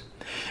us.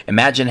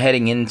 Imagine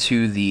heading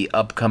into the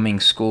upcoming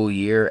school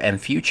year and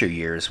future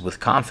years with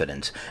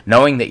confidence,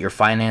 knowing that your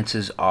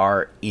finances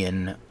are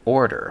in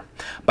order.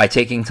 By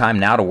taking time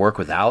now to work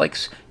with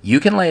Alex, you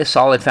can lay a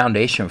solid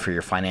foundation for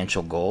your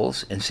financial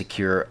goals and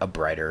secure a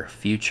brighter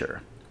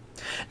future.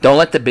 Don't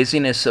let the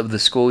busyness of the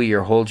school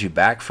year hold you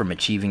back from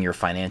achieving your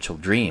financial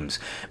dreams.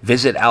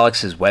 Visit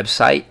Alex's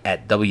website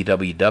at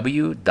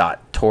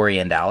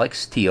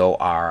www.toriandalex,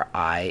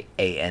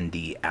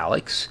 Toriand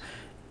Alex,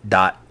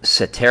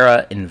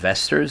 Cetera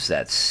Investors,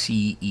 that's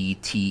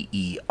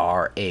CETERA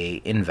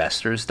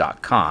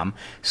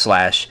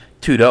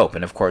investors.com/2dope.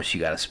 And of course, you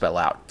got to spell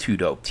out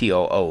 2dope,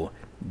 TOODOPE,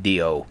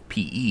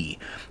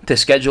 to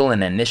schedule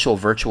an initial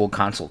virtual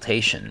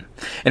consultation.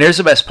 And here's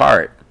the best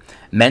part.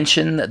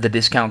 Mention the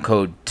discount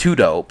code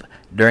 2dope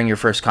during your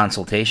first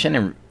consultation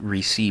and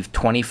receive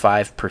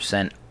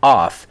 25%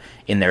 off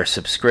in their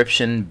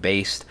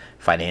subscription-based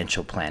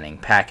financial planning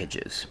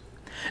packages.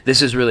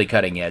 This is really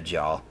cutting edge,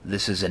 y'all.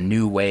 This is a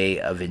new way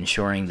of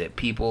ensuring that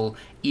people,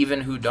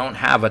 even who don't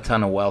have a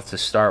ton of wealth to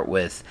start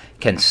with,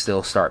 can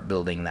still start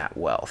building that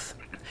wealth.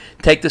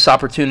 Take this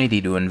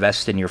opportunity to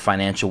invest in your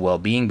financial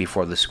well-being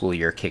before the school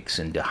year kicks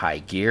into high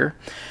gear.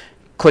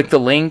 Click the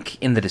link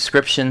in the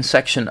description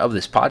section of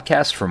this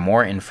podcast for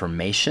more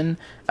information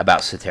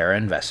about Cetera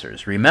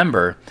Investors.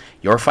 Remember,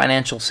 your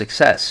financial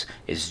success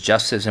is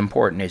just as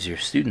important as your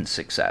student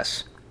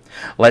success.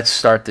 Let's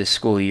start this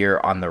school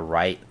year on the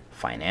right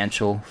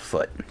financial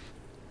foot.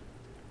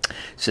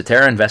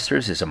 Cetera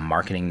Investors is a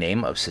marketing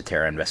name of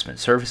Cetera Investment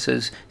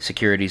Services.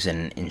 Securities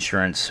and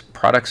insurance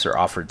products are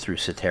offered through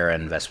Cetera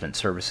Investment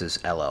Services,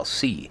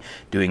 LLC,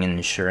 doing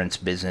insurance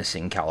business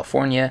in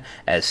California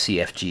as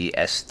CFG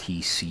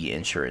STC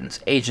Insurance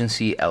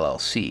Agency,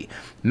 LLC.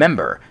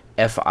 Member,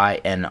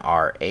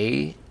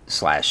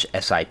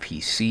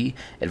 FINRA/SIPC.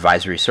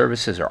 Advisory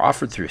services are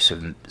offered through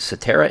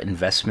Cetera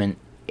Investment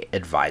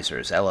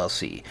Advisors,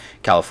 LLC,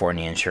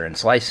 California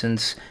Insurance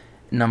License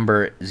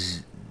number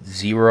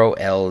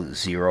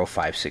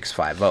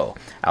 0L05650.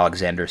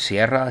 Alexander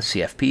Sierra,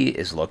 CFP,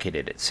 is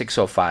located at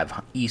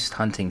 605 East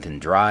Huntington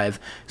Drive,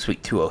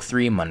 Suite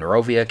 203,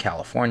 Monrovia,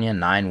 California,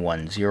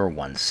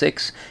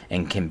 91016,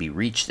 and can be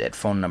reached at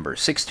phone number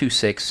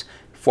 626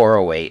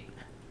 408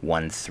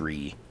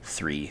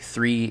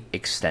 1333,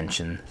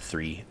 extension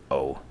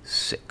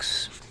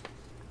 306.